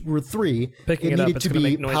needs, which were three, it needed to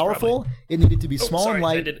be powerful, it needed to be small and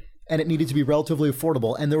light, and it needed to be relatively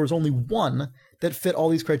affordable. And there was only one that fit all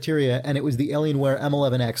these criteria, and it was the Alienware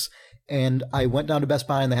M11X. And I went down to Best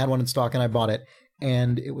Buy, and they had one in stock, and I bought it.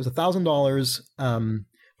 And it was $1,000,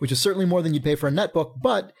 which is certainly more than you'd pay for a netbook,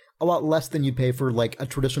 but a lot less than you'd pay for like a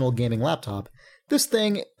traditional gaming laptop This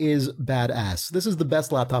thing is badass. This is the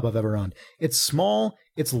best laptop I've ever owned. It's small,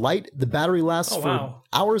 it's light, the battery lasts for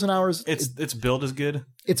hours and hours. Its build is good.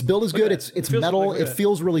 Its build is good. It's metal. It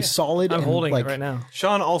feels really solid. I'm holding it right now.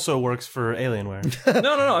 Sean also works for Alienware.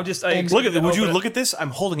 No. I'm just. Look at it. Would you look at this? I'm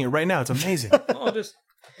holding it right now. It's amazing.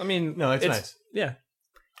 No, it's nice. Yeah.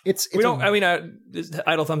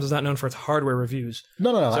 Idle Thumbs is not known for its hardware reviews.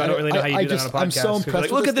 No. So I don't really know how you do that on a podcast. I'm so impressed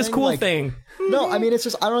with look at this cool thing. No, I mean, it's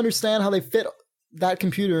just, I don't understand how they fit that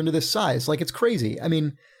computer into this size. Like, it's crazy. I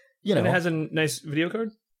mean, you know. And it has a nice video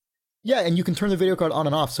card? Yeah, and you can turn the video card on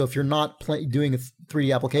and off. So if you're not doing a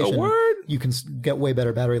 3D application, you can get way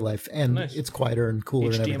better battery life. And it's quieter and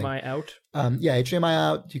cooler and everything. HDMI out? HDMI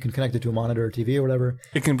out. You can connect it to a monitor or TV or whatever.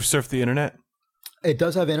 It can surf the internet. It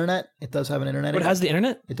does have internet. It does have an internet. It has the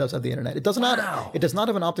internet? It does have the internet. It does not. It does not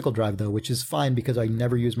have an optical drive though, which is fine because I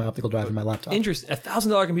never use my optical drive in my laptop. Interesting.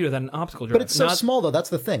 $1,000 computer without an optical drive. But it's so small though. That's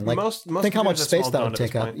the thing. Like, most think how much space that would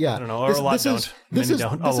take up. Yeah, I don't know. Or a lot don't. This is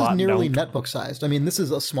nearly netbook sized. I mean, this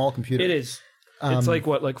is a small computer. It is. It's like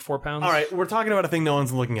 4 pounds. All right, we're talking about a thing no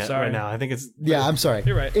one's looking at right now. I think it's. Yeah, I'm sorry.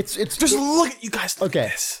 You're right. It's just look at you guys. Okay,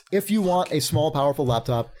 this. If you want a small, powerful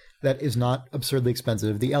laptop that is not absurdly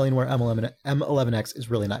expensive, the Alienware M11X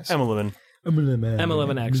is really nice.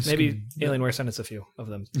 M11X. Maybe Alienware sent us a few of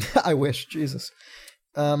them. I wish. Jesus.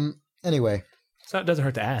 Anyway. So it doesn't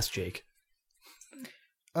hurt to ask, Jake.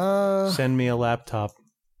 Send me a laptop.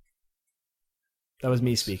 That was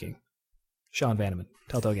me speaking. Sean Vanneman,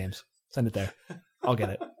 Telltale Games. Send it there. I'll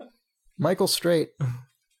get it. Michael Straight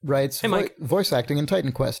writes, hey, Mike. Voice acting in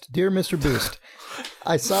Titan Quest. Dear Mr. Boost,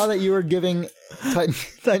 I saw that you were giving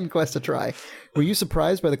Titan Quest a try. Were you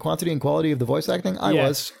surprised by the quantity and quality of the voice acting? I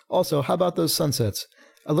was. Also, how about those sunsets?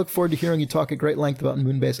 I look forward to hearing you talk at great length about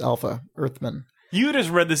Moonbase Alpha, Earthman. You just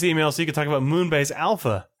read this email so you could talk about Moonbase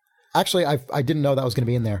Alpha. Actually, I didn't know that was going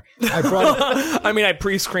to be in there. I brought. I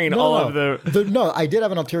pre-screened of the. No, I did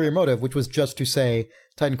have an ulterior motive, which was just to say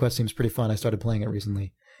Titan Quest seems pretty fun. I started playing it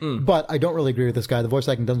recently, but I don't really agree with this guy. The voice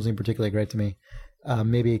acting doesn't seem particularly great to me.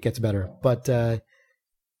 Maybe it gets better, but I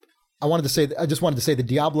just wanted to say the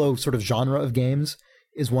Diablo sort of genre of games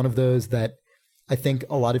is one of those that I think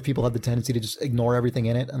a lot of people have the tendency to just ignore everything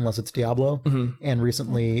in it unless it's Diablo. Mm-hmm. And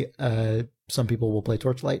recently, some people will play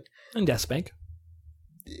Torchlight and Deathspank.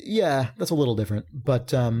 Yeah, that's a little different,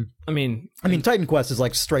 but I mean, Titan Quest is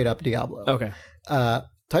like straight up Diablo. Okay.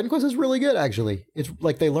 Titan Quest is really good, actually. It's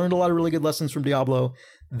like they learned a lot of really good lessons from Diablo.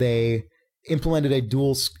 They implemented a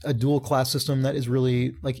dual class system that is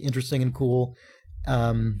really like interesting and cool.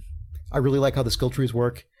 I really like how the skill trees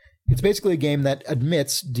work. It's basically a game that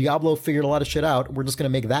admits Diablo figured a lot of shit out. We're just going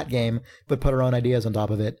to make that game, but put our own ideas on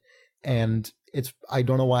top of it. And I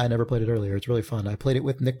don't know why I never played it earlier. It's really fun. I played it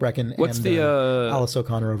with Nick Brecken and Alice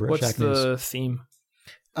O'Connor over at Shack News. What's the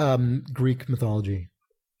theme? Greek mythology.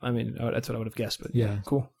 I mean, that's what I would have guessed, but yeah,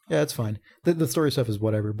 cool. Yeah, it's fine. The story stuff is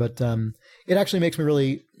whatever, but it actually makes me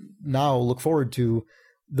really now look forward to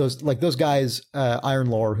those guys, Iron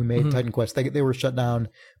Lore, who made Titan Quest. They were shut down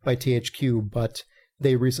by THQ, but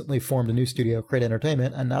they recently formed a new studio, Crate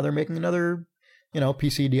Entertainment, and now they're making another,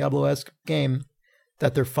 PC Diablo-esque game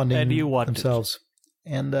that they're funding themselves.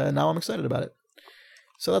 And now I'm excited about it.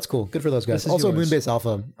 So that's cool. Good for those guys. Also, Moonbase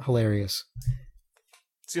Alpha, hilarious.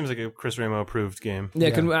 Seems like a Chris Ramo approved game. Yeah,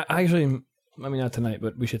 not tonight,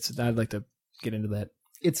 but we should. I'd like to get into that.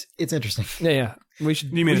 It's interesting. Yeah. We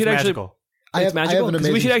should. You mean it's magical? It's magical.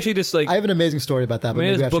 We should actually just I have an amazing story about that. But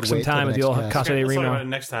maybe just book some time with the old Casa de Remo. Let's talk about it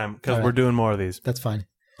next time because we're doing more of these. That's fine.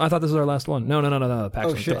 I thought this was our last one. No. The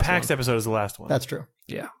PAX. The PAX episode is the last one. That's true.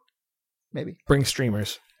 Yeah. Maybe bring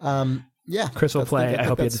streamers. Yeah. Chris will play. I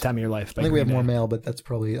hope you had the time of your life. I think we have more mail, but that's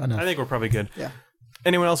probably enough. I think we're probably good. Yeah.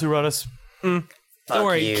 Anyone else who wrote us? Don't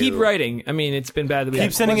worry. Keep writing. I mean, it's been bad that we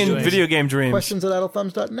keep sending in video game dreams. Questions at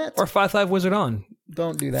idlethumbs.net. Or 55 Wizard On.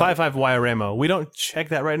 Don't do that. 55 Wyramo. We don't check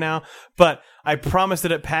that right now, but I promise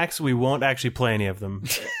that at PAX we won't actually play any of them.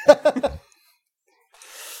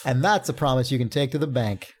 And that's a promise you can take to the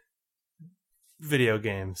bank. Video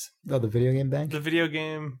games. Oh, the video game bank? The video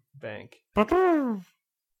game bank. That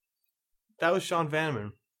was Sean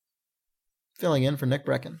Vanneman. Filling in for Nick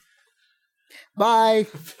Brecken. Bye.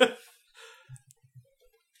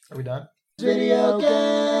 Are we done? Video games.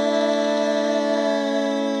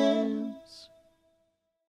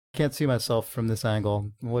 Can't see myself from this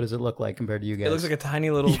angle. What does it look like compared to you guys? It looks like a tiny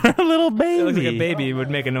little... You're a little baby. It looks like a baby would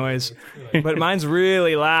make a noise. But mine's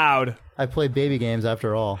really loud. I play baby games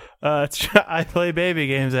after all. I play baby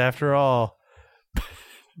games after all.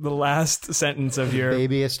 The last sentence of your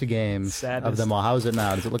Babiest game Saddest. of them all. How is it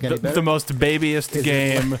now? Does it look any better? The most babyest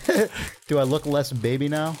game. Do I look less baby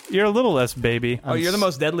now? You're a little less baby. Oh, you're the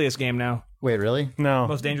most deadliest game now. Wait, really? No.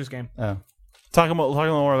 Most dangerous game. Oh. Talking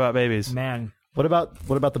more about babies. Man. What about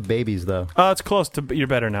the babies though? It's close to. You're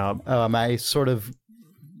better now. Oh, am I sort of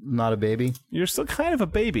not a baby? You're still kind of a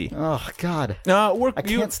baby. Oh God. I I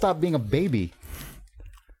can't stop being a baby.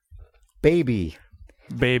 Baby.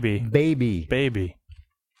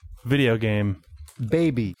 Video game.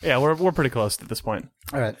 Baby. Yeah, we're pretty close at this point.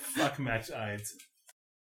 All right. Fuck Max Ides.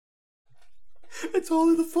 It's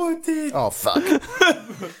only the 14th. Oh fuck.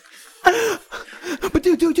 But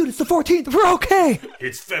dude, it's the 14th. We're okay.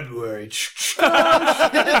 It's February.